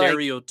That's like-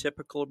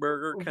 stereotypical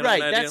burger kind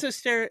right. of an That's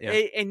idea.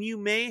 a and you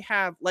may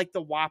have like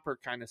the Whopper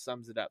kind of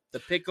sums it up. The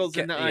pickles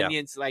and the Yeah.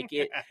 onions, like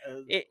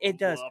it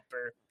does.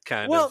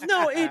 Kind Well, of.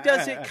 no, it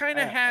does. It kind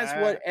of has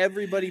what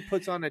everybody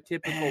puts on a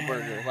typical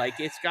burger. Like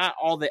it's got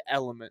all the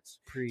elements.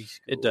 Preschool.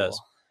 It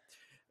does.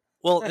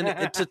 Well,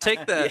 and to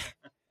take that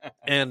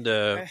and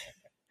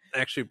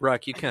actually,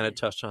 Brock, you kind of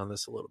touched on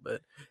this a little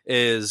bit.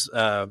 Is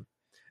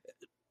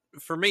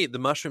for me, the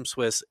mushroom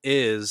Swiss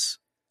is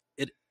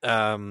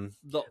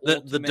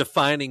the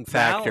defining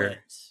factor.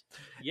 Balance.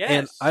 Yes.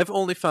 And I've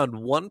only found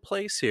one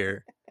place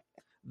here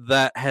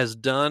that has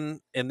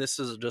done, and this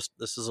is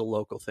a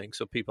local thing,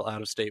 so people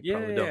out of state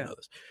probably don't know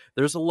this.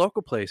 There's a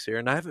local place here,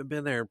 and I haven't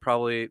been there in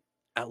probably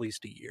at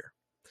least a year,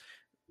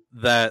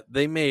 that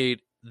they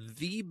made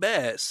the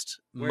best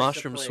Where's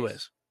mushroom the place?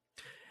 Swiss.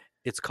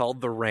 It's called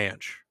the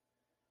Ranch.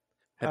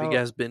 Have you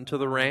guys been to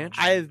the Ranch?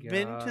 I've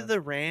been to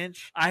the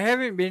ranch. I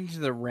haven't been to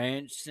the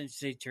ranch since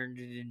they turned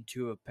it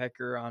into a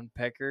Pecker on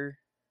Pecker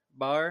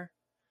bar.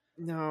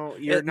 No,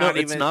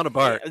 it's not a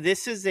bar.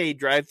 This is a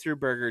drive-through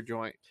burger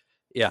joint.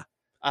 Yeah.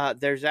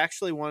 There's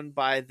actually one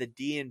by the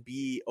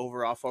D&B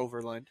over off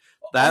Overland.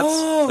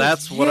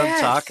 That's what I'm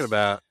yes! talking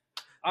about.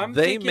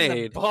 They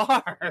made the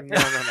bar.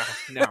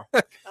 No.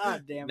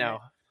 God damn No.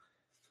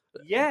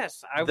 it.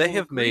 Yes, They will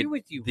have agree made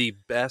with you. the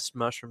best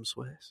mushroom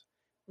Swiss.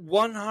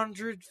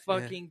 100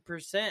 fucking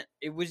percent.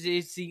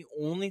 It's the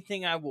only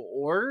thing I will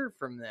order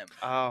from them.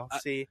 Oh,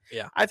 see.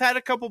 Yeah. I've had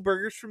a couple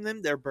burgers from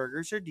them. Their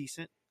burgers are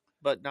decent,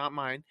 but not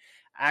mine.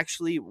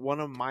 Actually, one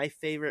of my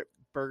favorite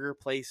burger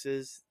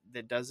places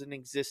that doesn't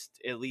exist,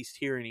 at least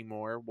here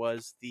anymore,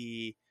 was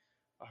the...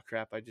 Oh,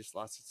 crap. I just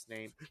lost its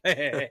name.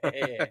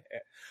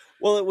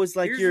 Well, it was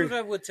like Here's what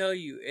I will tell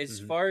you.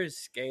 As Mhm. far as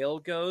scale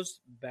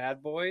goes,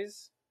 Bad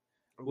Boys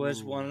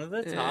was one of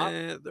the top.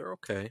 They're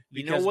okay.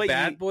 You Because know what?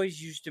 Bad Boys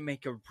used to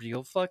make a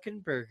real fucking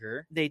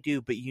burger. They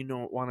do, but you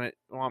don't want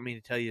me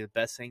to tell you the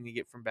best thing to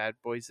get from Bad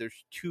Boys.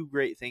 There's two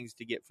great things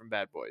to get from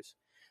Bad Boys.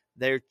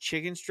 Their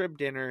chicken strip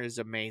dinner is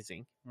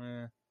amazing.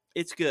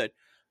 It's good,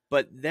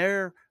 but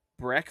their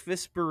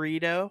breakfast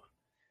burrito,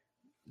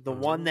 the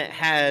one that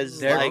has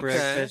Their like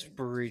breakfast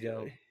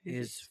burrito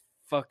is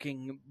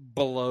fucking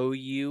below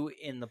you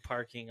in the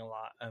parking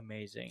lot.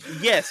 Amazing.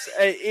 yes,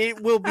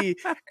 it will be,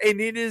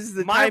 and it is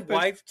the My type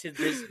wife to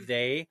this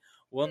day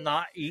will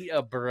not eat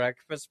a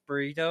breakfast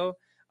burrito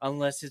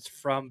unless it's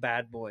from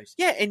Bad Boys.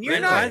 Yeah, and you're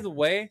And not. by the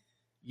way,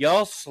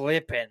 y'all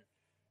slipping.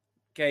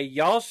 Okay,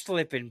 y'all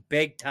slipping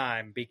big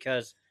time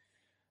because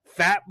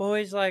fat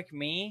boys like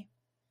me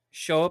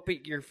show up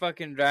at your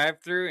fucking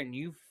drive-thru and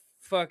you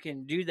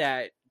fucking do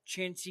that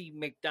chintzy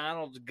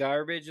McDonald's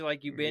garbage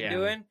like you've been Yeah.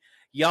 doing.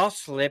 Y'all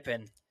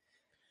slipping.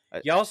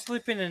 I- Y'all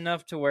slipping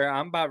enough to where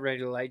I'm about ready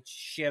to light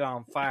shit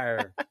on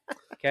fire.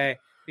 Okay,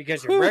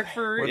 because your Whew. breakfast,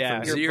 Went your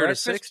from 0 to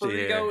breakfast 60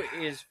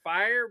 burrito is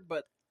fire,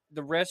 but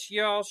the rest of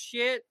y'all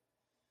shit,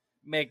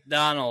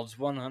 McDonald's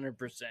 100%.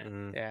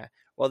 Mm. Yeah.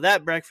 Well,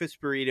 that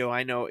breakfast burrito,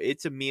 I know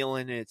it's a meal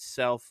in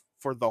itself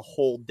for the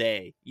whole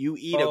day. You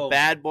eat a Oh,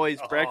 Bad Boys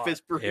God.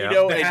 breakfast Yeah.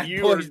 burrito, Bad and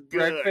you Boys are good.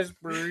 breakfast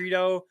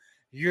burrito,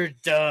 you're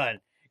done.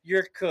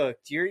 You're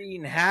cooked. You're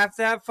eating half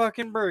that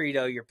fucking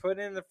burrito. You're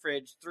putting it in the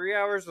fridge. 3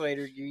 hours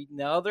later, you're eating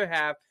the other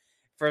half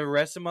for the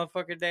rest of the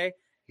motherfucking day.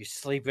 You're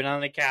sleeping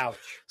on the couch.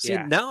 See,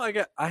 Yeah. now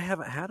I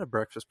haven't had a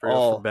breakfast burrito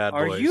Oh, from Bad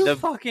Are Boys. you The-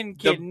 fucking The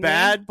kidding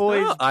Bad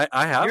Boys. No,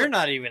 I have. You're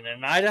not even an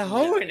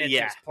Idahoan at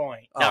Yeah. this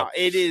point. No, Oh.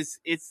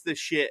 it's the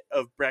shit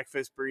of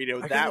breakfast burrito.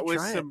 I gotta That with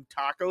try it. some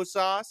taco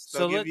sauce. So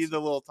They'll give you let's-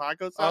 the little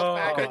taco sauce Oh,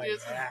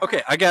 packages. yeah.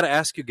 Okay, I got to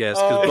ask you guys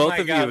because Oh both my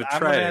of you God, have I'm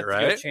tried gonna it, have to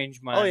go right?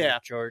 change my Oh, yeah.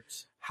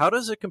 shorts. How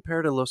does it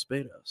compare to Los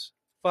Betos?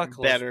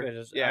 Fuck Better.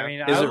 Los Betos. Yeah. I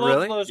mean, Is I it love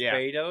really? Los Yeah.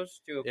 Betos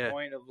to a Yeah.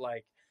 point of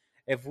like,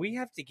 if we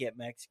have to get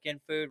Mexican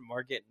food, and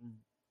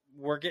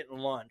we're getting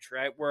lunch,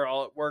 right? We're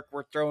all at work.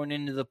 We're throwing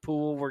into the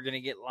pool. We're gonna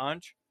get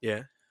lunch.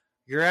 Yeah.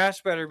 Your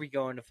ass better be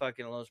going to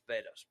fucking Los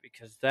Betos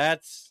because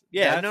that's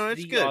Yeah, no,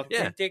 it's the good. Yeah.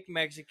 authentic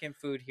Mexican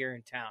food here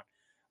in town.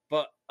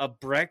 But a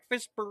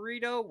breakfast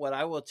burrito, what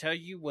I will tell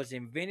you, was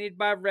invented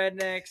by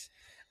rednecks,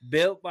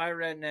 built by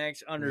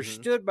rednecks,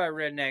 understood by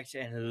rednecks,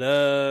 and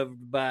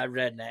loved by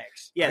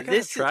rednecks. Yeah, I gotta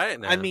this try it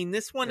now. I mean,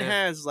 this one Yeah.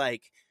 has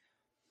like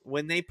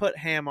when they put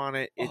ham on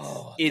it.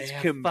 It's they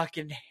have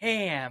fucking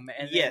ham,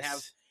 and they have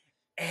yes,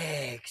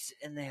 eggs,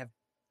 and they have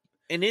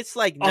and it's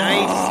like Oh,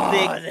 nice, they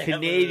thick have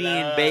Canadian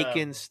love.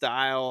 bacon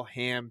style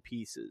ham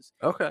pieces.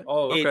 Okay.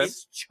 okay.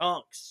 It's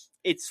chunks.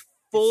 It's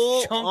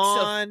full Chunks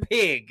on. of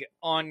pig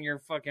on your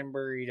fucking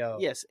burrito.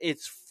 Yes,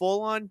 it's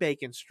full on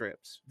bacon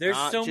strips. There's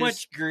not so just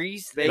much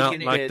grease bacon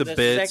that Not like the bits.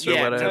 bits second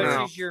or it whatever.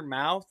 touches your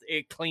mouth,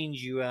 it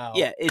cleans you out.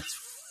 Yeah, it's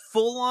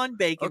full on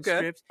bacon Okay.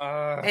 strips,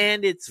 Ugh.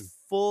 and it's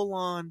full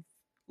on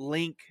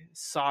link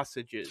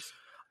sausages.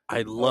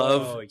 I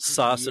love Oh,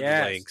 sausage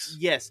yes. links.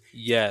 Yes,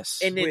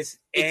 Yes. and with it's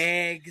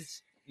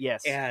eggs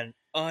yes. and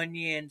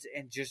onions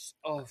and just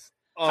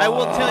I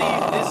will tell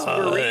you, this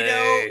burrito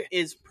Hey.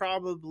 is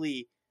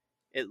probably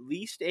at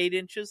least 8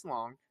 inches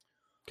long.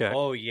 Okay.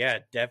 Oh yeah,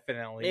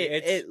 definitely.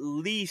 At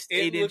least it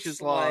 8 looks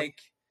inches long. like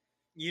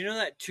You know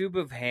that tube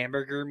of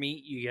hamburger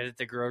meat you get at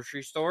the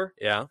grocery store?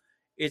 Yeah.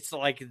 It's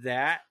like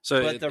that.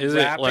 So but the is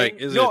wrapping, it like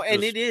is No, it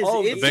and just it is.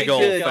 Oh, a It's big a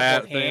old good, fat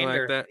double thing like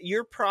hander. that?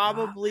 You're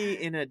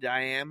probably in a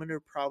diameter,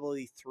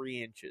 probably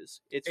 3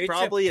 inches. It's It's a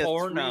probably a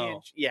porno.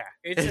 3-inch. Yeah,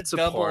 it's a a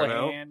double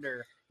porno.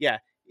 hander.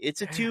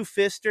 it's a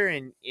two-fister,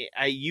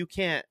 and you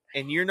can't,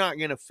 and you're not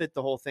gonna fit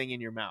the whole thing in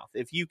your mouth.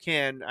 If you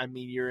can, I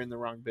mean, you're in the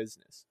wrong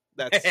business.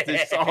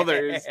 That's all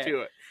there is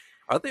to it.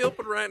 Are they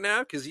open right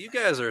now? Because you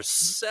guys are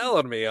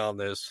selling me on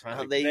this.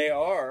 Well, They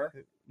are.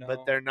 but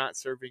No. they're not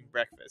serving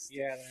breakfast.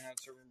 Yeah, they're not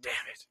serving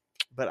breakfast.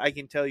 But I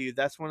can tell you,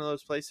 that's one of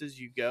those places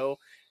you go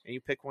and you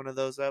pick one of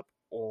those up.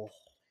 Oh,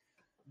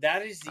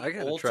 That is I the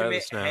gotta try ultimate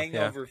this now,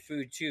 hangover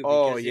food too.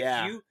 Oh, Because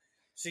yeah.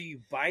 so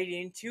you bite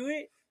into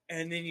it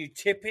and then you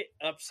tip it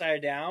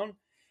upside down,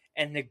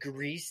 and the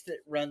grease that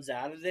runs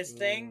out of this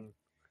thing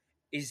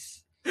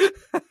is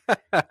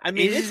I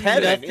mean, It it's is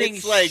heaven. nothing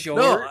It's like short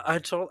No, I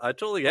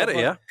totally get of it.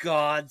 Yeah.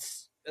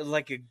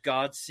 a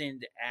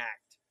godsend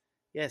act.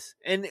 yes,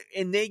 and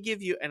they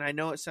give you, and I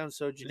know it sounds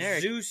so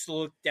generic, Zeus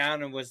looked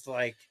down and was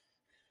like,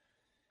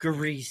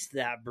 "Grease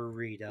that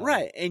burrito."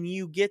 right? And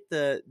you get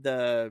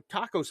the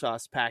taco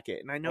sauce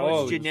packet, and I know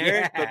Oh, it's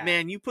generic, yeah. but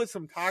man, you put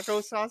some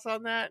taco sauce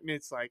on that, and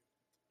it's like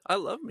I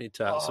love me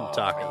some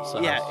taco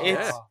sauce.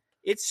 Yeah,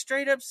 it's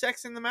straight up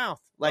sex in the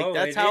mouth. Like Oh,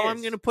 that's it how I'm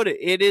is. gonna put it.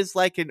 It is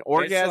like an It's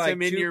orgasm like in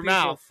two your people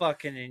mouth.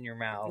 fucking in your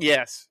mouth.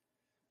 Yes,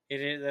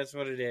 It is. That's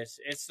what it is.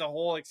 It's the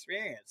whole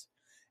experience.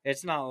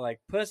 It's not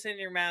like puss in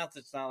your mouth.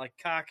 It's not like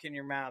cock in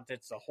your mouth.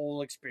 It's the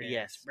whole experience.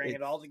 Yes, Bring it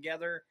it's- all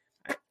together.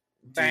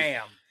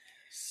 Bam.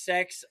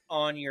 Sex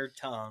on your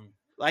tongue.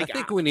 like I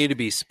think we need to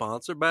be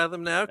sponsored by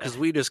them now because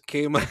we just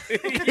came up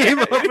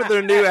with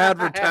their new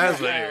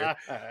advertisement here.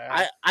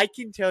 I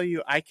can tell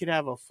you, I could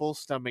have a full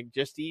stomach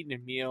just eating a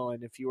meal,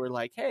 and if you were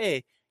like,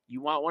 "Hey,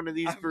 you want one of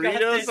these I've got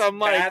burritos?" this I'm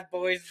like, Bad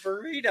Boys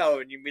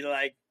burrito, and you'd be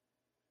like,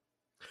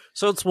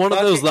 So it's one of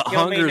Fuck those it, that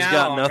kill me hunger's now,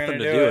 got I'm nothing gonna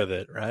to do do it. with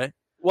it, right?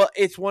 well,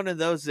 it's one of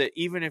those that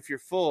even if you're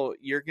full,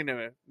 you're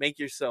gonna make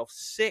yourself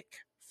sick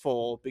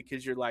full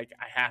because you're like,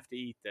 "I have to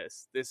eat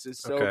this. This is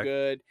so Okay.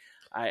 good.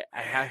 I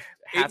have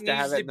it to needs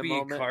have it to in the be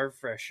moment." a car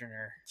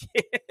freshener.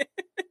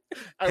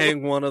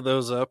 Hang one of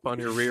those up on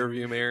your rear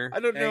view mirror. I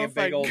don't know Hang a if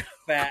big I old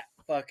fat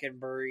fucking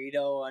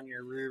burrito on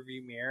your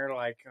rearview mirror,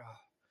 like,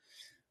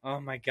 oh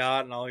my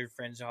god, and all your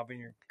friends hop in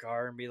your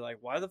car and be like,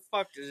 why the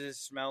fuck does it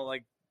smell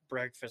like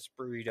breakfast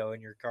burrito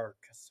in your car?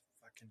 Because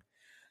fucking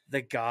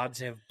the gods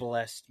have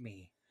blessed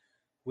me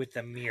with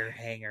a mirror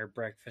hanger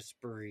breakfast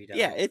burrito.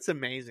 Yeah, it's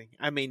amazing.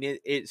 I mean,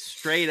 it's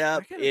straight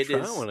up. gotta It try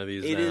is one of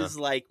these It now. is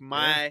like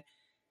my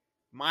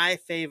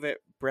favorite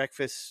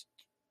breakfast.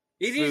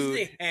 It is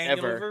the food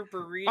hangover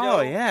burrito.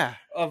 Oh yeah.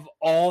 Of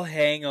all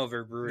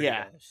hangover burritos.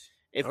 Yeah.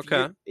 If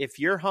Okay.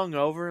 you're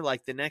hungover,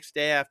 like the next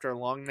day after a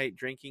long night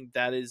drinking,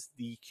 that is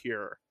the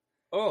cure.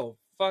 Oh,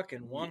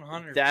 fucking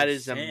 100%. That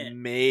is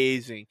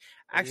amazing.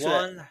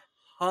 Actually,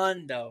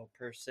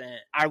 100%.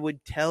 I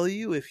would tell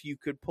you if you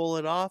could pull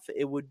it off,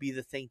 it would be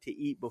the thing to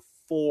eat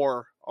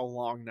before a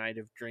long night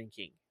of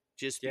drinking.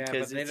 Just Yeah,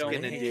 because but they it's don't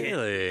gonna make do. it.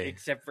 Really?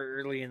 Except for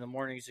early in the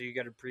morning, so you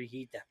got to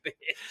preheat that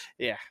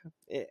bitch.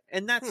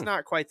 And that's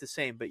not quite the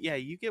same, but yeah,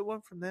 you get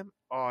one from them.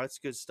 Oh, it's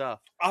good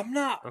stuff. I'm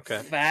not Okay.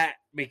 fat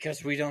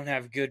because we don't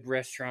have good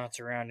restaurants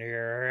around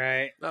here, all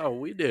right? Oh,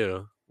 we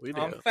do. We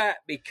do. I'm fat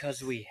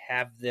because we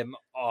have them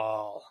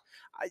all.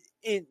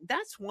 And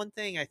that's one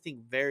thing I think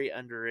very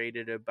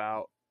underrated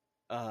about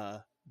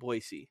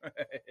Boise.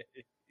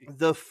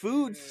 The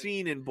food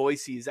scene in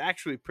Boise is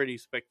actually pretty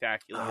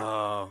spectacular.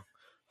 Oh,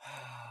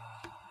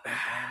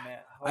 Damn it.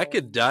 I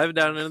could dive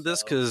down into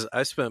this because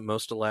I spent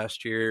most of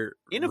last year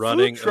In a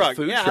running food truck. a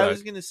food yeah, truck. I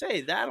was gonna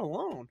say that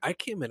alone. I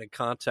came into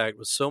contact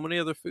with so many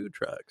other food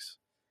trucks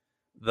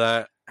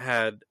that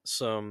had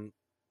some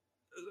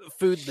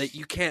food that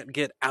you can't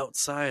get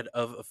outside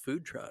of a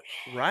food truck.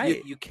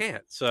 Right. You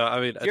can't. So I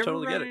mean, I Did you ever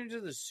totally run get it.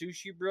 into the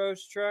Sushi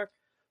Bros truck?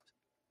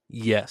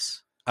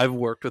 Yes, I've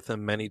worked with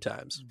them many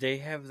times. They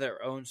have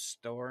their own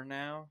store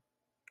now.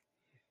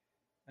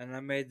 And I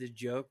made the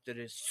joke that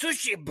it's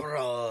Sushi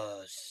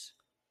Bros.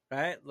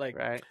 Right? Like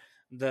Right.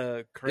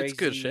 the crazy It's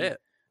good shit.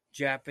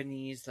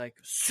 Japanese, like,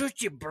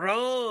 Sushi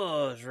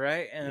Bros.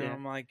 Right? And Yeah.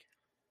 I'm like,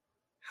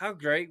 how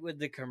great would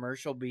the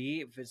commercial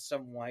be if it's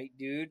some white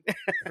dude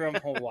from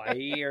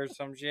Hawaii or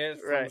some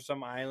shit, from Right.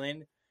 some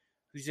island,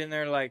 who's in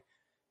there like,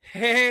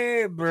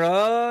 hey,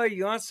 bro,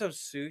 you want some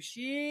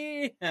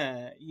sushi?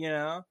 You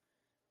know?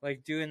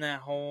 Like doing that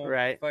whole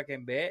Right.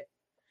 fucking bit.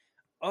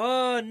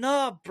 Oh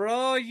no,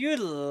 bro! You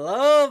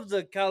love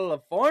the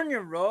California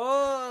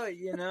roll,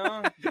 you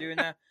know, doing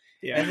that,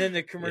 and then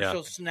the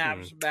commercial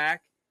snaps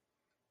back.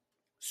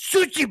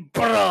 Sushi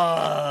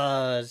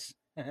Bros.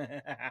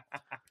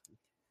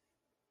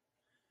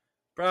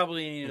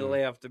 Probably need to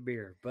lay off the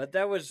beer, but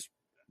that was.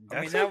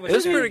 I mean, that It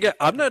was pretty good.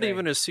 I'm not fucking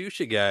even a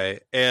sushi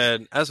guy,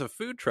 and as a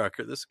food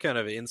trucker, this is kind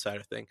of an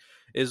insider thing.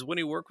 Is when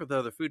you work with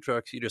other food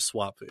trucks, you just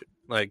swap food.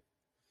 Like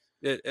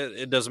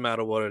it doesn't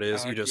matter what it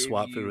is, I'll you just give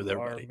swap food with you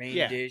our everybody. main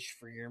Yeah. dish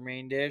for your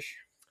main dish.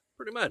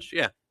 Pretty much,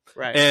 yeah.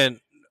 Right. And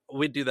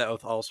we do that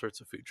with all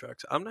sorts of food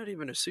trucks. I'm not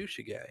even a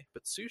sushi guy,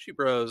 but Sushi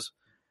Bros,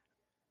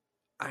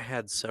 I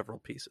had several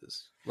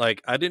pieces.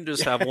 Like, I didn't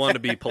just have one to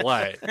be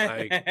polite.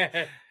 Like,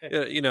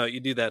 you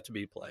do that to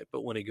be polite,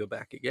 but when you go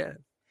back again,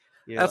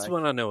 that's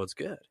when I know it's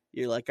good.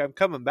 You're like, I'm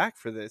coming back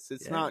for this.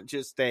 It's Yeah. not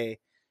just a,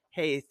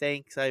 hey,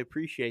 thanks, I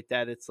appreciate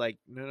that. It's like,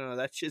 no,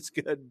 that shit's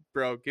good,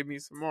 bro. Give me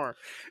some more.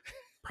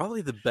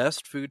 Probably the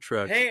best food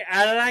truck. Hey,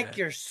 I like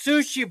your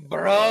sushi,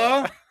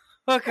 bro.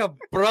 Hook a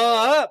bro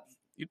up.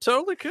 You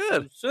totally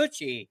could. Some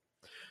sushi.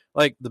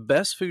 Like, the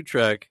best food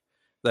truck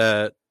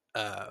that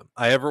I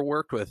ever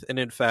worked with, and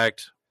in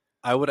fact,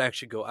 I would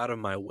actually go out of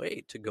my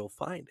way to go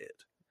find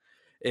it.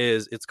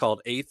 It's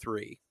called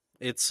A3.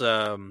 It's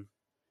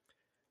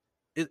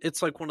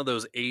it's like one of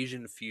those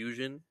Asian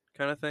fusion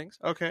kind of things.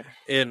 Okay.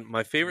 And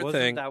my favorite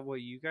Wasn't thing. that what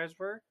you guys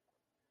were?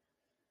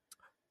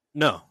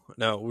 No,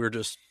 we were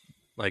just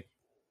like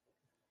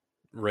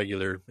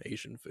regular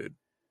Asian food,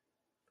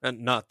 and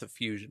not the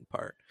fusion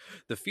part.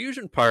 The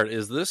fusion part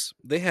is this: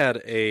 they had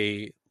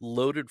a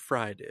loaded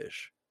fry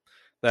dish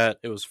that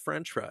it was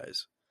French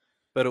fries,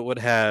 but it would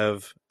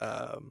have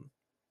I'm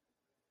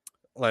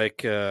trying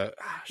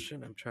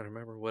to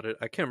remember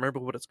I can't remember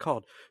what it's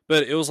called,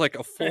 but it was like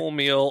a full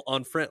meal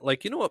on French.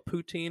 Like, you know what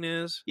poutine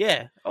is?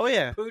 Yeah. Oh,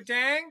 yeah.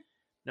 Poutang?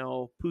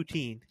 No,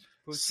 poutine.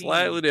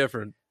 Slightly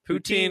different.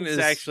 Poutine is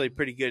actually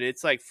pretty good.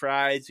 It's like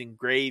fries and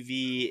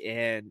gravy,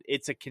 and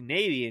it's a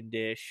Canadian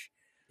dish.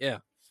 Yeah.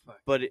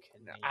 But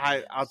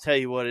I'll tell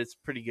you what, it's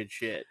pretty good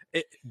shit.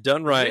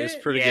 Done right is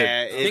pretty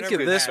Yeah, good. it's Think of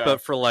good this, stuff.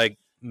 but for like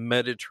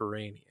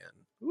Mediterranean.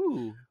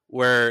 Ooh,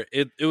 Where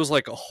it was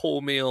like a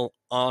whole meal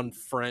on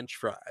French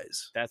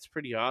fries. that's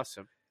pretty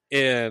awesome.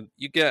 And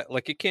you get,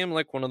 like, it came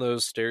like one of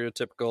those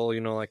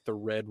stereotypical, like the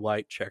red,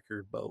 white,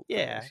 checkered boat.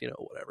 Yeah. Things,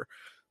 whatever.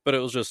 But it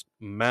was just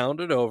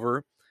mounded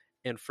over.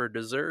 And for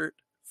dessert,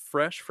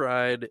 fresh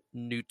fried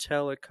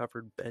Nutella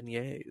covered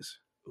beignets.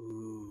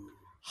 Ooh,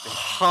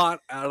 Hot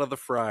out of the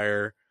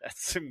fryer,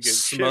 that's some good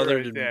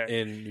smothered shit right there.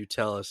 in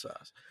Nutella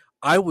sauce.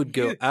 I would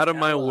go out of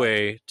my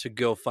way to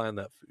go find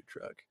that food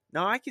truck.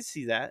 No, I could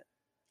see that.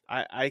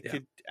 I Yeah.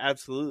 could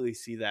absolutely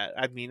see that.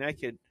 I mean, I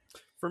could.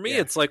 For me,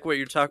 Yeah. it's like what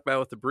you're talking about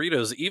with the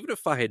burritos. Even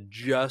if I had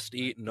just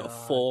eaten a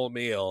full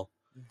meal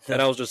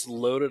and I was just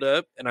loaded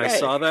up and I Right.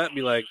 saw that and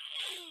be like,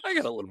 I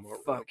got a little more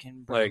room.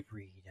 Fucking Like-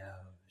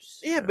 burritos.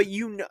 Yeah, but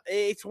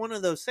it's one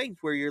of those things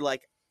where you're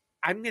like,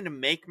 I'm going to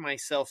make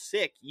myself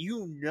sick.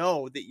 You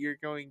know that you're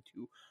going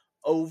to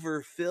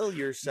overfill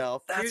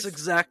yourself. That's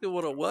exactly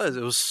what it was.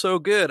 It was so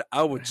good,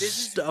 I would This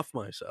is- stuff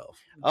myself.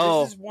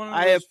 Oh, This is one of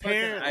I those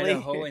apparently-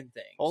 fucking Idahoan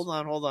things. Hold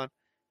on.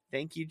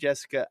 Thank you,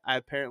 Jessica. I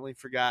apparently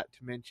forgot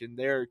to mention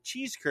there are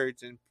cheese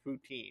curds in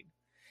poutine.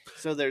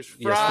 So there's Yes,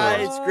 there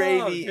fries, are.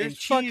 gravy, there's and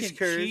cheese fucking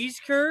curds.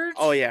 cheese curds?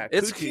 Oh yeah,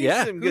 It's- poutine's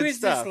yeah. some Who good is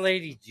stuff. this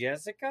lady,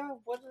 Jessica?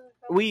 What the hell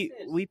We is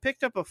this? we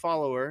picked up a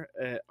follower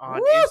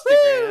on Woohoo!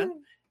 Instagram,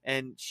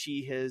 and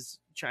she has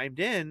chimed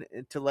in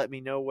to let me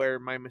know where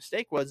my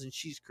mistake was, and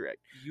she's correct.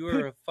 You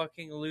are a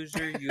fucking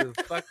loser. You have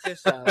fucked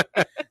this up.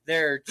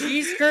 There are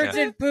cheese curds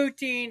in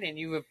poutine, and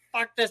you have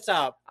fucked this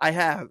up. I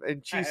have,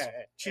 and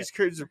cheese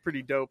curds are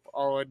pretty dope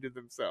all unto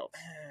themselves.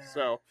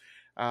 So,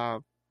 Yeah.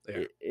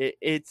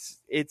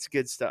 it's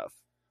good stuff.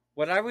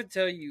 What I would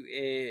tell you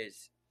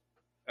is,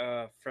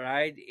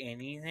 fried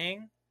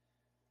anything,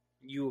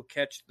 you will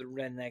catch the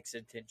redneck's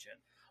attention.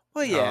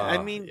 Well, yeah, I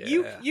Oh, mean,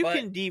 yeah. you But-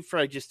 can deep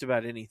fry just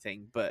about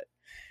anything, but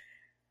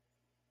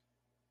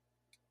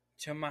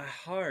To my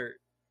heart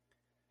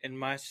and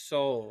my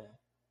soul,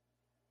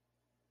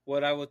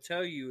 what I will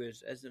tell you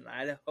is, as an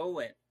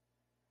Idahoan,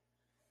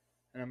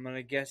 and I'm going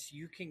to guess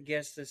you can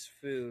guess this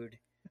food,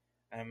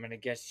 and I'm going to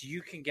guess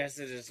you can guess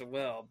it as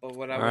well, but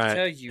what I All will right,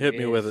 tell you hit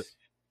me with it.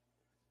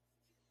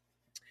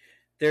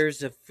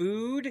 There's a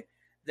food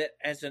that,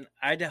 as an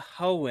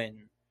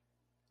Idahoan,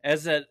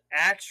 as an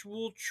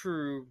actual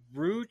true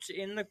roots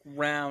in the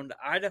ground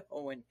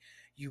Idahoan,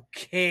 you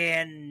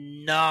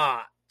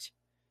cannot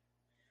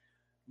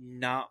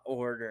not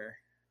order.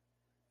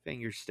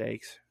 finger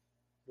steaks.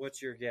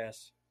 What's your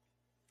guess?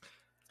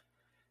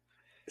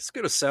 It's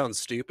gonna sound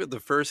stupid. The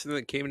first thing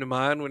that came to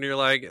mind when you're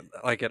like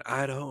an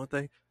Idaho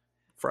thing,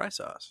 fry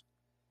sauce.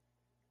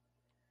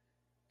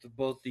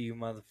 Both of you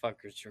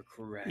motherfuckers are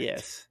correct.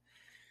 Yes,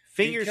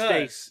 finger Because-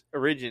 steaks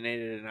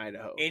originated in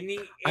Idaho.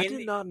 I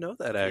did not know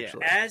that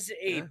actually. As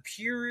a Yeah.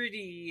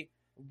 purity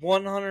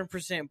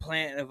 100%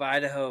 plant of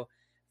Idaho,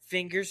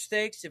 finger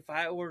steaks, if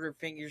I order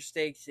finger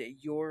steaks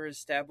at your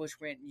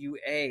establishment, you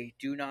A,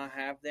 do not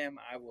have them,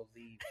 I will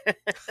leave.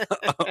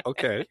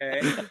 Okay.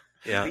 Okay?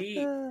 Yeah.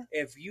 B,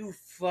 if you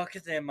fuck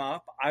them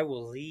up, I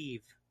will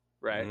leave.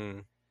 Right.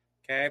 Mm.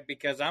 Okay?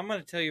 Because I'm going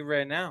to tell you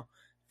right now,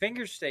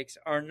 finger steaks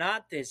are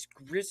not this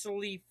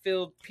gristly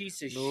filled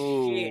piece of shit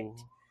No.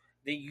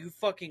 that you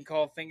fucking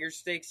call finger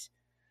steaks.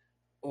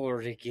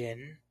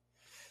 Oregon.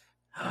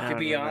 I To don't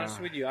be know. honest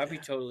with you, I'd be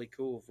totally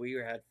cool if we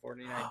had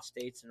 49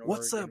 states in Oregon.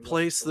 What's that was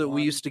place the that we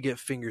one. used to get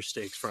finger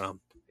steaks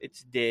from?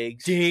 It's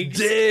Diggs. Diggs.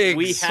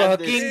 We had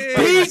Fucking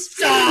this-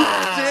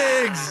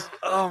 pizza! Diggs.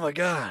 Oh my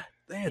god.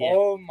 Man.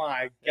 Oh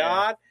my Yeah.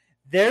 god.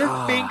 Their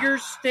finger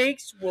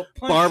steaks will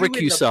punch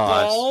Barbecue you in the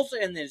sauce. balls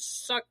and then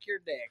suck your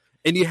dick.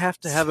 And you have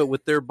to have it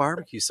with their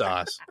barbecue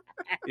sauce.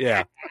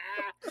 Yeah.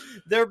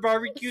 Their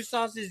barbecue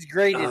sauce is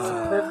great. It's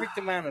a perfect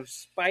amount of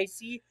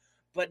spicy,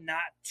 but not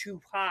too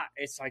hot.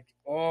 It's like,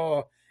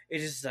 oh,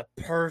 it is the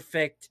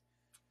perfect.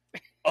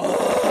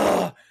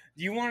 Oh,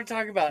 do you want to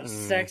talk about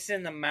sex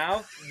in the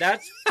mouth?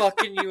 That's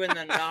fucking you in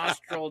the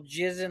nostril,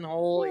 jizzing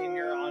hole on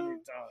your tongue.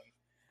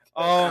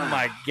 Oh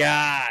my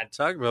god!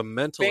 Talk about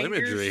mental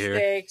imagery here.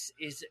 Steaks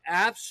is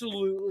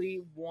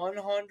absolutely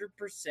 100%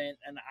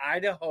 an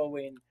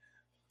Idahoan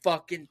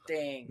fucking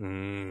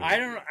thing.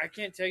 I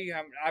can't tell you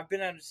how I've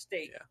been out of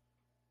state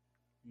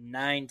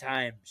 9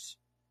 times.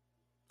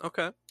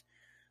 Okay.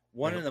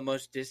 One of the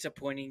most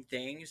disappointing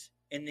things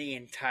in the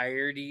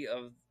entirety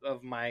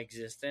of my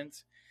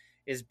existence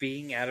is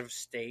being out of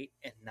state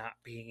and not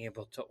being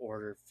able to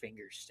order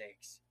finger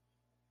steaks.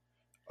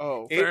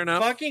 Oh, fair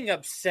enough. It fucking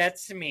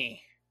upsets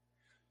me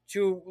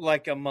to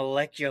like a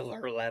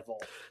molecular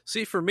level.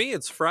 See, for me,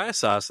 it's fry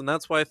sauce, and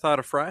that's why I thought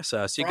of fry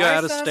sauce. You Fry go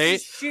out of sauce state,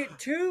 is shit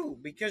too,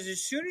 because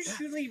as soon as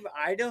you leave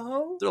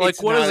Idaho, they're like,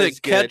 It's "What not is as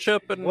it? good.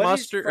 Ketchup and what is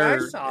mustard, fry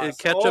or sauce?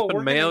 ketchup we're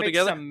and mayo gonna mix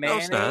together?" Some No,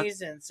 it's not.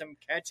 mayonnaise and some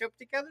ketchup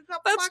together. No,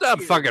 That's fuck not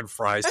you. fucking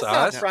fry That's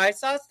sauce. not fry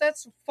sauce.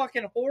 That's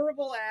fucking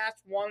horrible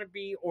ass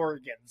wannabe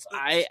Oregon sauce.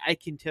 I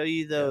can tell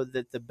you though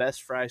that the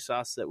best fry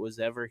sauce that was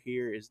ever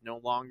here is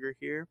no longer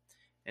here,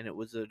 and it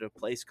was at a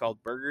place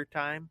called Burger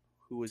Time,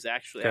 who was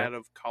actually Okay. out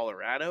of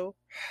Colorado.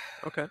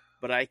 Okay.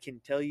 But I can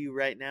tell you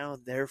right now,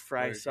 their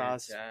fry Burger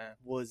sauce Time.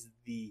 was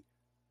the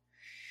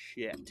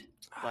shit.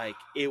 Like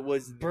it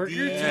was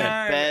Burger the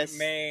Time best.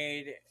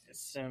 made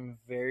some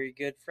very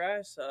good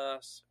fry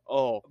sauce,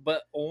 Oh,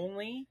 but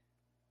only,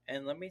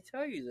 and let me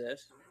tell you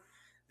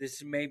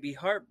this may be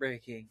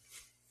heartbreaking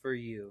for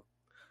you,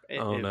 it,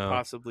 Oh, it no.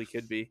 possibly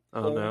could be.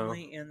 Oh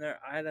only no! in their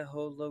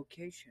Idaho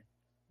location.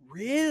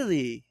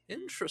 Really?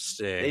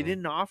 Interesting. They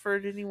didn't offer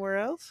it anywhere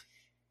else?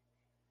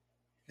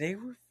 They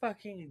were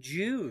fucking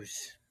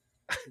Jews.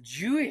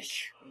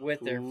 Jewish with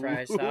their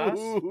fry sauce.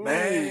 Ooh.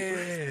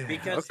 Man.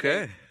 Because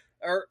okay.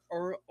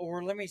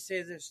 Or let me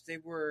say this, they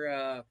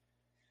were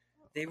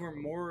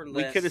more or We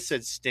less could have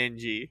said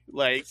stingy.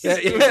 Like Yeah,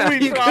 we you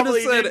could have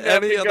probably said didn't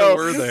have any to other go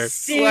word there.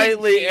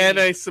 Slightly Stingy.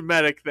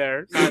 anti-Semitic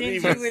there. Not Stingy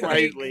even would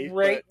slightly. be a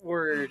great but-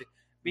 word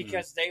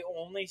because they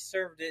only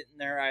served it in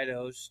their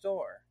Idaho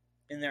store,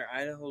 in their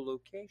Idaho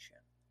location.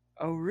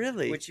 Oh,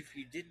 really? Which, if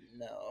you didn't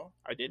know,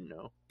 I didn't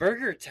know.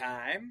 Burger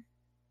Time,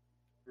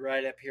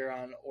 right up here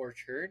on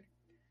Orchard,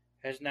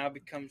 has now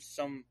become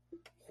some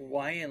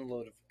Hawaiian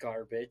load of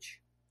garbage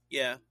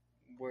Yeah.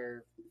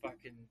 where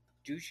fucking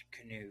douche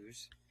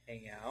canoes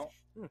hang out.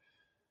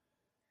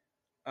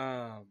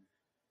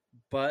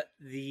 But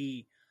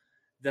the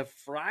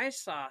fry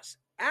sauce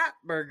at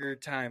Burger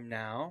Time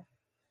now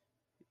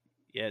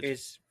Yeah. It's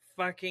is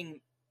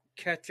fucking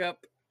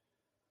ketchup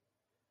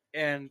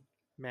and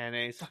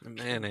mayonnaise. Man.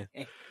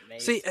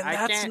 mayonnaise. See, and I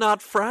that's can't-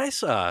 not fry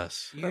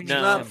sauce. You That's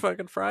know. not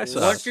fucking fry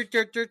sauce. Wash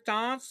your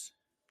sauce,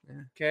 Yeah.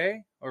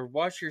 okay, or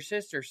wash your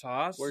sister's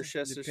sauce,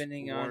 Worcestershire.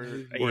 depending on who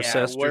you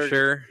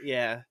Worcestershire.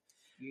 Yeah.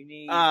 You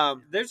need.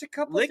 Um, There's a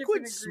couple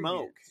liquid different smoke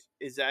ingredients.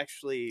 is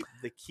actually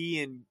the key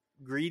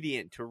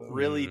ingredient to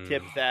really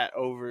tip that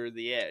over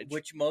the edge.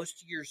 Which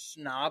most of your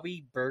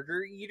snobby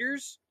burger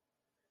eaters,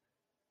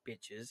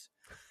 bitches,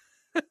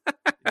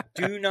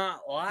 do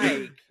not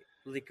like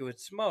liquid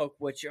smoke.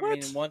 Which I mean,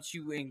 What? once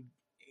you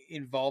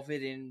involve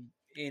it in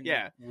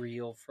Yeah.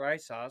 real fry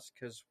sauce,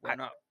 because we're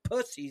not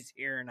pussies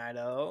here in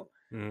Idaho.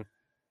 Mhm.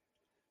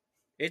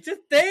 It's a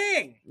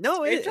thing.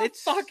 No, It's a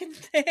it's fucking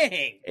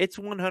thing. It's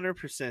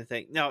 100%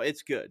 thing. No,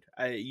 it's good.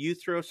 You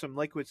throw some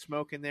liquid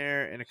smoke in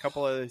there and a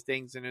couple other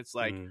things, and it's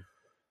like, Mm.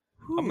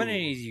 I'm gonna whew.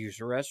 need to use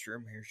the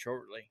restroom here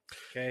shortly.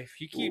 Okay, if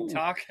you keep Ooh.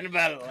 talking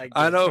about it like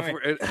this, I know.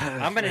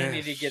 I'm gonna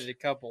need to get a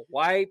couple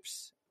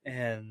wipes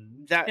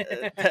and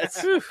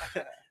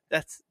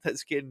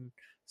that's getting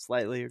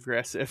slightly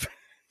aggressive.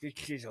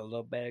 She's a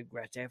little bit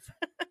aggressive.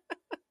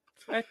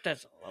 That's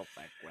a little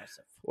bit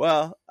aggressive.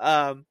 Well,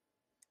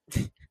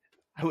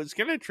 I was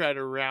gonna try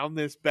to round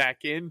this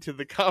back into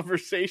the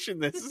conversation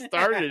that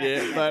started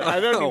it, but I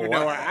don't even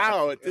know Wow.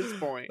 how at this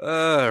point.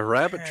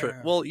 Rabbit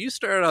trail. Well, you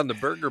started on the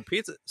burger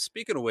pizza.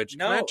 Speaking of which,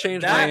 can I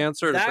change my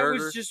answer to that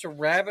burger? was just a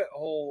rabbit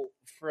hole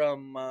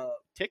from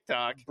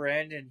TikTok.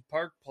 Brandon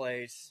Park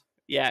Place.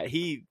 Yeah,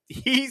 he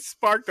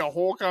sparked a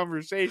whole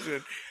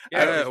conversation.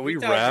 Yeah, we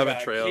talked rabbit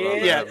about trailed on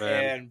kids that,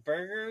 man. and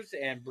burgers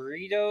and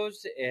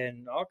burritos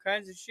and all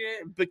kinds of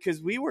shit.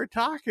 Because we were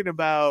talking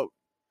about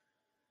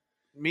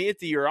me at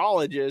the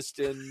urologist,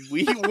 and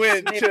we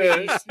went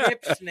Snippy, to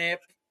snip,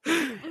 snip.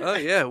 Oh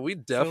yeah, we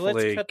So definitely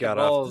let's cut got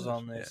the balls off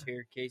on this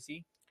here,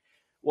 Casey.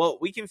 Well,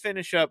 we can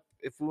finish up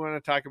if we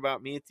want to talk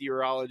about me at the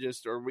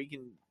urologist, or we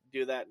can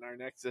do that in our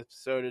next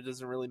episode. It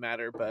doesn't really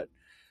matter, but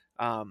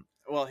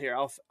Well, here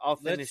I'll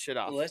finish it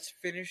off. Let's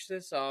finish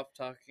this off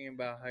talking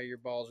about how your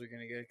balls are going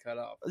to get cut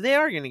off. They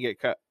are going to get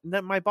cut.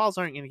 My balls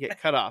aren't going to get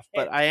cut off,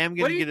 but I am What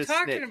going are to you get a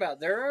talking snitch. about?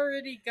 They're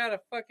already got a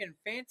fucking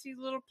fancy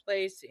little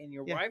place in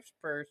your Yeah. wife's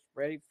purse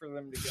ready for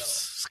them to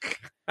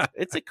go.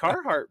 It's a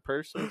Carhartt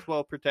purse. It's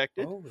well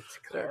protected. Oh, it's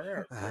a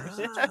car. Ah, It's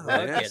yeah,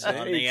 rugged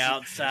on the it's-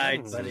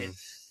 outside, but Mm.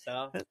 it's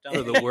soft on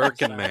For the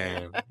working inside.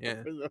 man.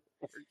 Yeah. For the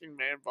working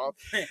man balls.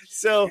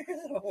 So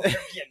The working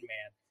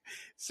man.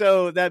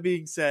 So that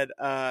being said,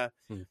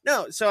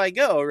 no, so I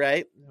go,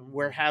 right? Mm-hmm.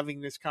 We're having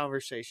this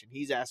conversation.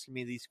 He's asking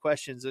me these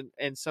questions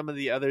and some of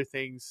the other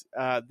things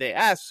they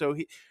ask. So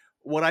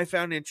what I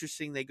found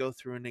interesting, they go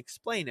through and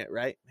explain it,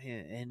 right?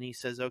 And he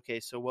says, okay,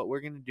 so what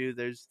we're going to do,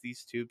 there's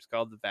these tubes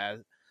called the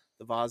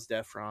vas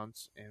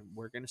deferens, and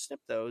we're going to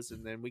snip those,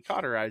 and then we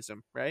cauterize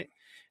them, right?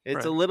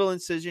 It's a Right. little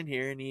incision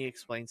here, and he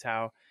explains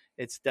how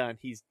it's done.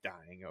 He's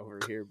dying over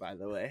here, by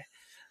the way.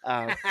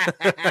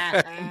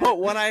 But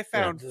what I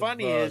found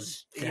funny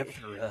is,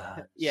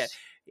 yeah,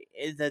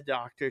 the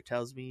doctor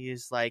tells me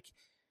he's like,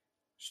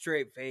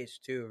 Straight face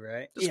too,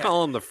 right? Just Yeah.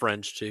 call them the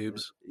French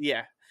tubes.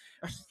 yeah,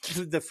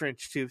 the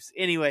French tubes.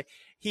 Anyway,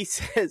 he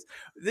says,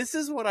 this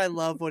is what I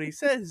love. What he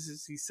says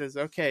is, he says,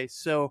 okay,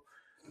 so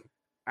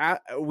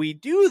we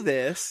do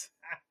this.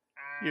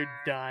 You're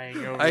dying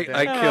over I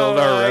there. killed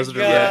Oh our my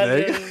resident God,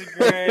 redneck. this is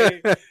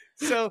great.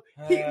 So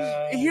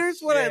Oh, here's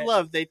what I shit.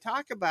 love. They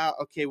talk about,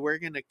 okay, we're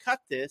gonna cut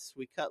this.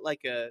 We cut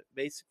like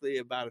basically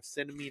about a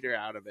centimeter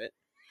out of it,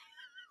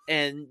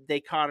 and they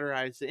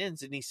cauterize the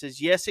ends. And he says,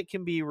 yes, it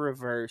can be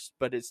reversed,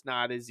 but it's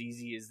not as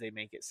easy as they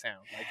make it sound.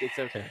 Like it's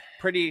a Okay.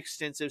 pretty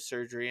extensive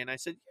surgery. And I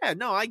said, yeah,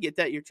 no, I get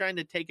that. You're trying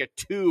to take a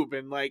tube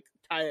and like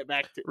tie it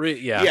back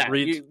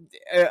to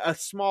a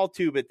small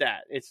tube at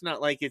that. It's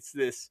not like it's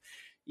this,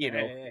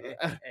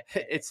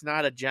 it's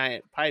not a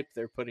giant pipe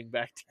they're putting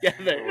back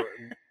together.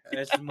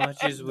 As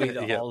much as we'd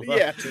Yeah. all love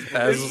Yeah. to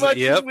As believe. much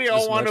as we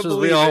all wanna we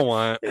believe all it.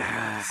 want.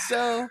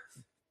 So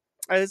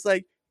I was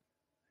like,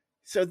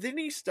 so then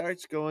he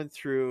starts going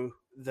through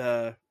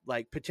the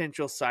like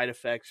potential side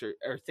effects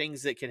or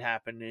things that could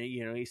happen. He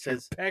Your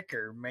says,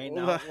 pecker may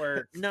Well, not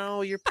work.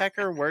 no, your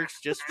pecker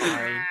works just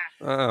fine.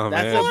 Oh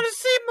That's man. a- Want to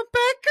see my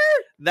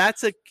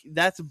pecker?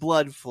 That's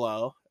blood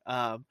flow.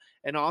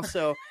 And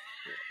also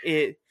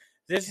it,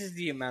 This is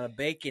the amount of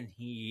bacon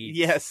he eats.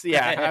 yes,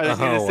 yeah. I was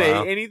gonna Oh, say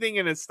wow. anything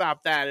gonna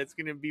stop that. It's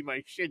gonna be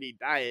my shitty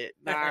diet,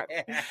 not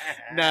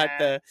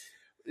the.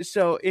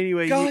 So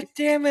anyway, God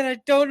damn it! I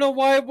don't know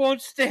why it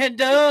won't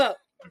stand up.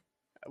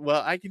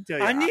 well, I can tell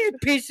you, I need a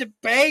piece of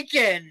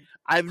bacon.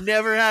 I've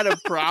never had a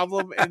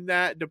problem in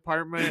that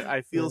department.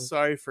 I feel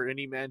sorry for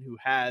any man who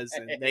has,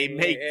 and they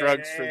make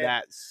drugs for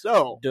that.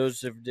 So,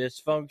 Dose of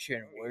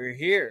dysfunction. We're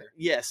here.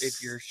 yes.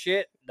 If your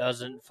shit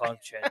doesn't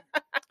function,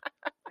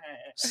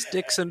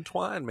 Sticks and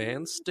twine,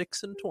 man.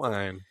 Sticks and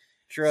twine.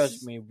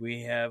 trust me,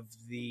 we have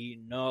the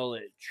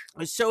knowledge.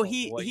 So of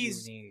what you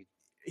he's need.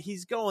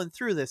 going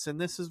through this, and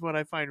this is what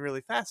I find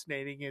really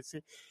fascinating. Is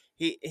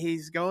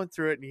he's going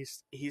through it, and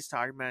he's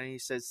talking about it. And he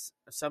says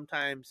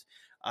sometimes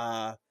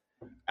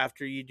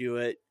after you do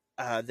it,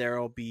 there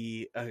will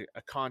be a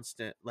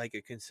constant, like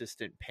a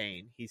consistent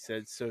pain. He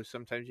said so.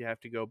 Sometimes you have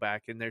to go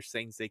back, and there's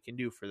things they can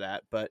do for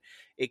that, but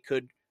it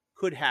could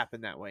happen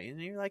that way. And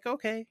you're like,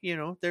 okay,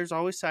 there's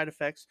always side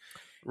effects.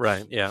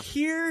 Right. Yeah.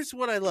 Here's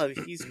what I love.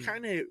 He's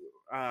kind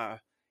of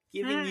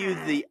giving you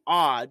the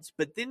odds,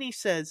 but then he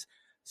says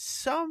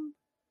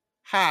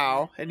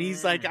somehow, and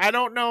he's like, I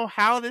don't know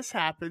how this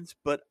happens,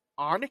 but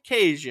on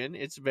occasion,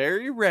 it's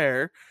very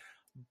rare,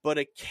 but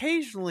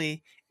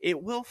occasionally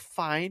it will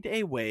find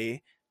a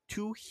way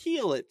to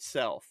heal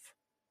itself.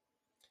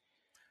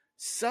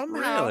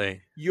 Somehow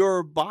Really?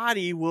 your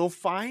body will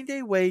find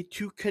a way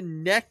to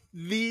connect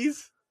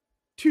these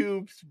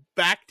tubes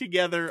back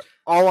together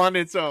all on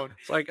its own.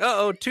 It's like,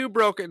 tube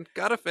broken.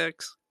 Gotta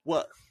fix.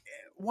 Well,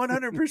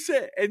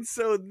 100%. And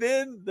so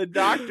then the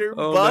doctor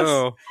Oh busts.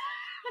 no.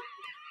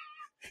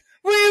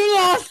 We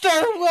lost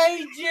our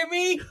way,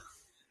 Jimmy.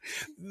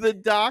 The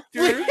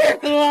doctor.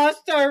 We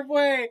lost our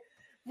way.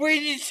 We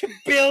need to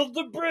build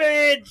the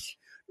bridge.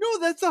 No,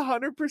 that's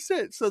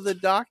 100%. So the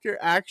doctor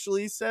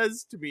actually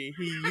says to me,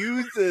 he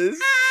uses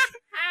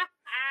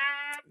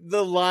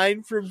the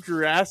line from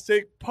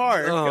Jurassic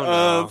Park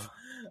of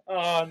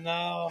Oh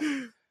no.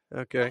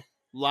 Okay.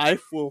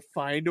 life will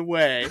find a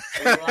way.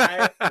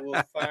 Life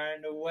will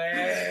find a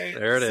way.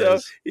 There it So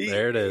is.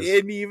 There it is.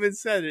 And he even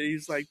said it.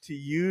 He's like, to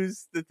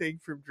use the thing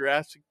from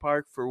Jurassic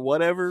Park for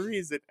whatever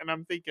reason. And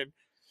I'm thinking,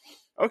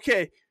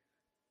 okay,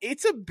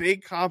 it's a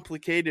big,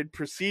 complicated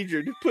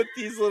procedure to put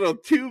these little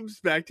tubes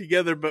back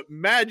together, but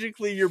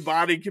magically your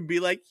body can be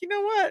like, you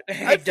know what?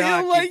 Hey, I feel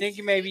Doc, like you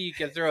think maybe you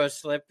could throw a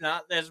slip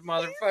knot in this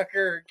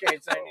motherfucker in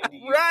case I need to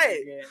use Right.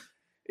 it again?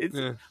 it's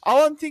Yeah.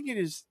 all I'm thinking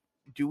is,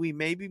 do we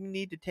maybe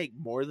need to take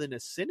more than a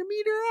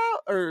centimeter out,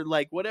 or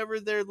like whatever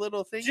their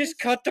little thing Just is?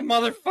 cut the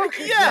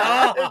motherfucker.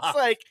 Yeah, off. it's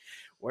like,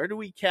 where do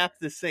we cap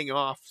this thing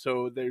off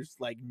so there's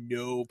like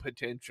no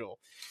potential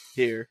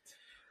here?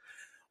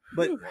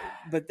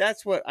 But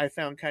that's what I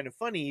found kind of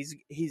funny.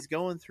 He's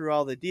going through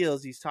all the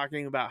deals. He's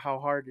talking about how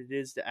hard it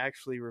is to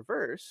actually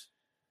reverse.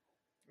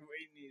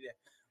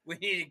 We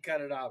need to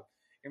cut it off.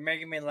 You're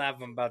making me laugh.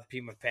 I'm about to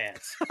pee my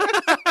pants.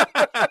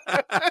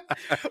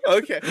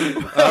 Okay.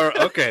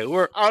 Okay,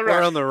 we're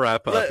on the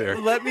wrap up here.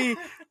 Let me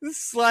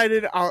slide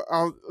in.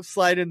 I'll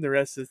slide in the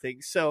rest of the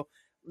things. So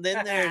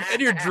then there's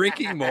And you're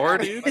drinking more,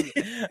 dude?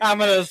 I'm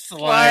gonna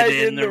slide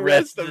in the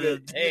rest of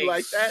it. the things. You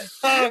like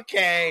that?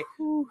 Okay,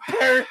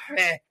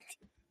 perfect.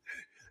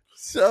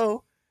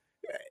 So,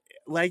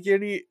 like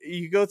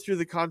you go through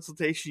the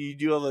consultation, you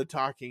do all the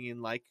talking,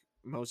 and like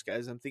most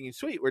guys, I'm thinking,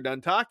 sweet, we're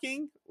done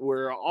talking.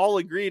 We're all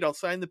agreed. I'll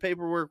sign the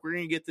paperwork. We're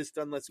going to get this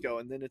done. Let's go.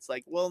 And then it's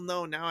like, well,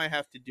 no, now I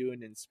have to do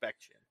an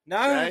inspection. Now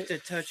I right? have to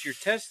touch your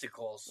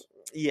testicles.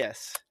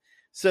 Yes.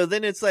 So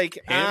then it's like,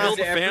 Handle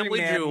the every family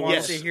man jewels.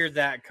 wants to hear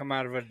that come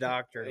out of a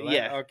doctor. Like,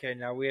 Yeah. Okay,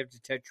 now we have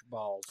to touch your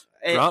balls.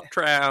 Drop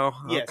trowel.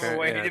 Yes. Okay,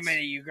 Wait yeah, a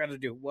minute, you got to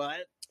do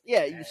what?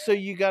 Yeah. So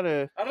you got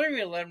to, I don't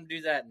even let them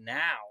do that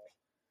now.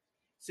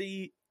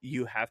 see,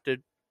 you have to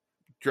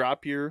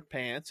drop your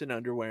pants and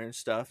underwear and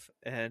stuff.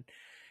 And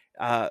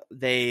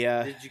they,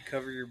 Did you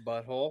cover your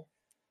butthole?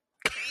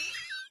 it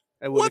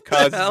would have What the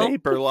caused hell?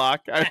 vapor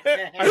lock.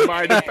 I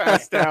might have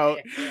passed out.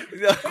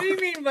 What do you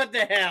mean, what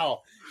the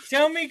hell?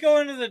 Tell me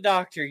going to the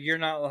doctor. You're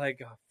not like,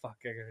 oh, fuck,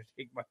 I gotta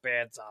take my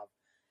pants off.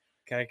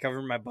 Can I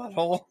cover my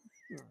butthole?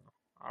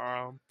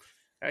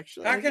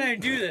 Actually, How can I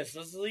do this?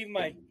 Let's leave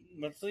my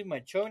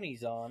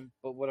chonies on.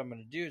 But what I'm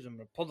gonna do is I'm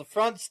gonna pull the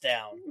fronts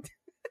down.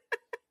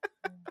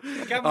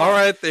 Come All on.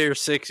 right there,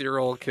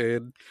 6-year-old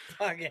kid.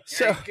 Fucking,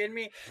 So- are you kidding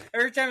me?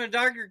 Every time the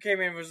doctor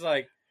came in, it was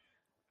like,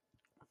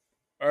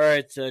 all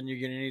right, son, you're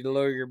going to need to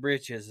lower your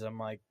britches. I'm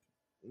like,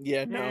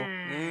 Yeah, no.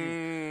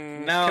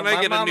 no, Can my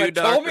I get a mama new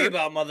told me doctor?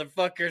 about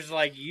motherfuckers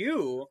like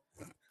you.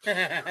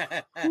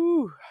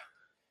 Whew.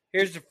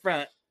 Here's the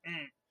front.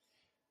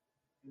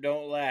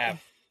 Don't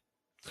laugh.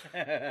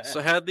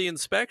 So how'd the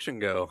inspection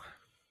go?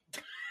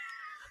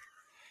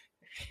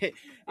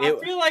 I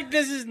feel like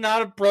this is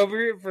not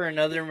appropriate for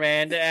another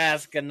man to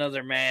ask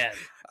another man.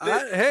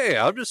 Hey,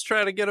 I'm just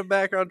trying to get him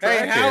back on track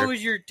Hey, how here.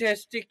 was your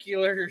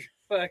testicular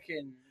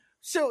fucking...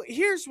 So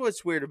here's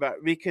what's weird about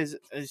it, because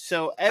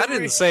I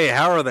didn't say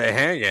how are they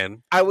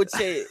hanging. I would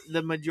say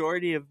the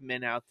majority of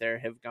men out there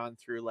have gone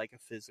through like a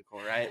physical,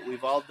 right?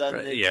 We've all done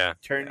Right, the yeah,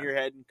 turn yeah. your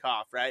head and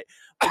cough, right?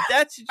 But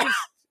that's just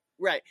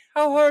right.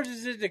 How hard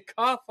is it to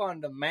cough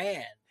on the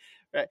man?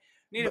 Right.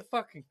 Need a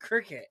fucking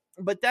cricket.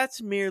 But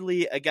that's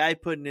merely a guy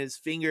putting his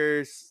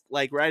fingers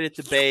like right at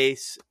the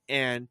base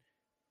and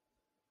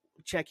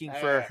checking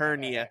for a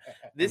hernia.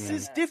 This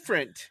is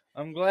different.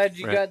 I'm glad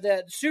you Right. got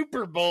that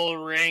Super Bowl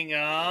ring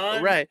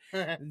on. Right.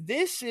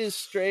 This is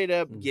straight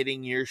up Mm.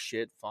 getting your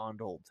shit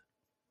fondled.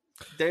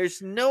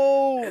 There's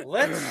no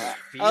Let's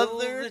feel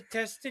Other- the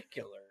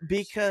testicular.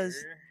 because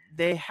sir.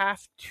 they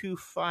have to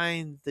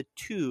find the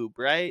tube,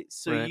 right?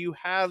 So Right. you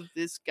have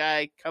this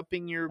guy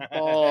cupping your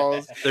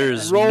balls.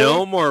 There's Roll-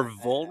 no more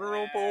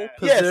vulnerable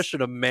Yes.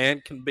 position a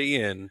man can be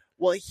in.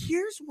 Well,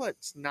 here's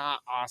what's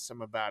not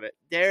awesome about it.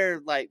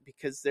 They're like,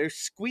 because they're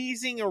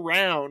squeezing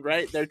around,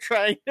 right? They're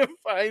trying to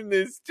find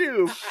this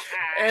tube.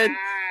 And-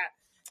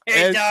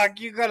 hey, and- Doc,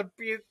 you got a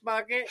puke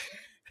bucket?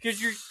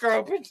 Because you're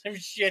scroping some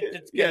shit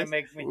that's gonna Yes.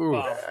 make me Ooh.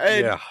 fall.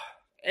 And, Yeah.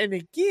 and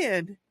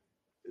again,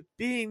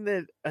 being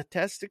that a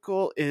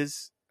testicle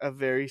is a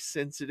very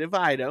sensitive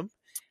item,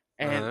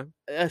 and Uh-huh.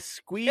 a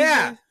squeeze.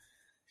 Yeah.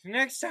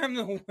 Next time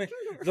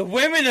the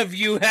women of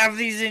you have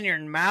these in your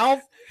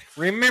mouth,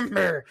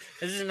 remember,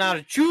 this is not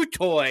a chew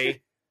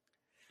toy.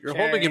 You're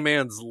Okay. holding a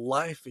man's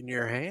life in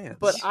your hands.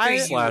 But I-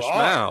 slash You are.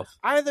 mouth.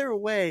 Either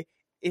way,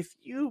 if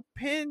you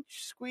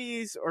pinch,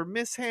 squeeze, or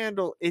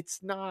mishandle,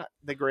 it's not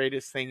the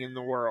greatest thing in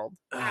the world.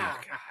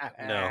 Oh,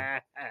 No.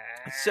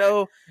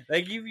 So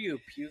they give you a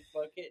puke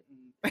bucket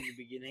in the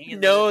beginning of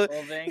No. the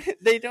whole thing.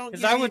 they don't.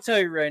 Because give I you- would tell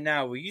you right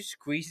now, will you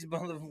squeeze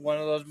one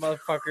of those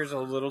motherfuckers a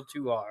little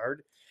too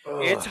hard?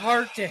 It's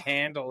hard to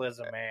handle as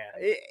a man.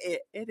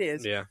 It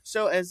is. Yeah.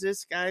 So as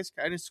this guy's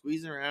kind of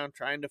squeezing around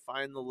trying to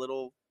find the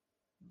little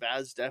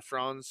Baz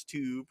Efron's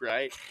tube,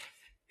 right?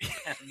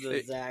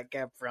 The Zac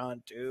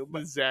Efron tube.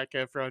 The Zac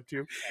Efron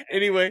tube.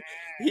 Anyway,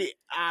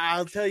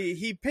 I'll tell you,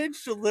 he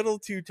pinched a little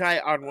too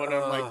tight on one.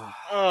 I'm like,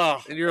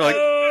 oh. And you're like,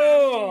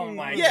 Oh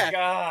my Yeah.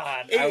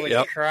 god! I would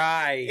Yep.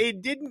 cry.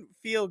 It didn't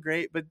feel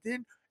great, but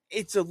then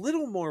it's a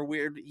little more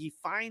weird. He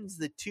finds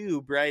the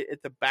tube right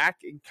at the back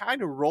and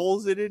kind of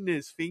rolls it in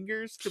his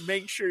fingers to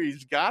make sure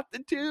he's got the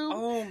tube.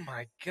 Oh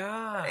my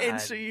god! And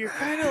so you're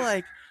kind of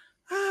like,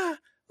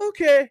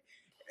 okay.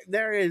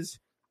 There is.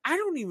 I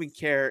don't even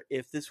care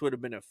if this would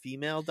have been a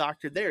female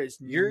doctor. There is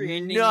You're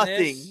ending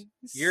nothing.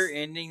 this. You're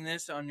ending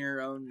this on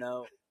your own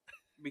note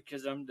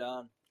because I'm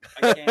done.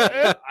 I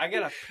can't. I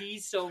gotta pee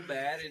so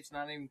bad it's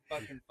not even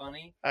fucking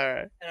funny. All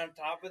right. And on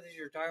top of this,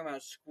 you're talking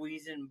about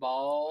squeezing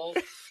balls.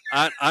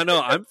 I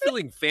know. I'm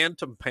feeling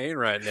phantom pain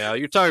right now.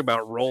 You're talking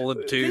about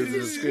rolling tubes.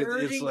 This is It's,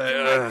 good. It's hurting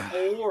like,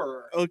 my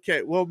core.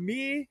 Okay. Well,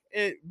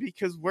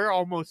 because we're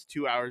almost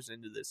 2 hours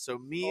into this, so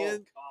me Oh and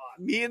god!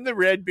 Me and the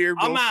red beard.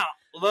 I'm out.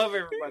 Love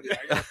everybody.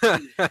 I gotta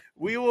pee.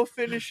 We will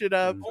finish it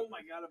up. Oh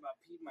my god, I'm about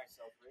to pee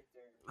myself right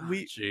there.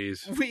 We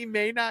we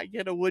may not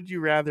get a would you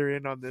rather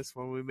in on this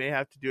one. We may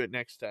have to do it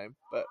next time.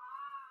 But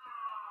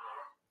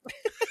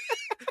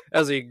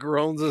As he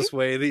groans his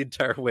way the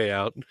entire way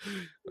out.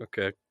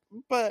 Okay.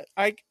 but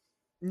I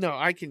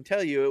can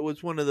tell you it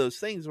was one of those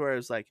things where I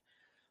was like,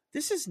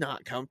 this is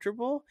not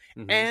comfortable.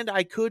 Mhm. And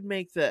I could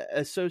make the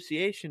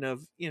association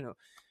of,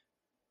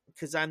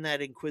 because I'm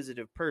that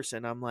inquisitive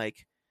person. I'm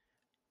like,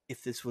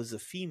 if this was a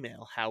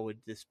female, how would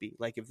this be?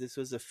 Like, if this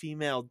was a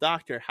female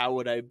doctor, how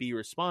would I be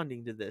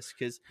responding to this?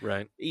 Because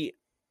Right. it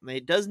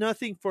does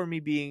nothing for me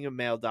being a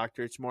male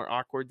doctor. It's more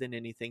awkward than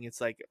anything.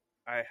 It's like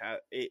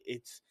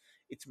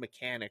it's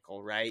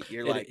mechanical, right?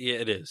 You're like, Yeah,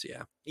 it is.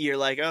 Yeah. you're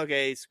like,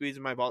 okay,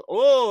 squeezing my ball.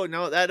 Oh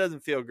no, that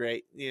doesn't feel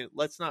great.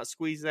 Let's not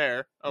squeeze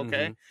there,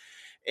 okay? Mhm.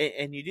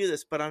 And you do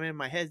this, but I'm in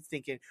my head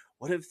thinking,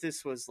 what if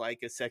this was like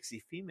a sexy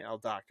female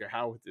doctor?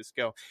 How would this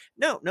go?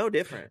 No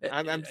different.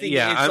 I'm thinking,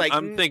 Yeah, it's like,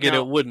 I'm thinking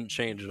no, it wouldn't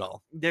change at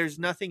all. there's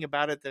nothing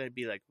about it that I'd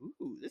be like,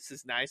 ooh, this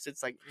is nice.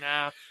 It's like,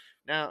 nah.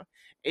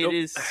 It Nope.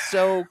 is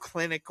so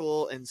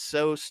clinical and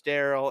so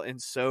sterile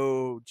and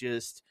so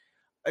just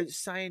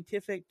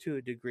scientific to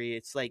a degree.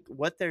 It's like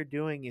what they're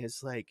doing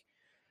is like,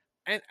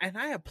 and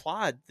I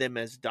applaud them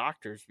as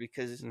doctors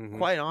because Mhm.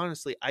 quite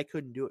honestly, I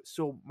couldn't do it.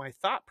 So my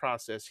thought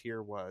process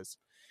here was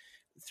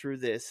through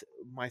this,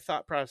 my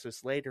thought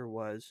process later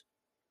was,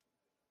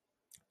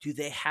 do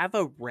they have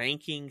a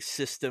ranking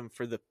system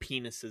for the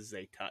penises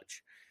they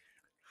touch?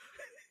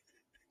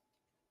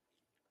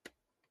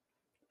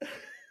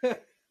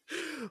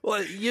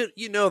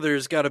 Well,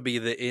 there's got to be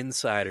the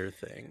insider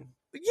thing.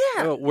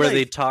 Yeah, Where they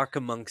like, talk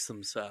amongst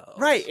themselves.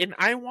 right, and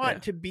I want Yeah.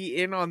 to be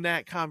in on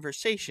that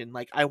conversation.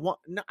 Like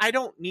I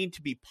don't need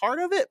to be part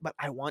of it, but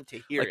I want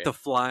to hear Like it. the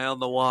fly on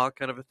the wall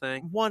kind of a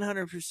thing.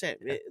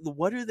 100%.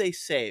 What do they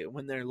say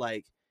when they're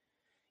like,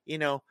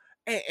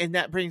 and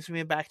that brings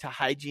me back to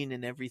hygiene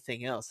and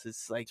everything else.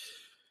 It's like,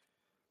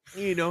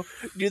 do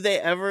they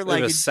ever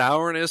Like like a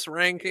sourness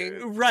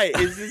ranking. right?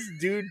 Is this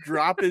dude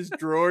drop his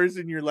drawers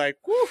and you're like,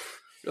 whoo,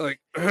 You're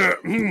like,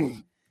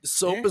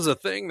 soap is a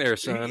thing there,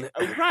 son.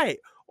 right?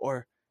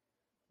 Or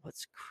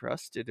what's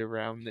crusted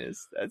around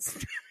this?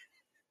 That's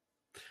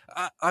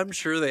I'm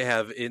sure they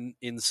have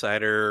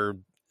insider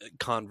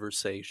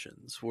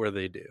conversations where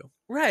they do.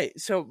 right.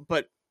 So,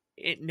 but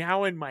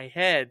now in my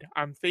head,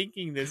 I'm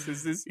thinking this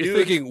is this You're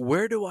dude. thinking,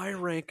 where do I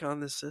rank on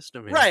this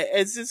system here? Right,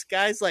 as this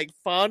guy's like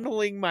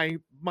fondling my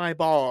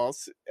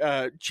balls,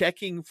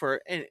 checking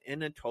for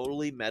in a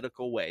totally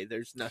medical way.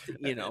 There's nothing,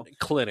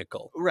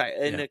 Clinical. right,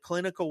 in Yeah. a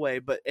clinical way.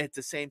 But at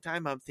the same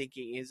time, I'm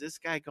thinking, is this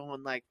guy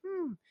going like,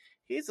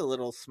 he's a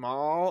little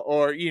small,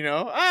 or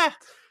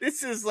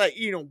this is like,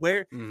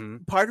 where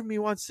Mm-hmm. part of me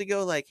wants to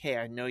go like, hey,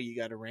 I know you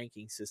got a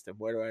ranking system.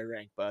 Where do I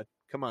rank, bud?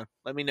 Come on,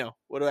 let me know.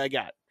 What do I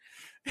got?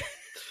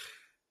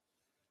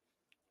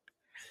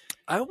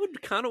 I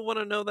would kind of want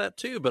to know that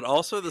too, but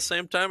also at the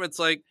same time, it's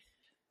like,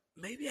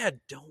 maybe I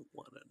don't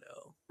want to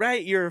know.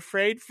 Right, you're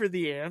afraid for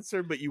the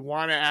answer, but you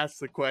want to ask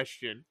the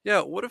question.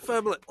 Yeah, what if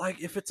I'm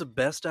like, if it's a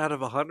best out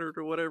of 100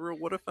 or whatever,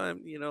 what if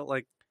I'm,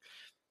 like,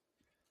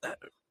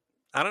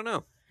 I don't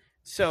know.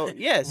 So,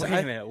 yes. Wait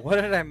a minute.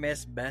 What did I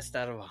miss best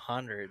out of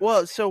 100?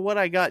 Well, so what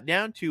I got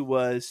down to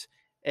was,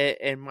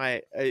 and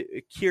my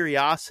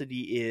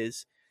curiosity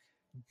is,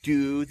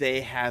 do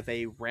they have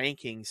a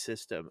ranking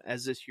system?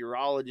 As this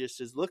urologist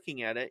is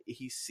looking at it,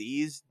 he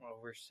sees, Well,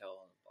 we're still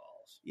on the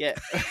balls. yeah.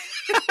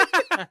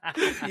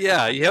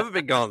 Yeah, you haven't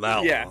been gone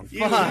that Yeah,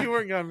 long. you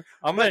weren't going.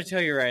 I'm going to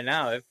tell you right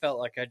now, it felt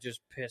like I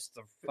just pissed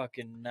the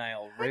fucking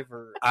Nile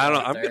River. I don't know.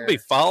 right I'm going to there. be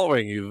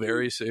following you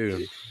very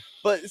soon.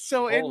 But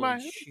so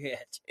Holy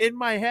shit. in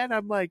my head,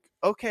 I'm like,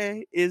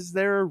 okay, is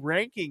there a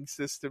ranking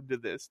system to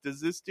this?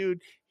 Does this dude,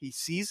 he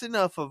sees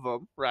enough of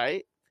them,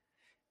 right?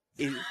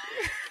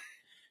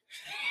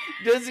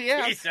 Does he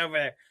have? He's over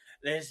there.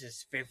 This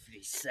is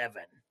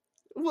 57.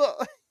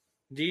 Well,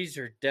 These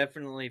are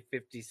definitely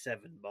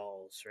 57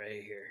 balls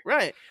right here.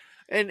 right.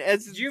 And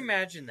as Could you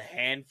imagine the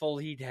handful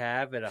he'd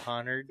have at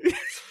 100?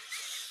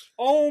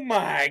 Oh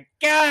my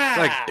god!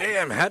 Like,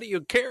 damn, how do you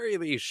carry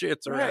these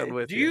shits around Right.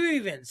 with Do you? you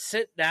even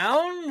sit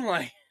down?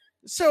 Like,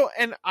 so,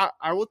 and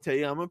I will tell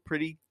you, I'm a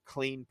pretty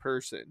clean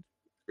person,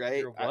 right?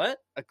 you're what?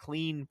 A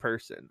clean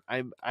person.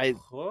 I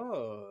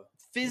Whoa.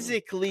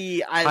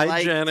 physically, I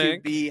like to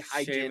Hygienic. be Shave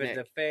hygienic. at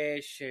the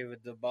face, shave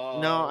at the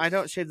balls. No, I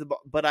don't shave the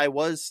ball, but I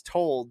was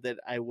told that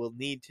I will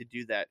need to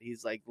do that.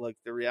 He's like, look,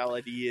 the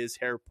reality is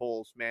hair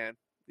pulls, man.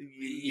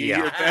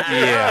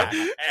 Yeah.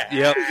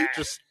 Yep.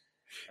 Just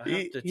I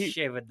have to He-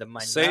 shave at the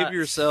my save nuts.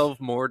 yourself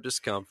more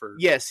discomfort.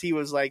 Yes, he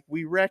was like,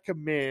 we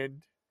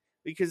recommend,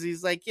 because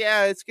he's like,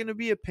 yeah, it's going to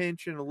be a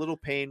pinch and a little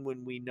pain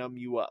when we numb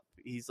you up.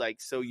 He's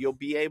like, so you'll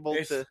be able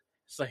It's, to,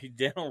 it's like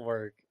dental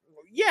work.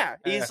 yeah.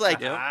 He's like,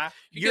 Yep.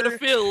 You're going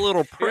to feel a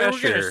little You're gonna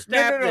pressure.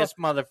 stab No. this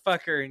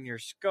motherfucker in your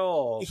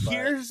skull. but-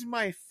 here's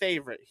my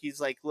favorite. He's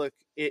like, look,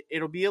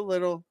 it'll be a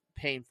little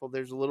painful.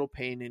 There's a little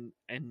pain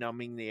in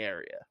numbing the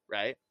area,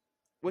 right?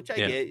 which I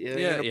Yeah. get. They're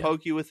Yeah, going to yeah.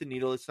 poke you with a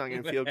needle. It's not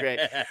going to feel great.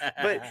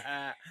 But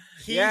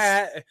he's,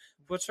 yeah,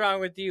 what's wrong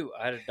with you?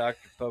 I had a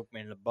doctor poke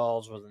me in the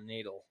balls with a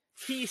needle.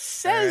 he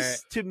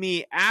says to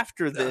me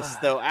after this,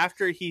 though,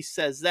 after he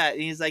says that,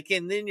 he's like,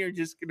 and then you're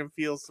just going to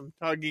feel some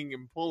tugging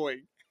and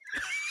pulling.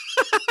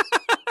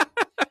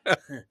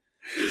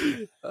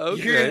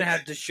 Okay. You're gonna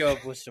have to show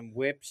up with some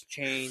whips,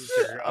 chains,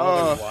 or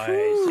Oh,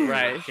 otherwise.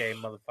 right. Okay,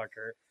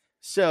 motherfucker.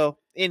 So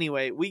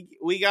anyway,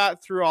 we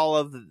got through all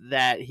of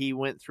that. He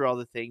went through all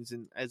the things,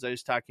 and as I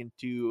was talking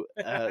to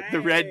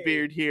the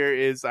Redbeard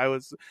here, I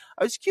was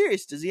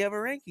curious. Does he have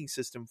a ranking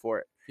system for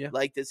it? Yeah.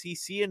 Like, does he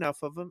see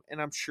enough of them?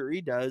 And I'm sure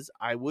he does.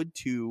 I would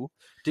too.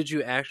 Did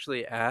you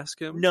actually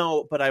ask him?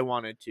 No, but I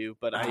wanted to.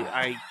 But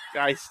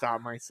I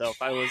stopped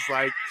myself. I was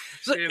like,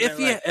 So Wait a if minute,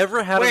 you like,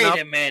 ever had Wait an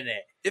a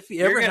minute. if you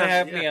You're ever gonna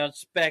have yeah. me on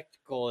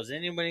spectacle. Is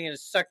anybody gonna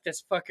suck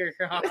this fucker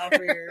off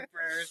here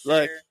first?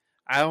 Look,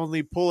 I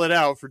only pull it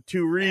out for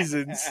 2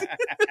 reasons.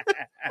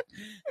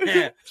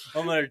 I'm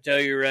gonna tell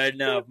you right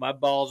now, if my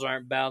balls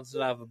aren't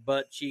bouncing off of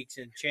butt cheeks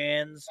and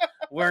chins,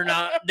 we're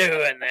not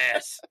doing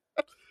this.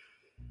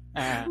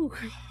 Oh,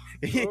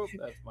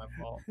 that's my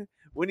fault.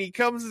 When he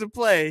comes to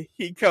play,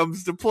 he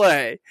comes to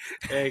play.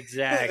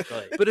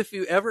 Exactly. But if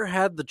you ever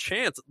had the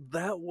chance,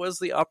 that was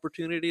the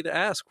opportunity to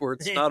ask where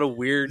it's not a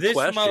weird This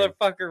question.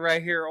 motherfucker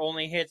right here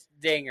only hits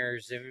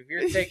dingers. If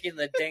you're taking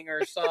the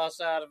dinger sauce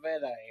out of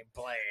it, I ain't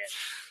playing.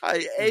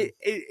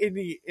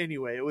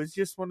 Anyway, it was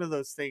just one of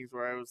those things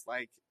where I was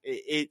like,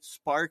 it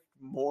sparked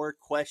more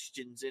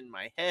questions in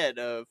my head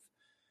of,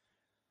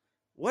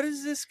 what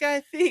does this guy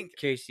think?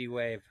 Casey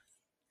Wave.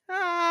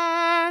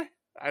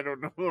 I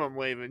don't know who I'm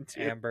waving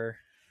to. Amber.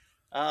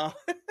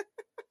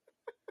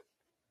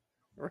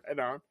 Right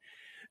on.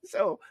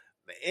 So,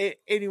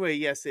 anyway,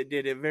 yes, it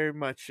did. It very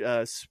much.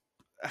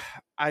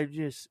 I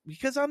just,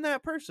 because I'm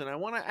that person, I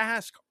want to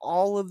ask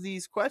all of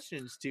these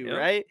questions too, Yep.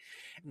 right?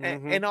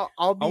 Mhm. And I'll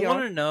I be want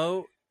on. to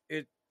know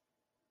it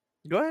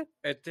Go ahead.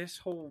 at this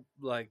whole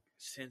like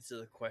sense of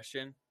the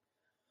question,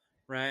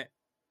 right?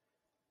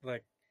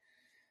 Like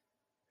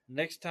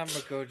next time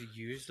I go to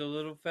use the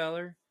little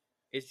feller,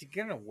 is it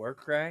gonna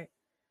work right?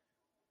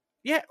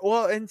 Yeah,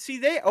 well, and see,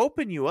 they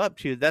open you up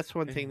too. That's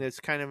one thing that's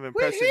kind of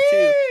impressive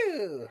too.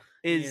 Woo-hoo!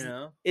 Is You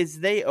know? is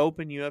they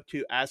open you up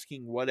to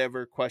asking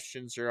whatever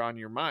questions are on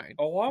your mind.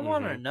 Oh, I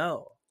want to Mhm.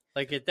 know.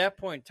 Like at that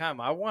point in time,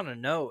 I want to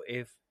know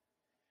if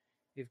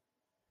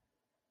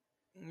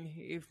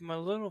my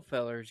little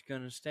feller's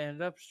gonna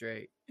stand up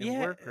straight and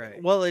work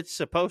right. Well, it's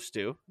supposed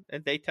to.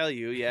 And they tell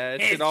you, yeah,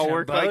 it should It's all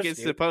work like supposed it's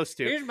to. supposed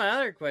to. Here's my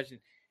other question: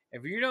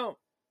 if you don't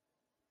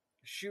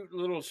shoot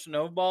little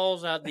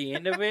snowballs out the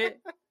end of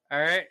it, all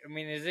right? I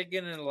mean, is it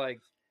gonna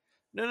like?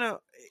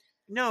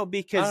 No,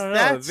 because I don't know.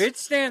 that's If it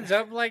stands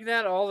up like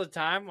that all the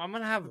time, I'm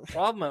gonna have a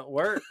problem at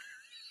work.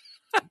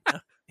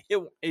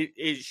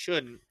 it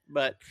shouldn't.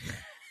 But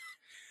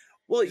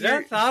well, 'Cause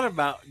I thought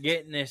about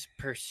getting this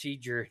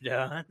procedure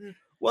done,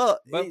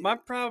 but my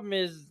problem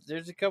is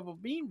there's a couple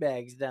bean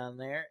bags down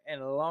there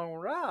and a long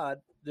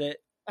rod that.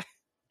 I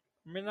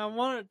mean, I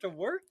want it to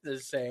work the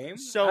same.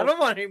 So- I don't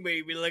want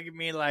anybody to be looking at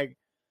me like,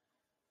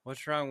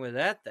 "What's wrong with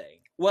that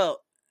thing?"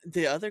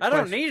 the other I question,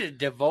 don't need a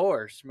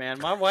divorce, man.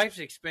 My wife's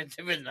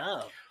expensive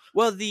enough.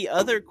 Well, the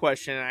other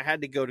question, I had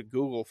to go to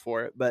Google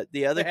for it, but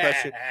the other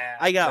question,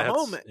 I got That's-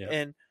 home yeah.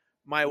 and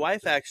my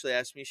wife actually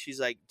asked me, she's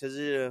like, does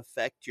it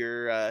affect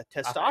your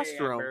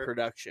testosterone Amber.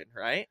 production,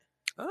 right?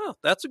 Oh,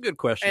 that's a good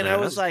question. And to I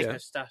was ask, like- yeah.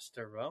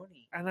 testosterone.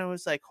 And I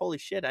was like, holy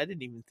shit, I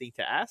didn't even think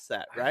to ask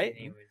that, I right?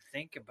 didn't even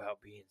think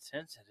about being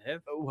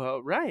sensitive.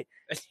 Well, right.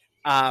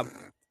 I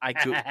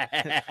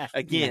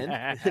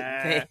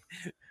again,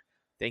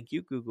 thank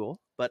you, Google,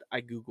 but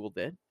I Googled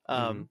it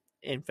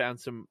and found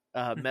some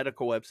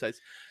medical websites.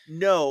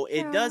 No,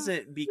 it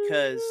doesn't,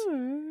 because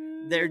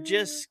they're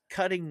just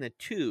cutting the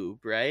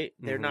tube, right?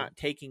 They're Mhm. not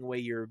taking away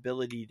your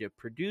ability to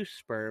produce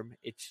sperm.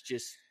 It's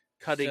just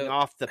cutting So-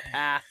 off the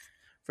path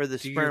for the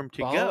Do sperm your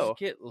to balls go.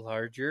 get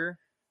larger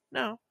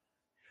No,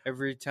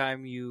 every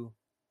time you?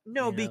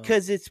 no, You know,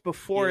 because it's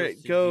before heals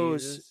it to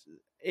goes. Jesus?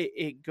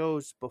 It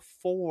goes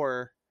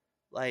before,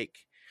 like.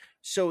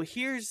 So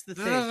here's the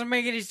That thing. doesn't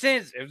make any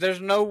sense. If there's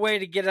no way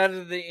to get out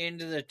of the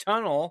end of the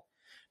tunnel,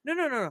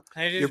 No.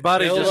 they just Your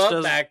body build just up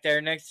doesn't- back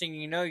there. Next thing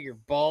you know, your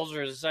balls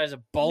are the size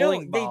of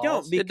bowling they balls.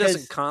 don't, It because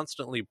doesn't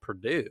constantly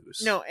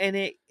produce. no, and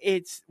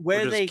it's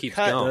where just they keeps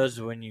cut. going. Does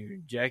when you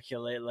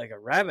ejaculate like a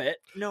rabbit.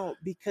 No,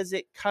 because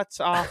it cuts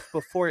off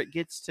before it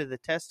gets to the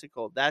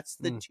testicle. That's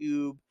the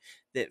tube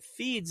that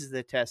feeds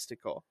the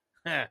testicle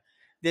that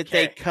they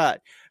Okay.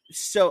 cut.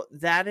 So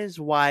that is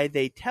why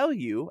they tell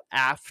you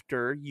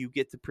after you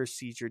get the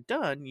procedure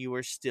done, you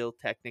are still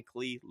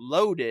technically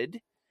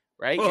loaded,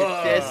 right? Your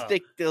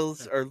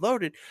testicles are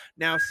loaded.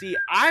 Now, see,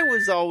 I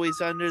was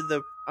always under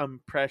the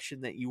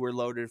impression that you were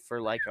loaded for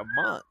like a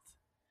month,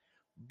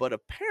 but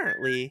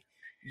apparently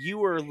you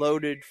were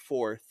loaded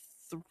for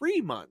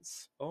 3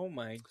 months. Oh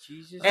my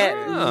Jesus! At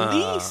Christ.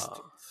 least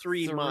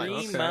 3 3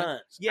 months.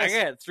 months. Yes.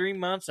 I got 3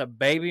 months of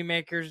baby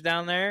makers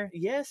down there.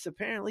 Yes,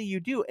 apparently you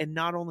do. And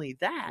not only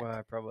that, Well,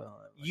 I probably don't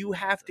have you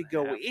have to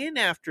go in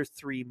after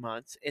 3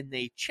 months and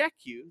they check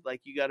you.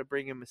 Like you got to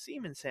bring them a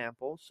semen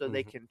sample so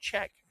they can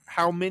check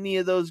how many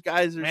of those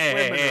guys are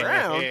swimming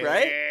around,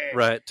 right?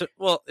 Right.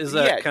 Well, is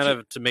that Yeah, kind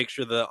of to make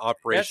sure the That's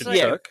operation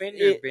like took? a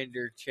fender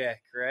bender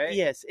check, right?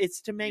 Yes,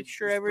 it's to make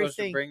sure You're supposed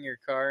to everything. bring your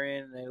car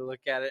in, and they look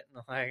at it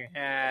and they're like,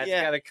 it's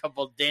Yeah. got a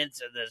couple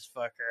dents in this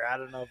fucker. I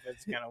don't know if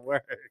it's gonna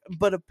work.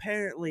 But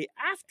apparently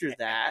after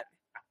that,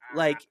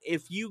 like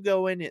if you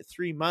go in at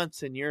 3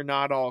 months and you're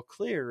not all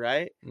clear,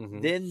 right?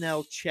 Mhm. Then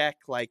they'll check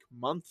like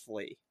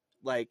monthly,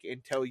 like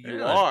until you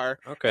Really? are.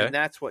 Okay. And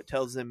that's what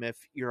tells them if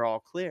you're all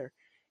clear.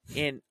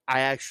 And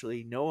I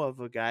actually know of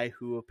a guy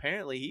who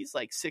apparently he's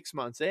like 6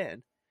 months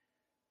in.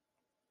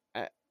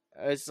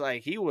 It's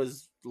like he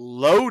was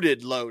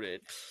loaded.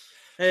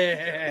 Wow.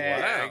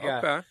 I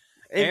got- Okay.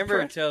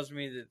 Amber tells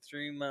me that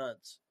 3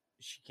 months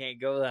she can't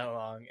go that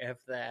long. F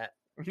that.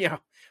 Yeah.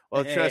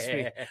 Well, trust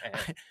me.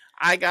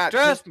 I got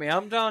Trust me,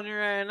 I'm telling you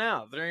right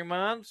now. 3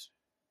 months.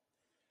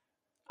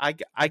 I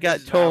got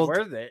This is not told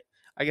worth it.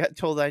 I got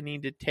told I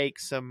need to take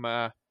some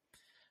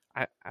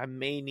I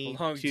may need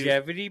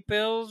Longevity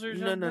pills or to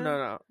something.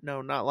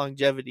 no, not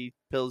longevity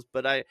pills,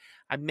 but I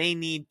may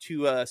need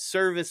to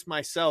service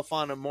myself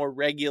on a more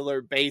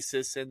regular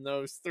basis in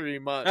those 3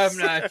 months. I'm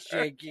not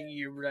shaking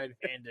you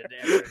right-handed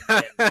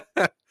ever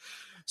again.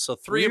 So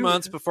 3 We-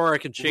 months before I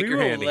can shake we your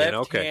will hand again.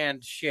 left Okay.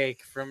 hand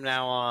shake from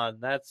now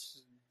on.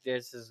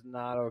 This is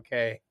not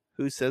okay.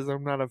 Who says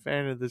I'm not a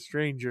fan of the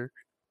stranger?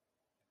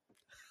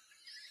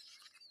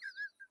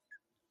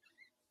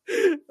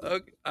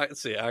 Okay. I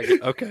see.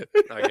 Okay.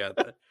 I got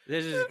that.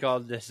 This is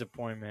called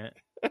disappointment.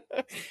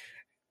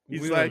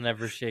 He's We like- will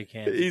never shake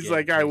hands. He's again,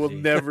 like, I will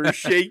Casey. never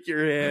shake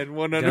your hand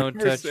 100%. Don't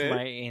touch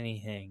my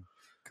anything.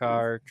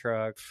 Car,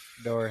 truck,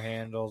 door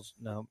handles.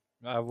 No,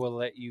 I will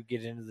let you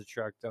get into the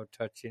truck. Don't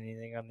touch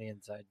anything on the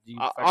inside. You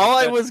fucking All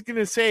I touch- was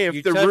gonna say, you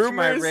if the touch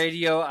my rumors,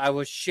 radio, I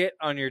will shit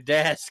on your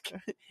desk.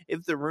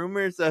 if the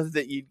rumors of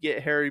that you'd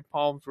get hairy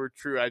palms were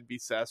true, I'd be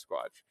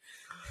Sasquatch.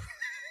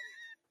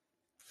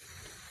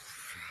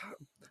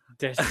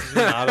 This is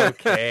not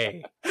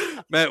okay.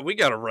 Man, we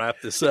got to wrap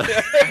this up.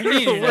 I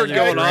need We're another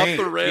going off drink.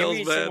 the rails,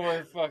 Give me man. some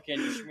more fucking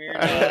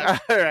Smirnoff.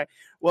 All right.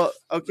 Well,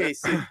 okay.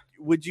 So,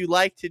 would you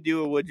like to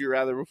do a would you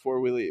rather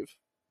before we leave?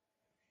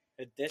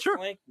 At this Sure.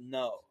 point,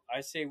 no. I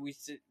say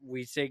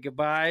we say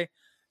goodbye,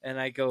 and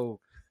I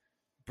go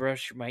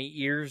brush my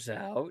ears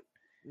out,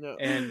 No.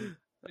 and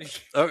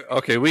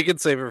Okay, we can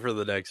save it for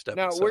the next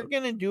Now episode. we're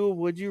gonna do a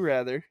would you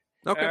rather,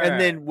 Okay. All and right.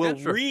 then we'll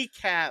Yeah, sure.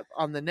 recap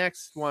on the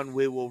next one.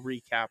 We will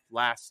recap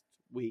last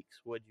week's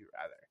would you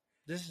rather.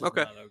 this is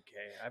Okay. not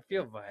okay. I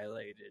feel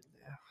violated.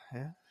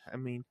 Yeah. I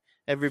mean,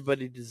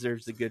 everybody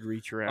deserves a good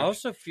reach I around.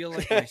 also feel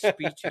like my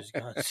speech has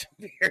gone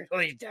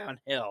severely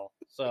downhill.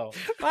 So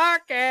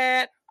fuck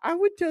it. I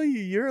would tell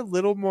you, you're a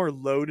little more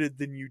loaded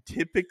than you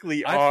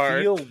typically I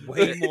are. feel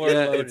way more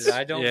Yeah, loaded. it's-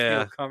 I don't yeah.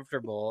 feel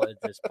comfortable at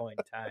this point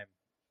in time.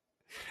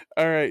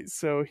 All right,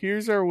 so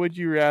here's our would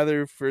you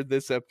rather for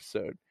this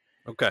episode.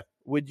 Okay.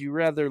 Would you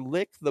rather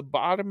lick the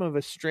bottom of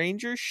a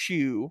stranger's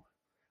shoe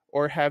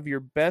or have your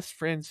best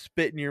friend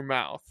spit in your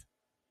mouth?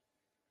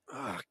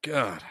 Oh,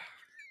 God.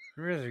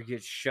 I'd rather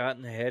get shot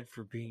in the head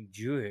for being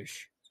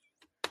Jewish,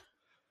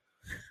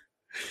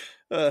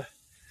 Uh,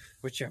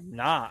 which I'm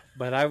not,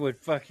 but I would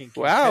fucking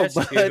Wow,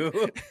 confess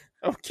to.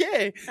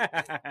 okay.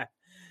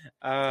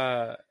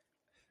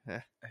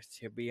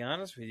 To be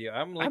honest with you,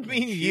 I'm I looking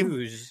mean, you-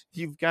 shoes.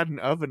 You've got an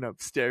oven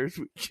upstairs.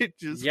 We could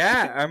just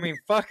Yeah, I mean,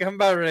 fuck, I'm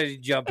about ready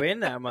to jump in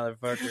that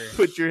motherfucker.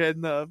 put your head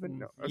in the oven.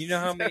 No, You know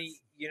how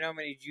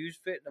many Jews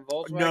fit in a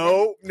Volkswagen?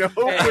 No, we're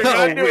Oh,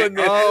 not doing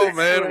this. oh,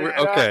 man, We're we're-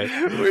 not-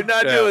 okay. We're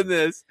not Yeah. doing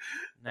this.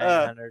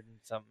 900 and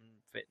something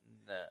fit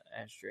in the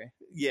ashtray.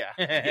 Yeah.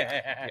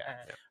 Yeah.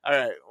 All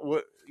right.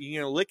 What you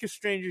gonna lick a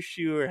stranger's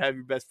shoe or have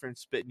your best friend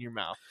spit in your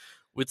mouth?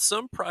 With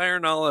some prior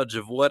knowledge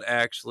of what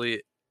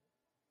actually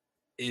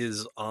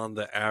is on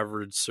the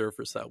average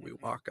surface that we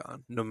walk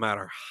on, no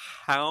matter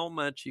how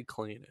much you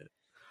clean it,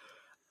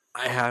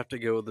 I have to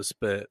go with the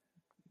spit.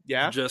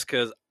 Yeah. Just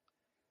because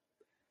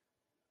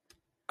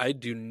I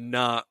do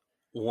not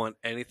want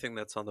anything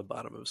that's on the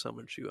bottom of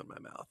someone's shoe in my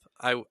mouth.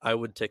 I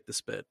would take the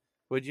spit.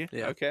 Would you?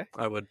 Yeah. Okay.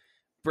 I would.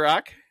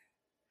 Brock.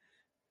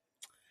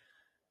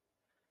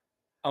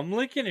 I'm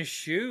licking a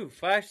shoe.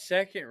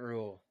 5-second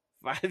rule.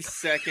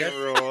 5-second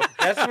rule.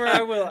 That's where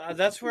I will.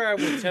 That's where I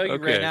will tell you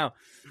right Okay. now.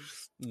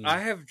 Mm. I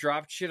have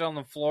dropped shit on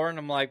the floor, and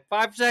I'm like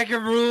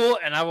 5-second rule,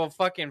 and I will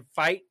fucking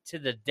fight to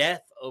the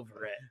death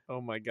over it.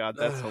 Oh my god,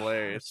 that's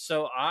hilarious.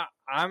 So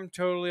I'm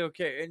totally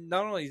okay. And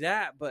not only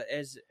that, but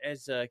as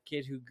a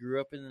kid who grew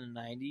up in the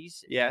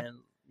 90s, Yeah. and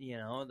you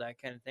know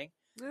that kind of thing.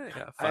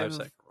 Yeah, I've-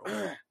 5-second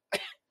rule.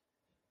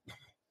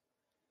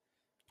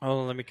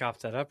 Oh, let me cough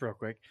that up real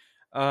quick.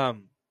 I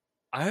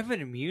have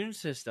an immune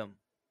system,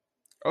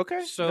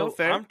 Okay. so no,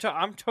 fair.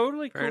 I'm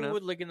totally Fair cool enough.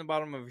 with licking the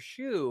bottom of a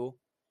shoe.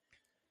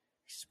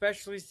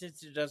 especially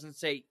since it doesn't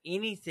say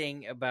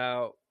anything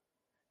about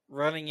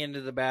running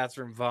into the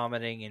bathroom,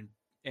 vomiting,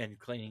 and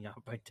cleaning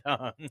out my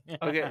tongue.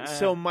 Okay,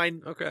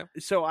 Okay.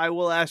 so I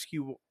will ask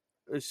you.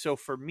 So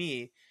for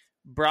me,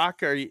 Brock,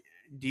 do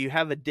you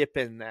have a dip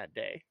in that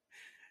day?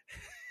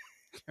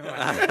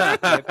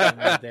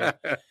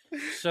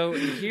 So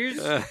here's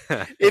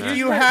If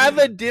you have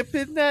a dip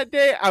in that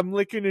day, I'm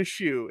licking a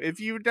shoe. If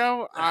you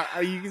don't,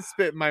 you can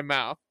spit in my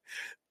mouth.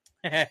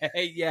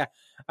 yeah,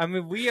 I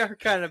mean, we are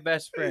kind of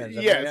best friends.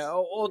 I Yes. mean,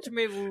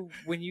 ultimately,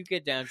 when you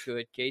get down to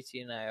it,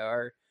 Casey and I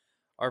are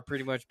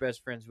pretty much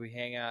best friends. We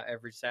hang out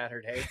every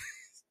Saturday.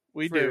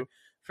 We do,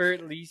 for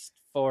at least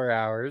 4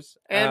 hours,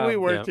 and we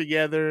work yeah.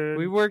 together.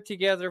 We work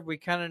together. We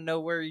kind of know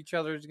where each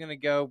other is going to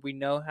go. We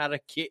know how to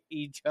get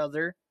each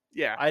other.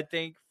 Yeah, I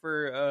think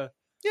for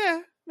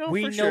yeah, no,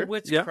 we for know sure.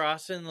 what's Yeah.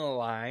 crossing the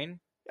line.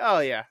 Oh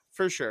yeah,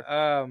 for sure.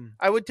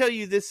 I would tell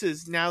you this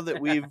is now that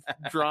we've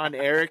drawn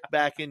Eric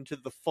back into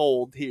the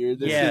fold here.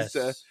 This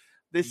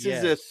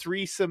is a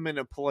threesome in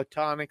a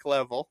platonic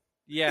level.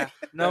 Yeah.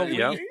 No.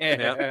 Yep.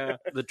 Yeah.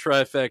 The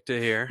trifecta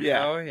here.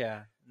 Yeah. Oh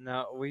yeah.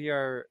 No, we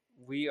are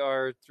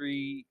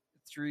three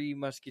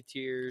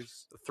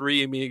musketeers.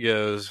 3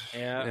 amigos.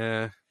 Yeah.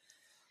 Yeah.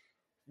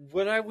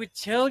 What I would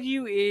tell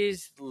you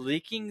is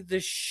licking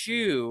the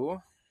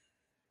shoe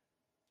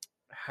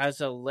has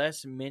a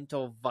less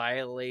mental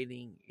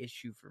violating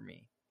issue for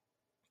me.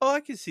 Oh, I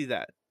can see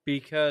that.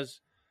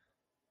 Because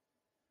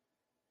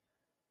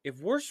if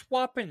we're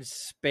swapping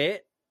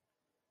spit,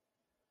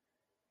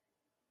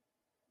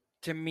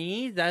 to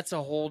me, that's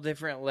a whole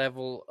different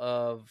level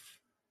of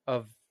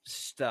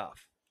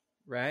stuff,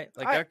 right?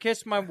 Like I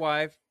kiss my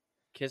wife,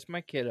 kiss my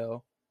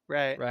kiddo,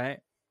 right?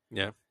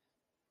 Yeah.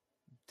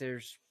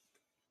 There's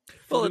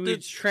Well,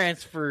 fluids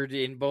transferred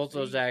in both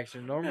those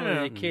actions.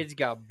 Normally, the kids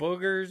got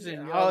boogers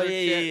and other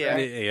shit,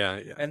 right?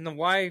 Yeah. And the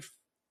wife,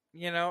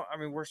 I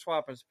mean, we're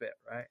swapping spit,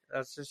 right?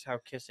 That's just how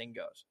kissing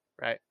goes,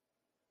 right?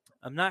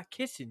 I'm not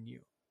kissing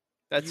you.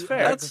 That's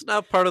fair. That's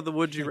not part of the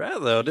would you rather,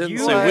 though. It didn't You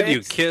say are- would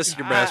you kiss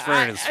your best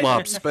friend and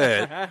swap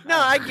spit. No,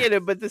 I get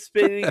it, but the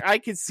spitting, I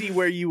could see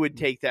where you would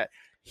take that.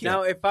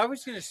 Now, if I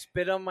was going to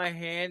spit on my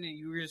hand and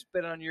you were going to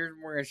spit on yours,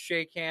 and we're going to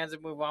shake hands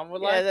and move on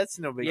with life. Yeah, that's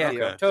no big deal.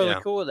 Okay. Totally Yeah.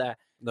 cool with that.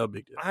 No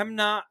big deal. I'm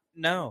not.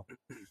 No,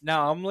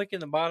 I'm licking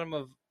the bottom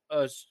of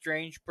a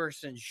strange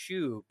person's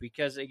shoe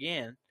because,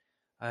 again,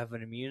 I have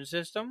an immune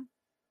system.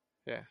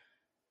 Yeah.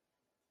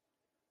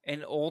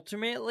 And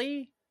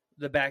ultimately,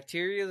 the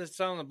bacteria that's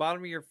on the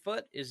bottom of your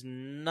foot is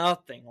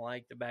nothing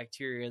like the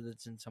bacteria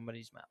that's in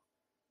somebody's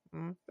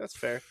mouth. That's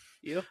fair.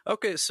 You?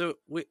 Okay, so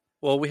we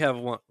have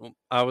one.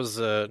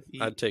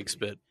 I'd take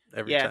spit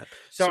every Yeah. time.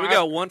 So we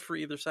got one for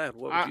either side.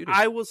 What would you do?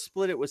 I will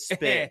split it with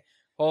spit.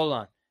 Hold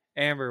on.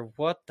 Amber,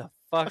 what the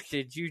fuck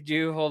did you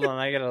do? Hold on,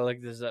 I gotta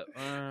look this up.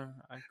 I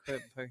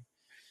quit.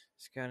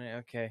 It's kind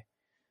of okay.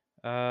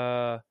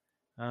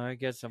 I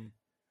get some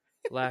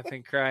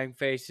laughing, crying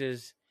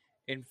faces.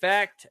 In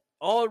fact,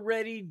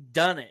 already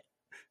done it.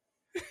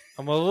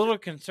 I'm a little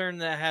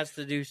concerned that has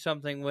to do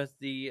something with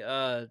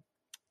the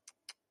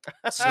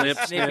Snip,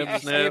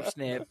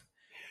 snip.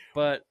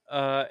 But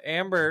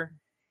Amber,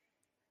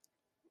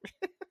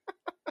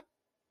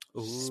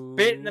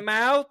 spit in the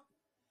mouth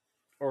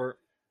or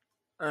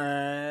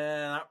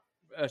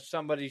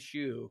somebody's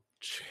shoe.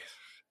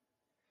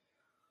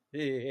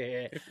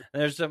 Yeah.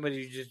 There's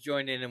somebody who just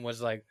joined in and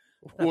was like,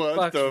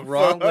 "What the fuck's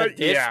wrong with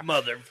this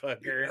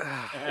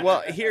motherfucker?"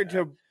 Well, here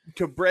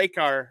to break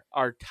our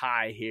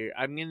tie here,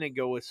 I'm gonna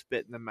go with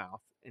spit in the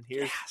mouth, and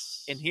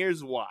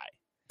here's why.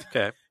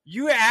 Okay.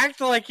 You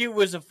act like it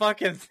was a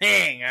fucking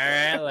thing, all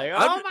right? Like,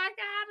 oh my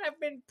god, I've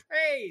been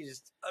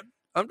praised.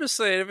 I'm just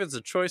saying, if it's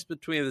a choice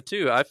between the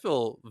two, I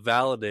feel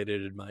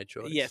validated in my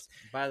choice. Yes.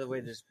 By the way,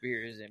 this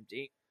beer is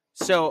empty.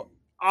 So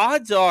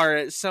odds are,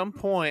 at some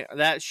point,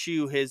 that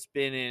shoe has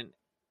been in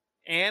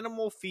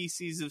animal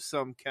feces of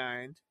some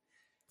kind,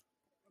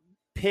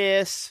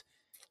 piss,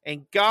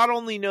 and God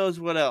only knows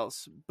what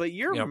else. But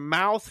your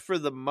mouth, for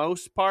the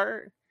most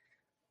part,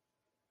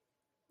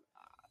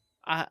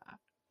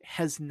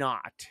 has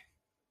not.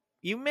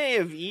 You may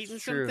have eaten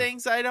some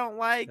things I don't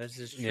like. This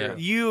is true. Yeah.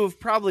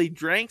 You've probably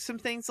drank some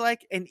things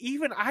and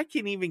even I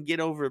can even get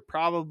over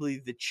probably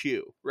the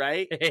chew,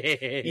 right?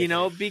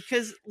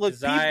 Because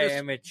look, I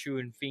am a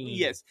chewing fiend.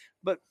 Yes,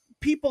 but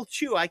people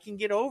chew. I can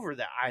get over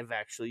that. I've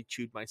actually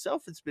chewed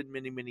myself. It's been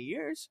many, many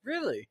years.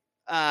 Really?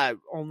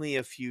 Only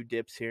a few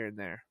dips here and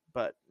there,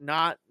 but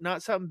not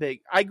something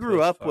big. I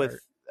grew up with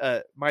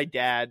my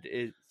dad.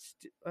 Is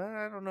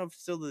I don't know if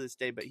still to this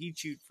day, but he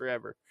chewed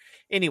forever.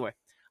 Anyway.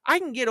 I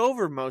can get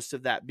over most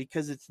of that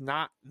because it's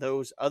not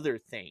those other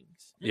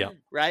things. Yeah.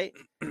 Right?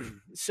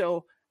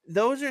 So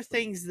those are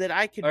things that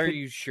I could. Are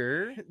you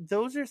sure?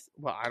 Those are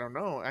I don't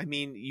know. I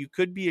mean, you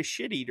could be a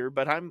shit eater,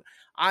 but I'm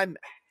on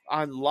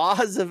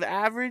laws of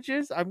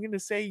averages. I'm gonna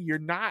say you're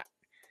not.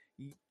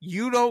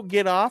 You don't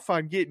get off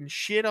on getting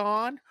shit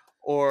on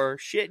or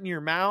shit in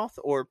your mouth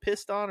or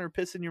pissed on or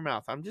piss in your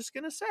mouth. I'm just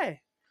gonna say.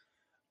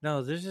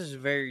 No, this is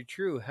very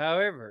true.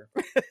 However.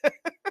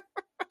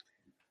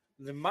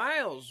 The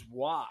miles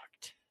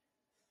walked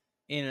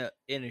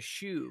in a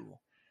shoe.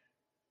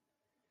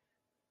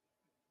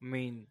 I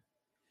mean,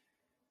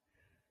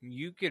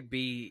 you could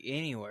be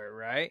anywhere,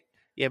 right?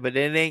 Yeah, but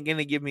it ain't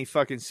gonna give me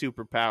fucking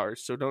superpowers.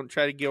 So don't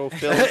try to go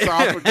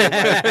philosophical.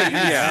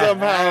 Yeah.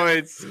 Somehow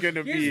it's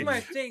gonna be. Here's my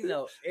thing,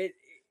 though.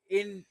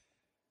 In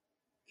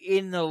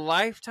the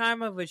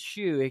lifetime of a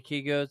shoe, it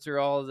can go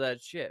through all of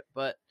that shit.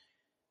 But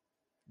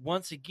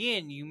once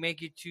again, you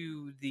make it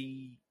to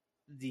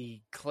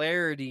the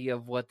clarity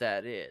of what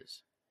that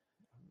is.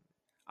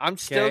 I'm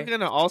still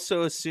gonna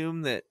also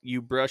assume that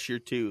you brush your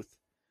tooth.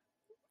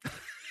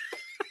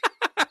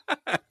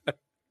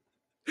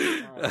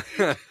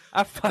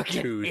 I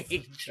fucking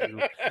hate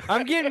you.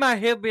 I'm getting my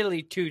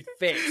hillbilly tooth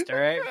fixed, all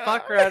right?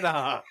 Fuck right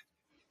off.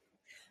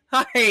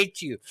 I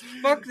hate you.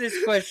 Fuck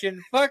this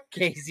question. Fuck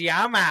Casey.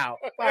 I'm out.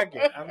 Fuck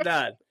it. I'm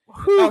done.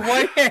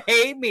 Why you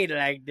hate me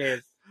like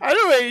this? I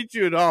don't hate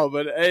you at all,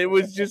 but it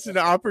was just an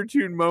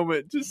opportune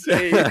moment to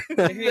say.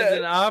 It is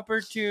an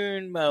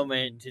opportune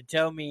moment to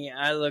tell me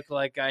I look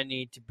like I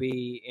need to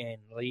be in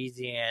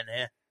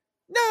Louisiana.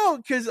 No,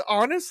 because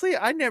honestly,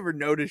 I never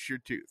notice your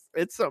tooth.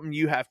 It's something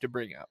you have to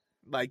bring up.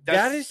 Like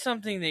that is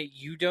something that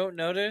you don't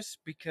notice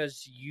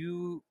because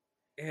you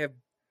have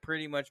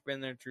pretty much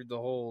been there through the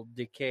whole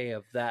decay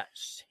of that.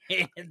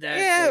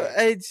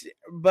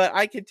 But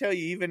I can tell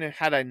you, even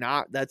had I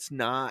not, that's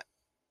not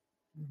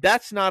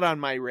on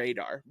my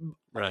radar.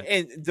 Right.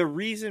 And the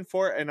reason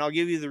for it, and I'll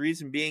give you the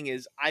reason being,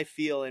 is I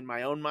feel in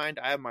my own mind,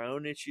 I have my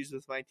own issues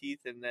with my teeth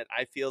and that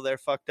I feel they're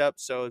fucked up.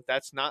 So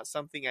that's not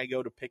something I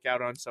go to pick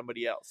out on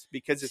somebody else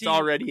because it's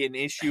already an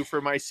issue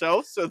for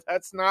myself. So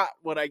that's not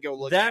what I go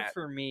look at. That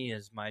for me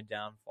is my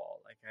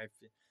downfall.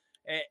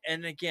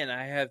 And again,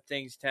 I have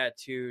things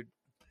tattooed.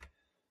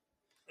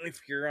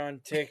 If you're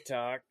on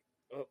TikTok,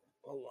 hold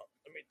on,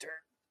 let me turn.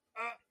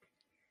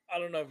 I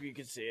don't know if you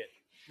can see it.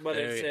 But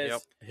it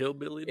says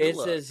Hillbilly Deluxe.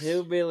 It says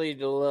Hillbilly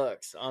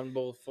Deluxe on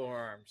both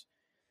forearms.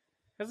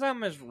 Because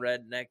I'm as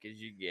redneck as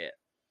you get.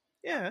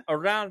 Yeah.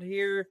 Around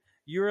here,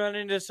 you run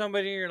into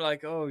somebody and you're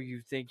like, oh, you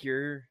think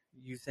you're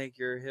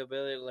a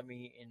hillbilly? Let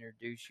me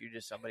introduce you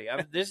to somebody.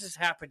 This has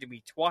happened to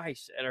me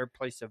twice at our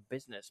place of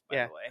business, by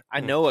the way. I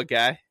know a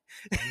guy.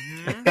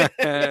 Mm-hmm.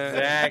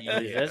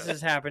 Exactly. Yeah. This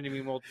has happened to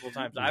me multiple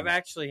times. I've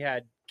actually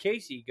had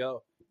Casey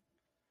go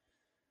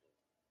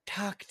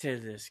talk to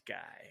this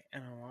guy,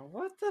 and I'm like,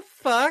 what the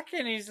fuck?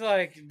 And he's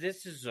like,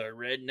 this is a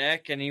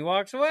redneck, and he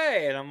walks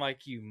away, and I'm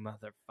like, you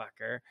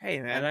motherfucker. Hey,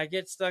 man. And I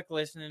get stuck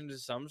listening to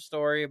some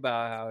story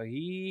about how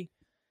he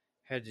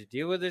had to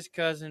deal with his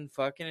cousin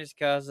fucking his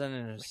cousin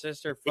and his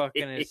sister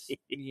fucking his,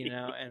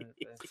 and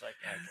it's like,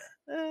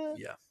 okay.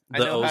 Yeah. I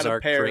know how to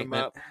pair treatment.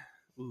 him up.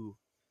 Ooh.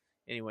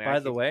 Anyway, by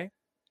the way,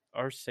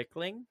 our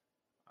sickling,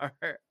 our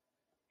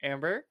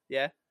Amber,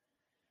 yeah,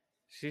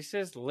 she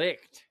says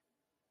licked.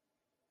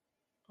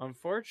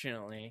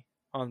 Unfortunately,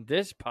 on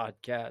this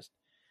podcast,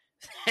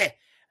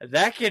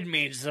 that could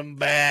mean some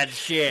bad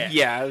shit.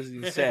 Yeah, I was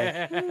going to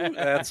say.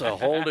 That's a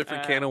whole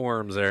different can of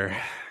worms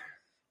there.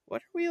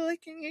 What are we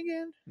licking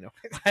again? No.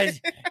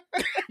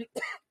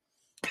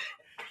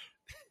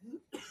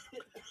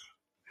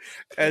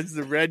 As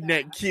the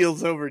redneck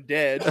keels over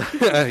dead.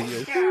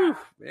 Man,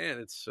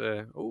 it's...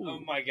 oh,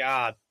 my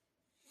God.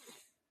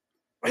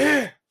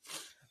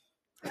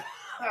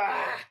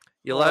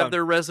 You'll have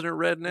their resident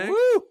redneck?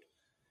 Woo!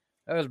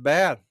 That was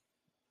bad.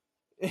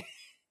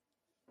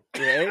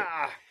 Right?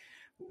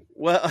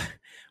 Well,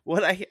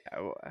 what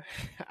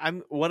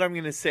I'm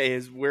going to say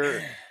is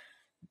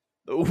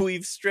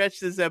we've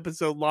stretched this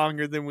episode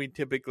longer than we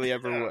typically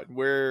ever would.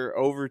 We're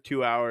over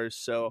 2 hours,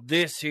 so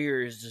this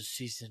here is the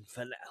season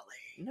finale.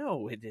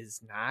 No, it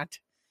is not.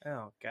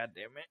 Oh, God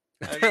damn it.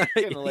 I'm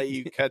going to let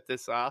you cut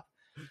this off.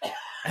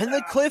 And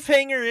the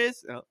cliffhanger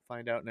is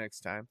find out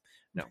next time.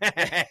 No.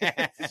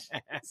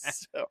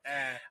 So,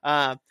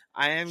 I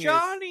am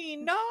Johnny,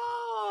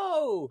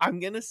 no.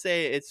 I'm going to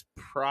say it's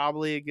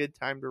probably a good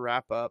time to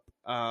wrap up.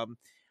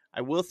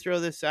 I will throw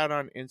this out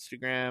on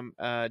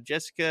Instagram.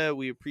 Jessica,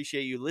 we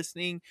appreciate you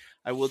listening.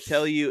 I will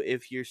tell you,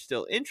 if you're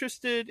still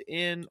interested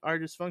in our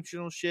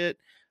dysfunctional shit,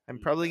 I'm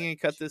probably going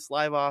to cut this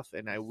live off,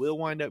 and I will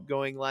wind up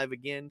going live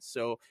again.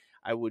 So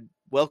I would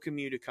welcome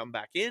you to come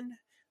back in.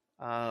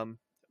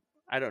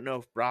 I don't know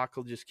if Brock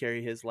will just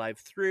carry his live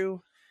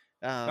through.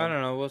 I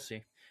don't know. We'll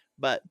see.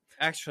 But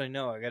actually,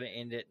 no. I got to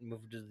end it and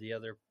move to the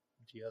other.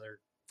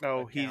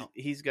 Oh, account.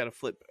 he's got to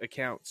flip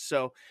accounts.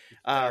 So it's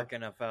dark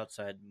enough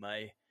outside.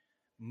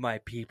 My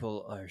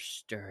people are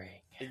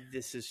stirring.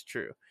 This is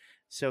true.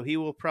 So he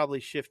will probably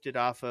shift it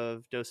off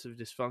of Dose of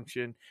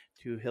Dysfunction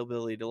to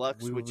Hillbilly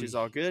Deluxe, which is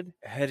all good.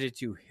 Headed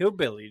to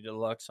Hillbilly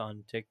Deluxe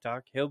on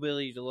TikTok.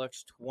 Hillbilly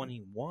Deluxe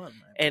 21.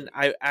 And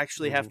I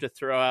actually have to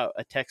throw out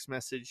a text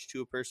message to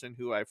a person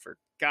who I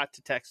forgot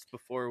to text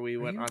before we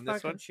went on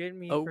this one.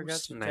 Me? You forgot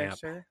to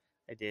text her?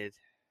 I did.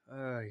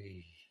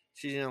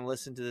 She's going to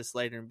listen to this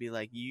later and be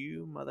like,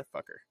 you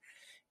motherfucker.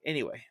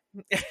 Anyway,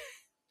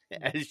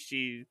 as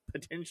she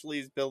potentially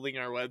is building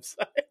our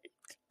website.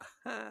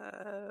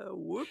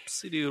 Woo.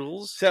 Whoopsie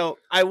doodles. So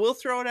I will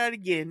throw it out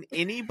again.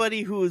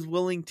 Anybody who is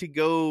willing to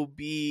go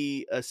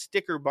be a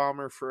sticker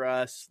bomber for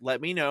us,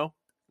 let me know.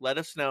 Let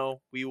us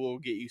know. We will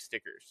get you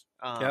stickers.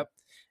 Yep.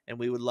 And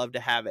we would love to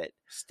have it.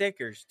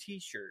 Stickers,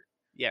 T-shirt.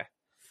 Yeah.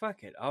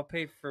 Fuck it. I'll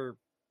pay for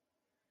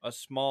a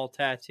small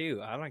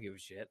tattoo. I don't give a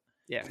shit.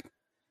 Yeah.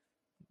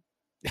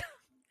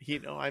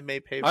 I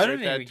may pay for I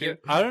don't that even too.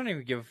 I don't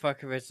even give a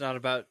fuck if it's not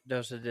about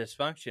Dose of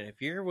Dysfunction.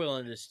 If you're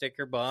willing to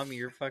sticker bomb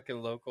your fucking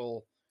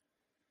local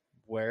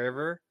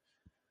wherever,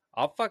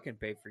 I'll fucking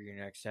pay for your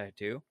next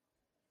tattoo.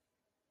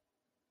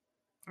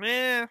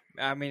 Yeah.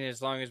 I mean,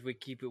 as long as we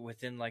keep it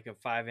within like a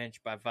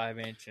 5-inch by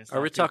 5-inch. And Are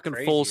we talking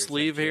full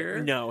sleeve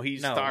here? No,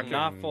 he's talking.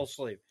 not full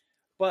sleeve.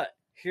 But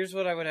here's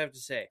what I would have to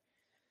say: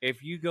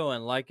 if you go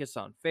and like us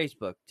on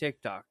Facebook,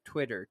 TikTok,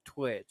 Twitter,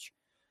 Twitch,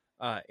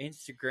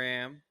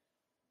 Instagram.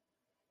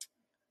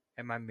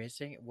 Am I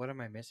missing? What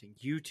am I missing?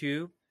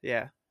 YouTube.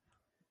 Yeah.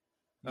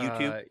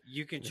 YouTube.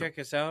 You can check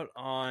us out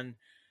on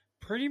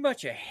pretty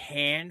much a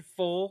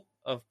handful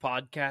of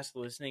podcast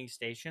listening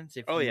stations.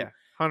 If you,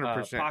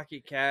 100%.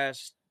 Pocket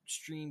Cast,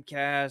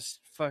 Streamcast,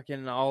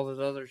 fucking all that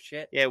other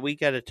shit. Yeah, we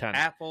got a ton.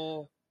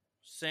 Apple,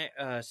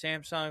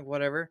 Samsung,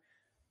 whatever.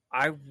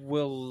 I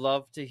will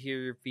love to hear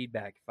your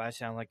feedback. If I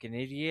sound like an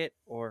idiot,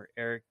 or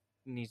Eric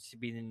needs to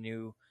be the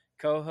new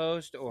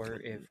co-host, or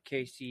if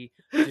Casey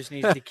just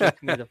needs to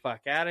kick me the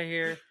fuck out of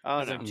here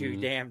because I'm too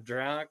damn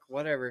drunk,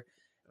 whatever.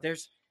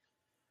 There's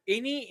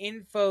any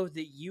info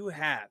that you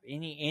have,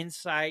 any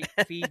insight,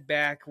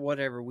 feedback,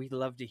 whatever, we'd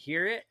love to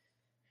hear it,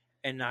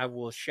 and I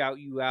will shout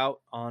you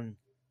out on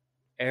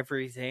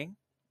everything.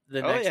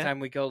 The next time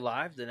we go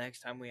live, the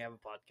next time we have a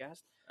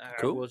podcast,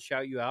 Cool. I will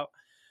shout you out.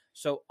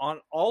 So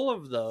on all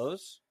of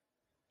those,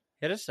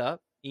 hit us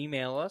up,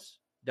 email us,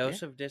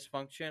 Dose of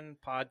Dysfunction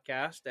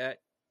podcast at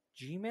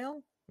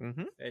gmail.com.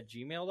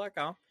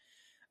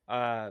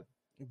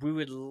 We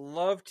would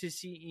love to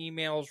see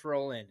emails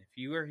roll in. If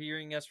you are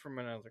hearing us from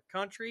another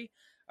country,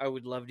 I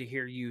would love to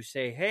hear you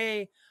say,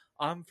 hey,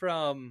 I'm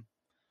from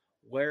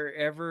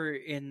wherever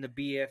in the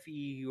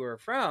BFE you are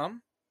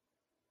from.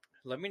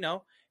 Let me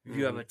know. If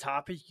you have a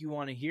topic you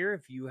want to hear,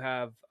 if you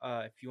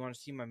want to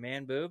see my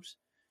man boobs,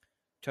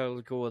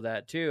 totally cool with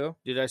that too.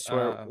 Dude, I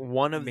swear,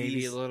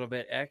 maybe a little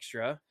bit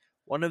extra.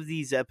 One of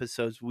these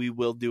episodes we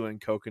will do in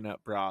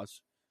coconut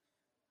bras.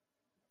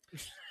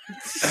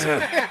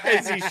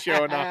 As he's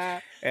showing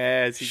off,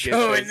 as he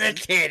showing the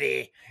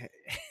titty.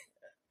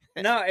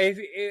 No,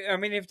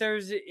 if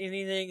there's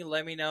anything,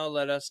 let me know.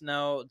 Let us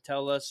know.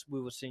 Tell us. We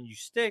will send you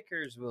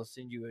stickers. We'll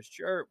send you a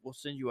shirt. We'll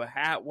send you a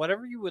hat.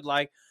 Whatever you would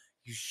like.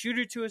 You shoot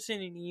it to us in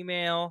an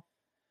email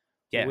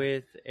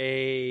with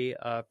a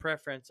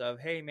preference of,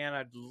 hey man,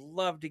 I'd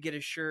love to get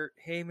a shirt.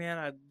 Hey man,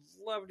 I'd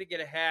love to get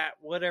a hat.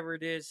 Whatever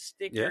it is,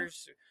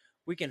 stickers. Yeah.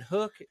 We can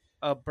hook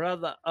a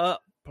brother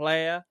up,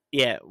 player.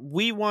 Yeah,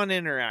 we want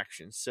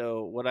interaction.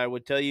 So what I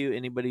would tell you,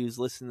 anybody who's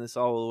listened to this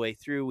all the way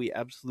through, we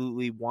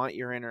absolutely want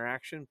your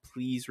interaction.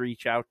 Please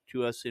reach out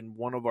to us in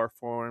one of our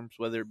forums,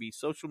 whether it be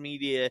social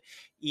media,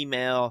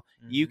 email.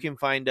 Mm-hmm. You can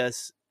find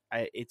us.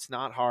 It's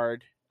not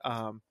hard.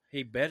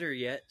 Hey, better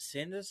yet,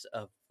 send us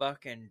a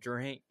fucking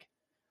drink.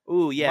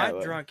 Ooh, yeah.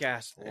 My drunk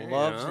ass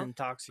loves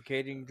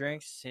intoxicating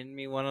drinks. Send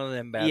me one of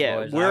them bad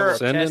boys. We're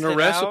sending a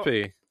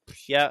recipe. Out.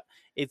 Yeah.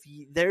 If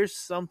there's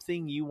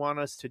something you want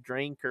us to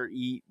drink or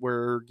eat,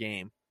 we're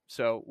game.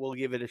 So we'll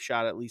give it a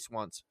shot at least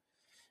once.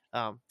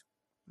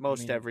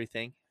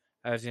 Everything.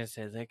 I was going to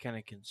say, that kind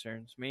of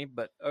concerns me,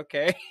 but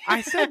okay.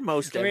 I said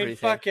most everything.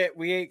 Fuck it.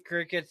 We ate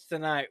crickets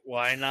tonight.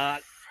 Why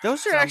not?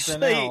 Those are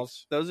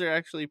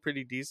actually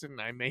pretty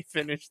decent. I may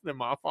finish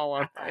them off all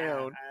on my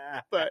own,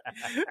 but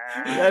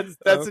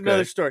that's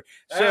another story.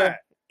 So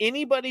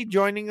anybody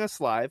joining us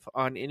live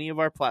on any of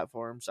our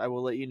platforms, I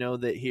will let you know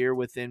that here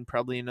within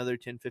probably another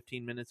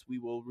 10-15 minutes, we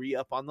will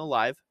re-up on the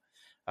live.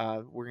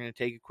 We're going to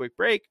take a quick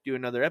break, do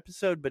another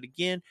episode. But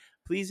again,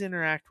 please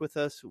interact with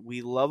us.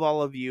 We love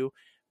all of you.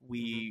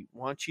 We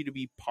want you to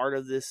be part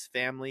of this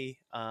family.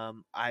 Our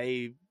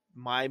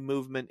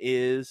movement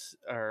is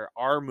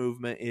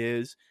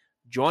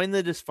join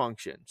the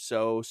dysfunction.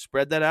 So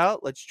spread that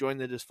out. Let's join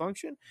the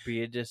dysfunction.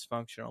 Be a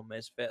dysfunctional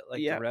misfit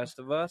like the rest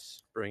of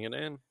us. Bring it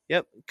in.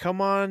 Yep. Come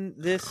on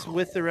this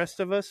with the rest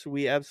of us.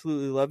 We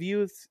absolutely love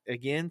you.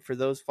 Again, for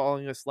those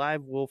following us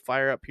live, we'll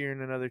fire up here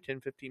in another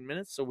 10-15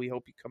 minutes. So we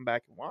hope you come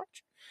back and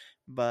watch.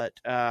 But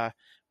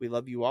we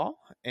love you all,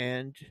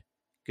 and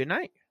good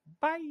night.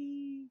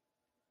 Bye.